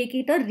 That would make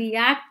it a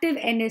reactive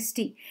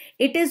NST.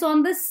 It is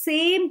on the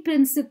same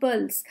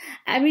principles.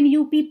 I mean,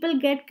 you people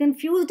get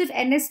confused if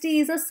NST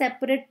is a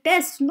separate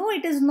test. No,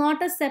 it is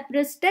not a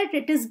separate test.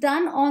 It is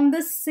done on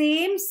the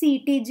same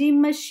CTG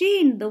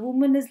machine. The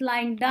woman is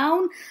lying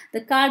down, the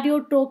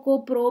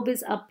cardio-toco probe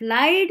is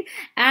applied,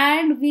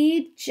 and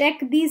we check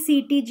the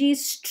CTG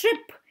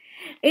strip.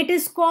 It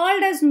is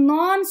called as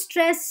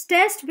non-stress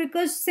test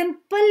because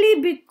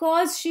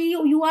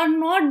you are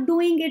not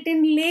doing it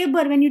in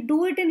labor. When you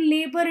do it in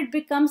labor, it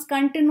becomes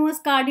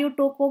continuous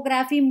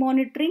cardiotocography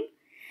monitoring.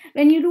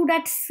 When you do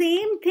that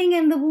same thing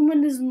and the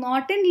woman is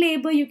not in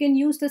labor, you can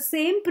use the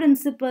same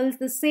principles,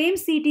 the same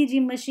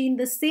CTG machine,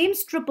 the same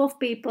strip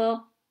of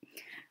paper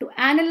to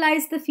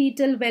analyze the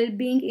fetal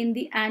well-being in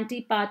the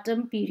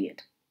antepartum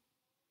period.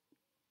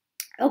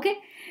 Okay.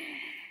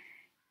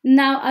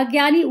 Now,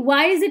 Agyani,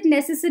 why is it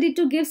necessary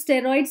to give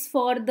steroids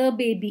for the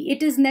baby?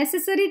 It is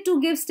necessary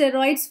to give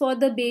steroids for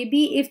the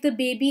baby if the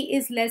baby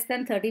is less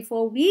than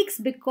 34 weeks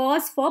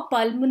because for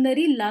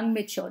pulmonary lung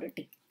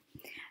maturity,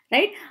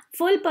 right?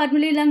 Full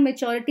pulmonary lung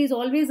maturity is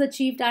always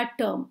achieved at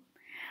term.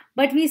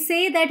 But we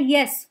say that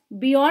yes,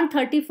 beyond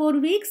 34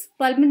 weeks,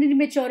 pulmonary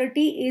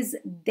maturity is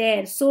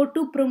there. So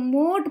to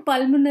promote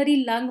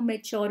pulmonary lung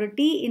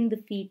maturity in the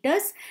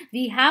fetus,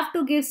 we have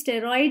to give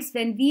steroids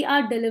when we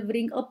are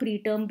delivering a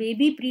preterm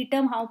baby.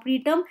 Preterm, how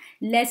preterm?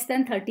 Less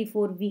than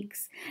 34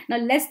 weeks. Now,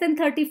 less than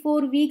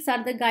 34 weeks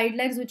are the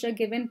guidelines which are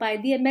given by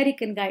the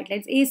American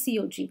guidelines,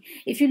 ACOG.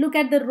 If you look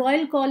at the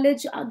Royal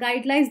College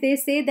guidelines, they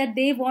say that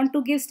they want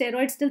to give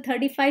steroids till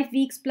 35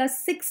 weeks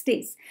plus 6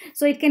 days.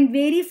 So it can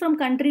vary from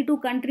country to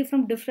country,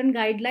 from different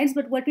guidelines,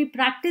 but what we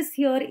practice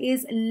here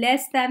is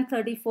less than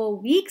 34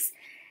 weeks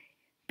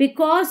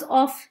because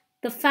of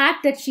the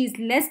fact that she's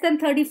less than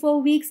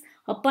 34 weeks,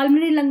 her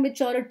pulmonary lung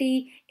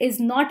maturity is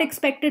not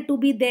expected to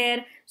be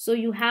there, so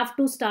you have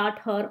to start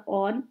her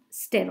on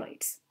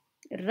steroids,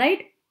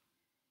 right?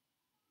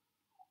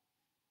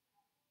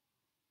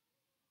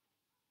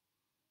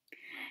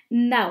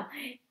 Now,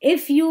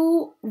 if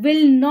you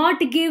will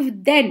not give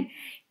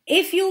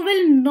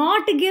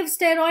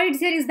steroids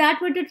here, is that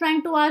what you're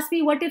trying to ask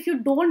me? What if you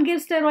don't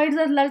give steroids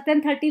at less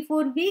than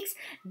 34 weeks?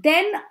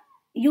 Then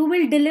you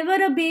will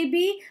deliver a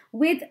baby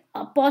with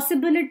a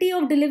possibility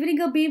of delivering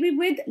a baby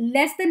with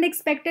less than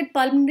expected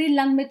pulmonary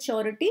lung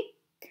maturity.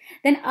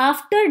 Then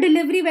after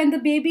delivery, when the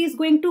baby is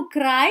going to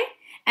cry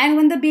and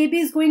when the baby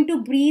is going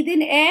to breathe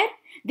in air,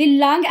 the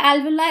lung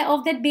alveoli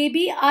of that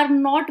baby are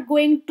not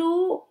going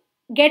to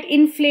get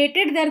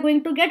inflated, they're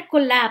going to get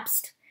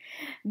collapsed.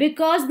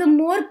 Because the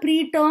more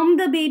preterm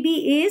the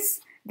baby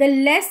is, the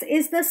less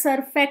is the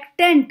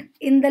surfactant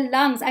in the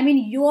lungs. I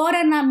mean, your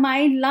and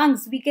my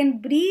lungs, we can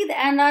breathe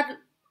and our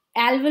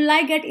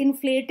alveoli get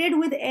inflated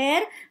with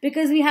air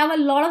because we have a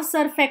lot of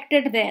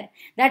surfactant there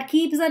that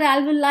keeps our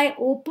alveoli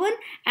open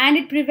and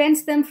it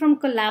prevents them from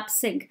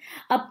collapsing.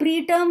 A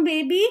preterm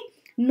baby,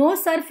 no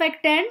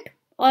surfactant,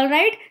 all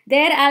right,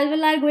 their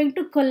alveoli are going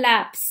to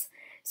collapse.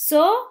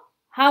 So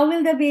how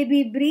will the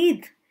baby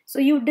breathe? So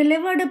you've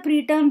delivered a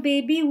preterm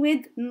baby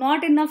with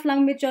not enough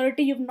lung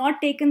maturity, you've not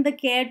taken the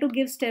care to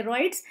give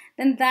steroids,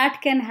 then that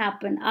can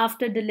happen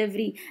after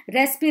delivery.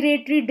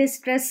 Respiratory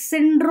distress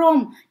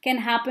syndrome can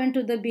happen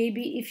to the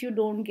baby if you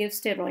don't give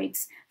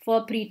steroids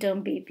for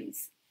preterm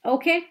babies.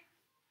 Okay?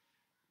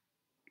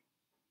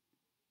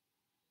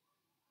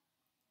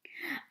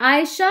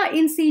 Aisha,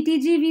 in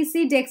CTG we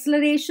see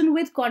deceleration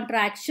with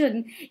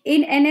contraction.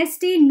 In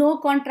NST, no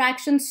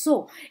contraction.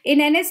 So, in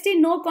NST,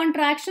 no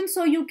contraction.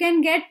 So, you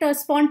can get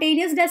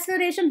spontaneous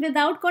deceleration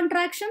without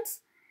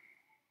contractions.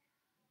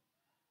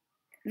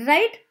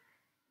 Right?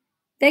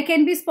 There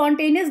can be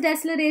spontaneous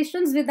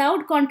decelerations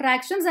without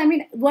contractions. I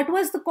mean, what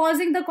was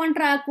causing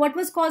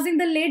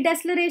the late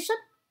deceleration?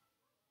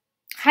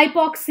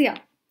 Hypoxia.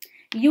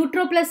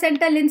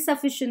 Uteroplacental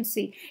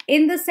insufficiency.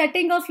 In the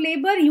setting of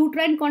labor,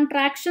 uterine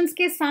contractions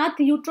के साथ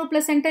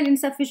uteroplacental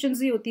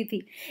insufficiency होती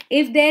थी.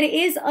 If there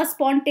is a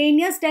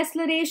spontaneous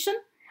deceleration,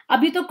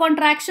 अभी तो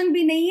contraction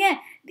भी नहीं है,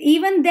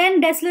 even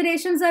then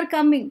decelerations are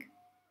coming,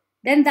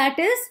 then that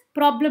is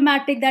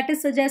problematic. That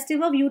is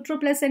suggestive of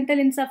uteroplacental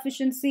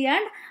insufficiency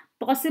and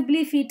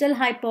possibly fetal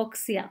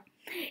hypoxia.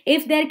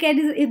 If there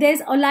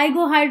is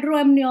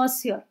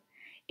oligohydroamnios here,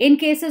 in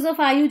cases of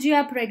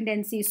IUGR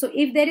pregnancy. So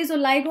if there is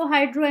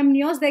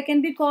oligohydroamnios, there can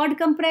be cord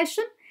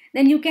compression.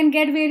 Then you can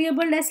get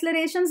variable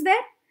decelerations there.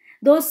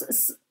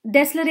 Those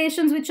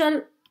decelerations which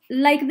are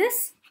like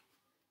this,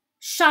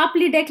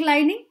 sharply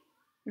declining,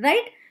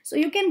 right? So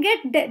you can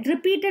get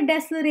repeated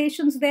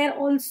decelerations there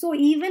also,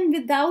 even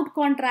without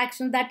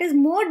contraction. That is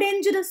more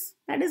dangerous.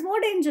 That is more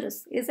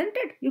dangerous, isn't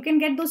it? You can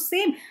get those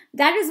same.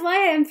 That is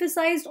why I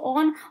emphasized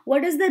on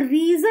what is the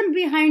reason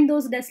behind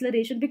those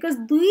deceleration, because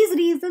these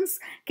reasons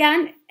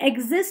can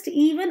exist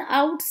even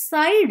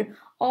outside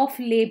of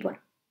labor,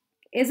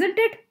 isn't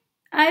it,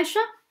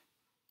 Aisha?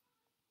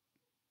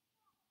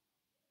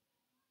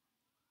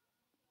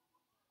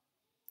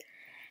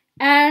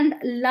 And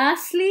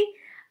lastly,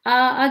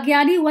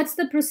 Agyani, what's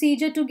the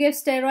procedure to give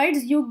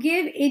steroids? You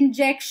give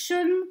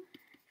injection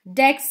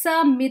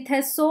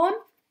dexamethasone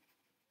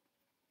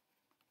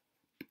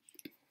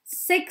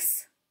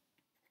 6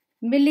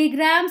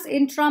 milligrams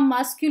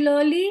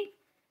intramuscularly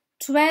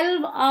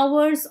 12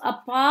 hours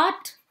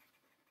apart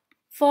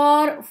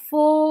for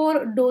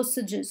 4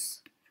 dosages.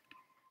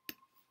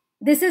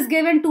 This is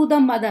given to the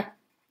mother.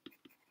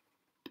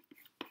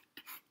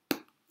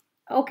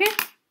 Okay.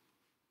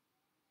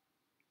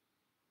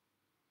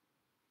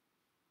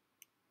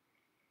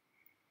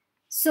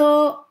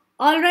 So,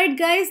 all right,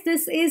 guys,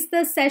 this is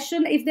the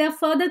session. If there are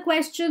further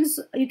questions,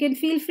 you can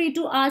feel free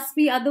to ask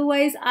me.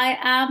 Otherwise, I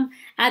am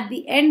at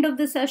the end of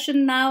the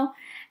session now.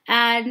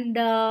 And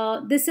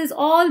this is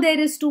all there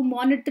is to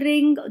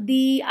monitoring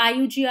the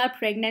IUGR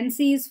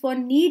pregnancies. For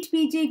NEET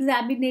PG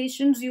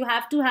examinations, you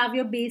have to have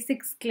your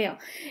basics clear.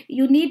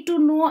 You need to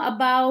know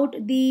about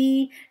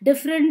the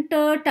different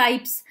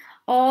types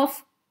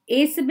of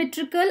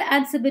asymmetrical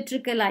and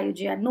symmetrical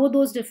IUGR. Know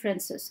those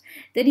differences.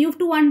 Then you have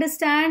to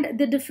understand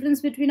the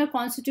difference between a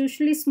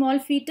constitutionally small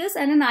fetus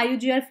and an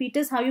IUGR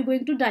fetus. How you're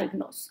going to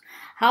diagnose.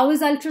 How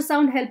is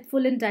ultrasound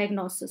helpful in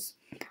diagnosis?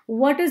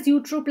 What is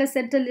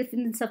uteroplacental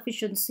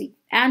insufficiency,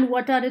 and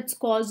what are its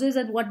causes,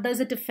 and what does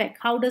it affect?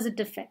 How does it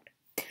affect?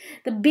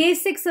 The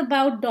basics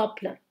about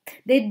Doppler.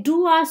 They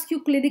do ask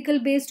you clinical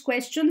based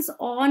questions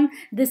on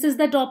this is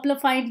the Doppler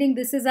finding,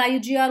 this is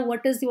IUGR,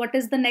 what is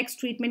the next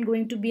treatment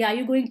going to be? Are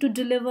you going to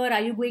deliver?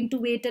 Are you going to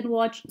wait and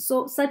watch?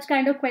 So such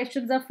kind of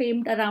questions are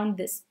framed around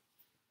this.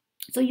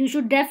 So you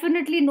should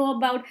definitely know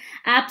about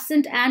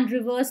absent and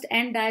reversed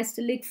end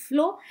diastolic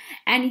flow.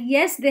 And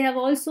yes, they have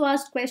also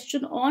asked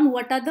question on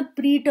what are the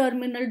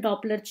pre-terminal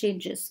Doppler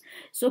changes.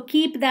 So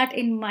keep that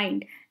in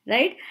mind,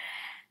 right?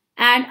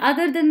 And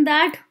other than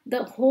that,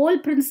 the whole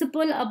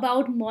principle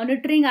about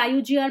monitoring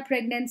IUGR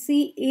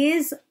pregnancy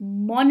is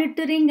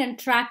monitoring and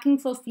tracking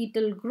for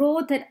fetal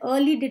growth and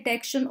early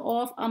detection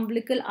of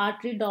umbilical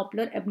artery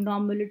Doppler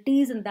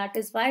abnormalities. And that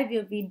is why we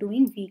will be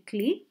doing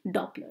weekly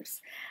Dopplers.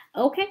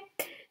 Okay.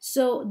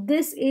 So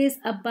this is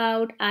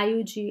about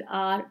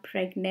IUGR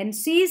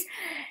pregnancies.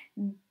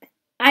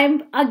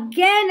 I'm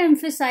again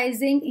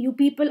emphasizing, you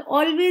people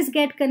always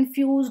get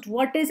confused.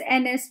 What is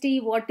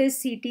NST? What is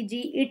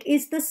CTG? It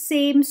is the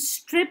same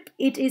strip.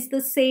 It is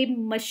the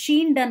same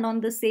machine done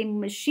on the same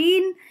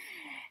machine.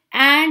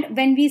 And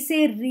when we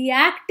say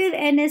reactive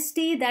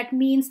NST, that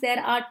means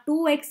there are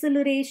 2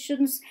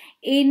 accelerations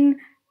in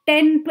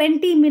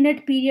 10-20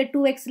 minute period.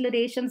 2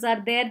 accelerations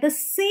are there. The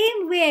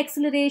same way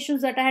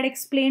accelerations that I had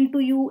explained to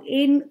you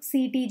in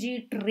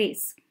CTG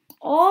trace.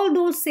 All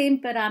those same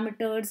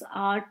parameters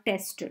are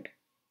tested.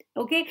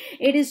 Okay,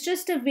 it is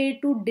just a way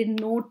to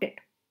denote it.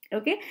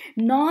 Okay,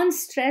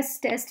 non-stress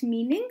test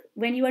meaning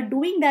when you are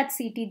doing that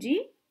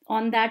CTG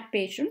on that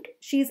patient,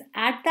 she's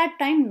at that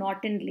time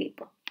not in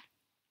labor.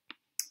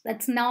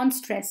 That's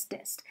non-stress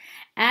test.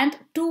 And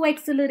 2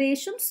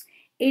 accelerations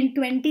in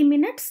 20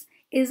 minutes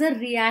is a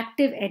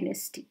reactive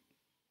NST,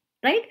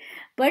 right?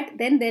 But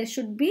then there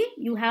should be,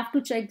 you have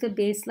to check the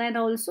baseline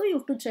also, you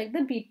have to check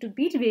the beat to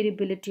beat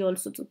variability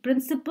also. So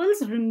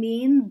principles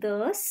remain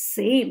the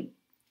same.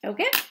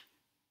 Okay.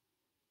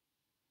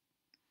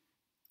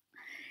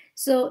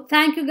 So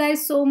thank you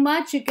guys so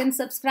much. You can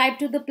subscribe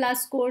to the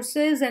Plus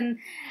courses, and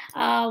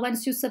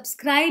once you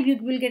subscribe, you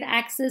will get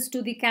access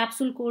to the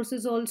capsule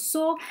courses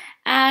also.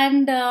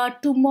 And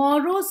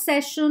tomorrow's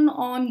session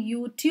on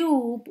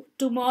YouTube,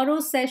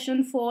 tomorrow's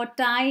session for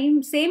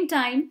same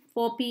time,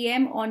 4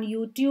 p.m. on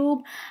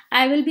YouTube,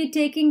 I will be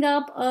taking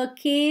up a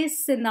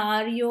case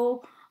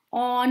scenario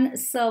on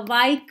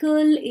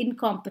cervical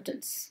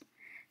incompetence.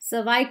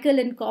 Cervical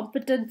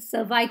incompetence,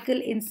 cervical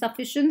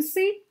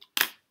insufficiency.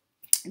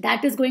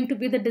 That is going to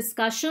be the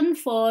discussion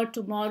for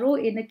tomorrow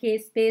in a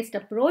case-based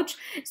approach.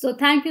 So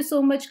thank you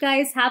so much,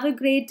 guys. Have a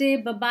great day.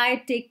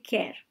 Bye-bye. Take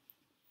care.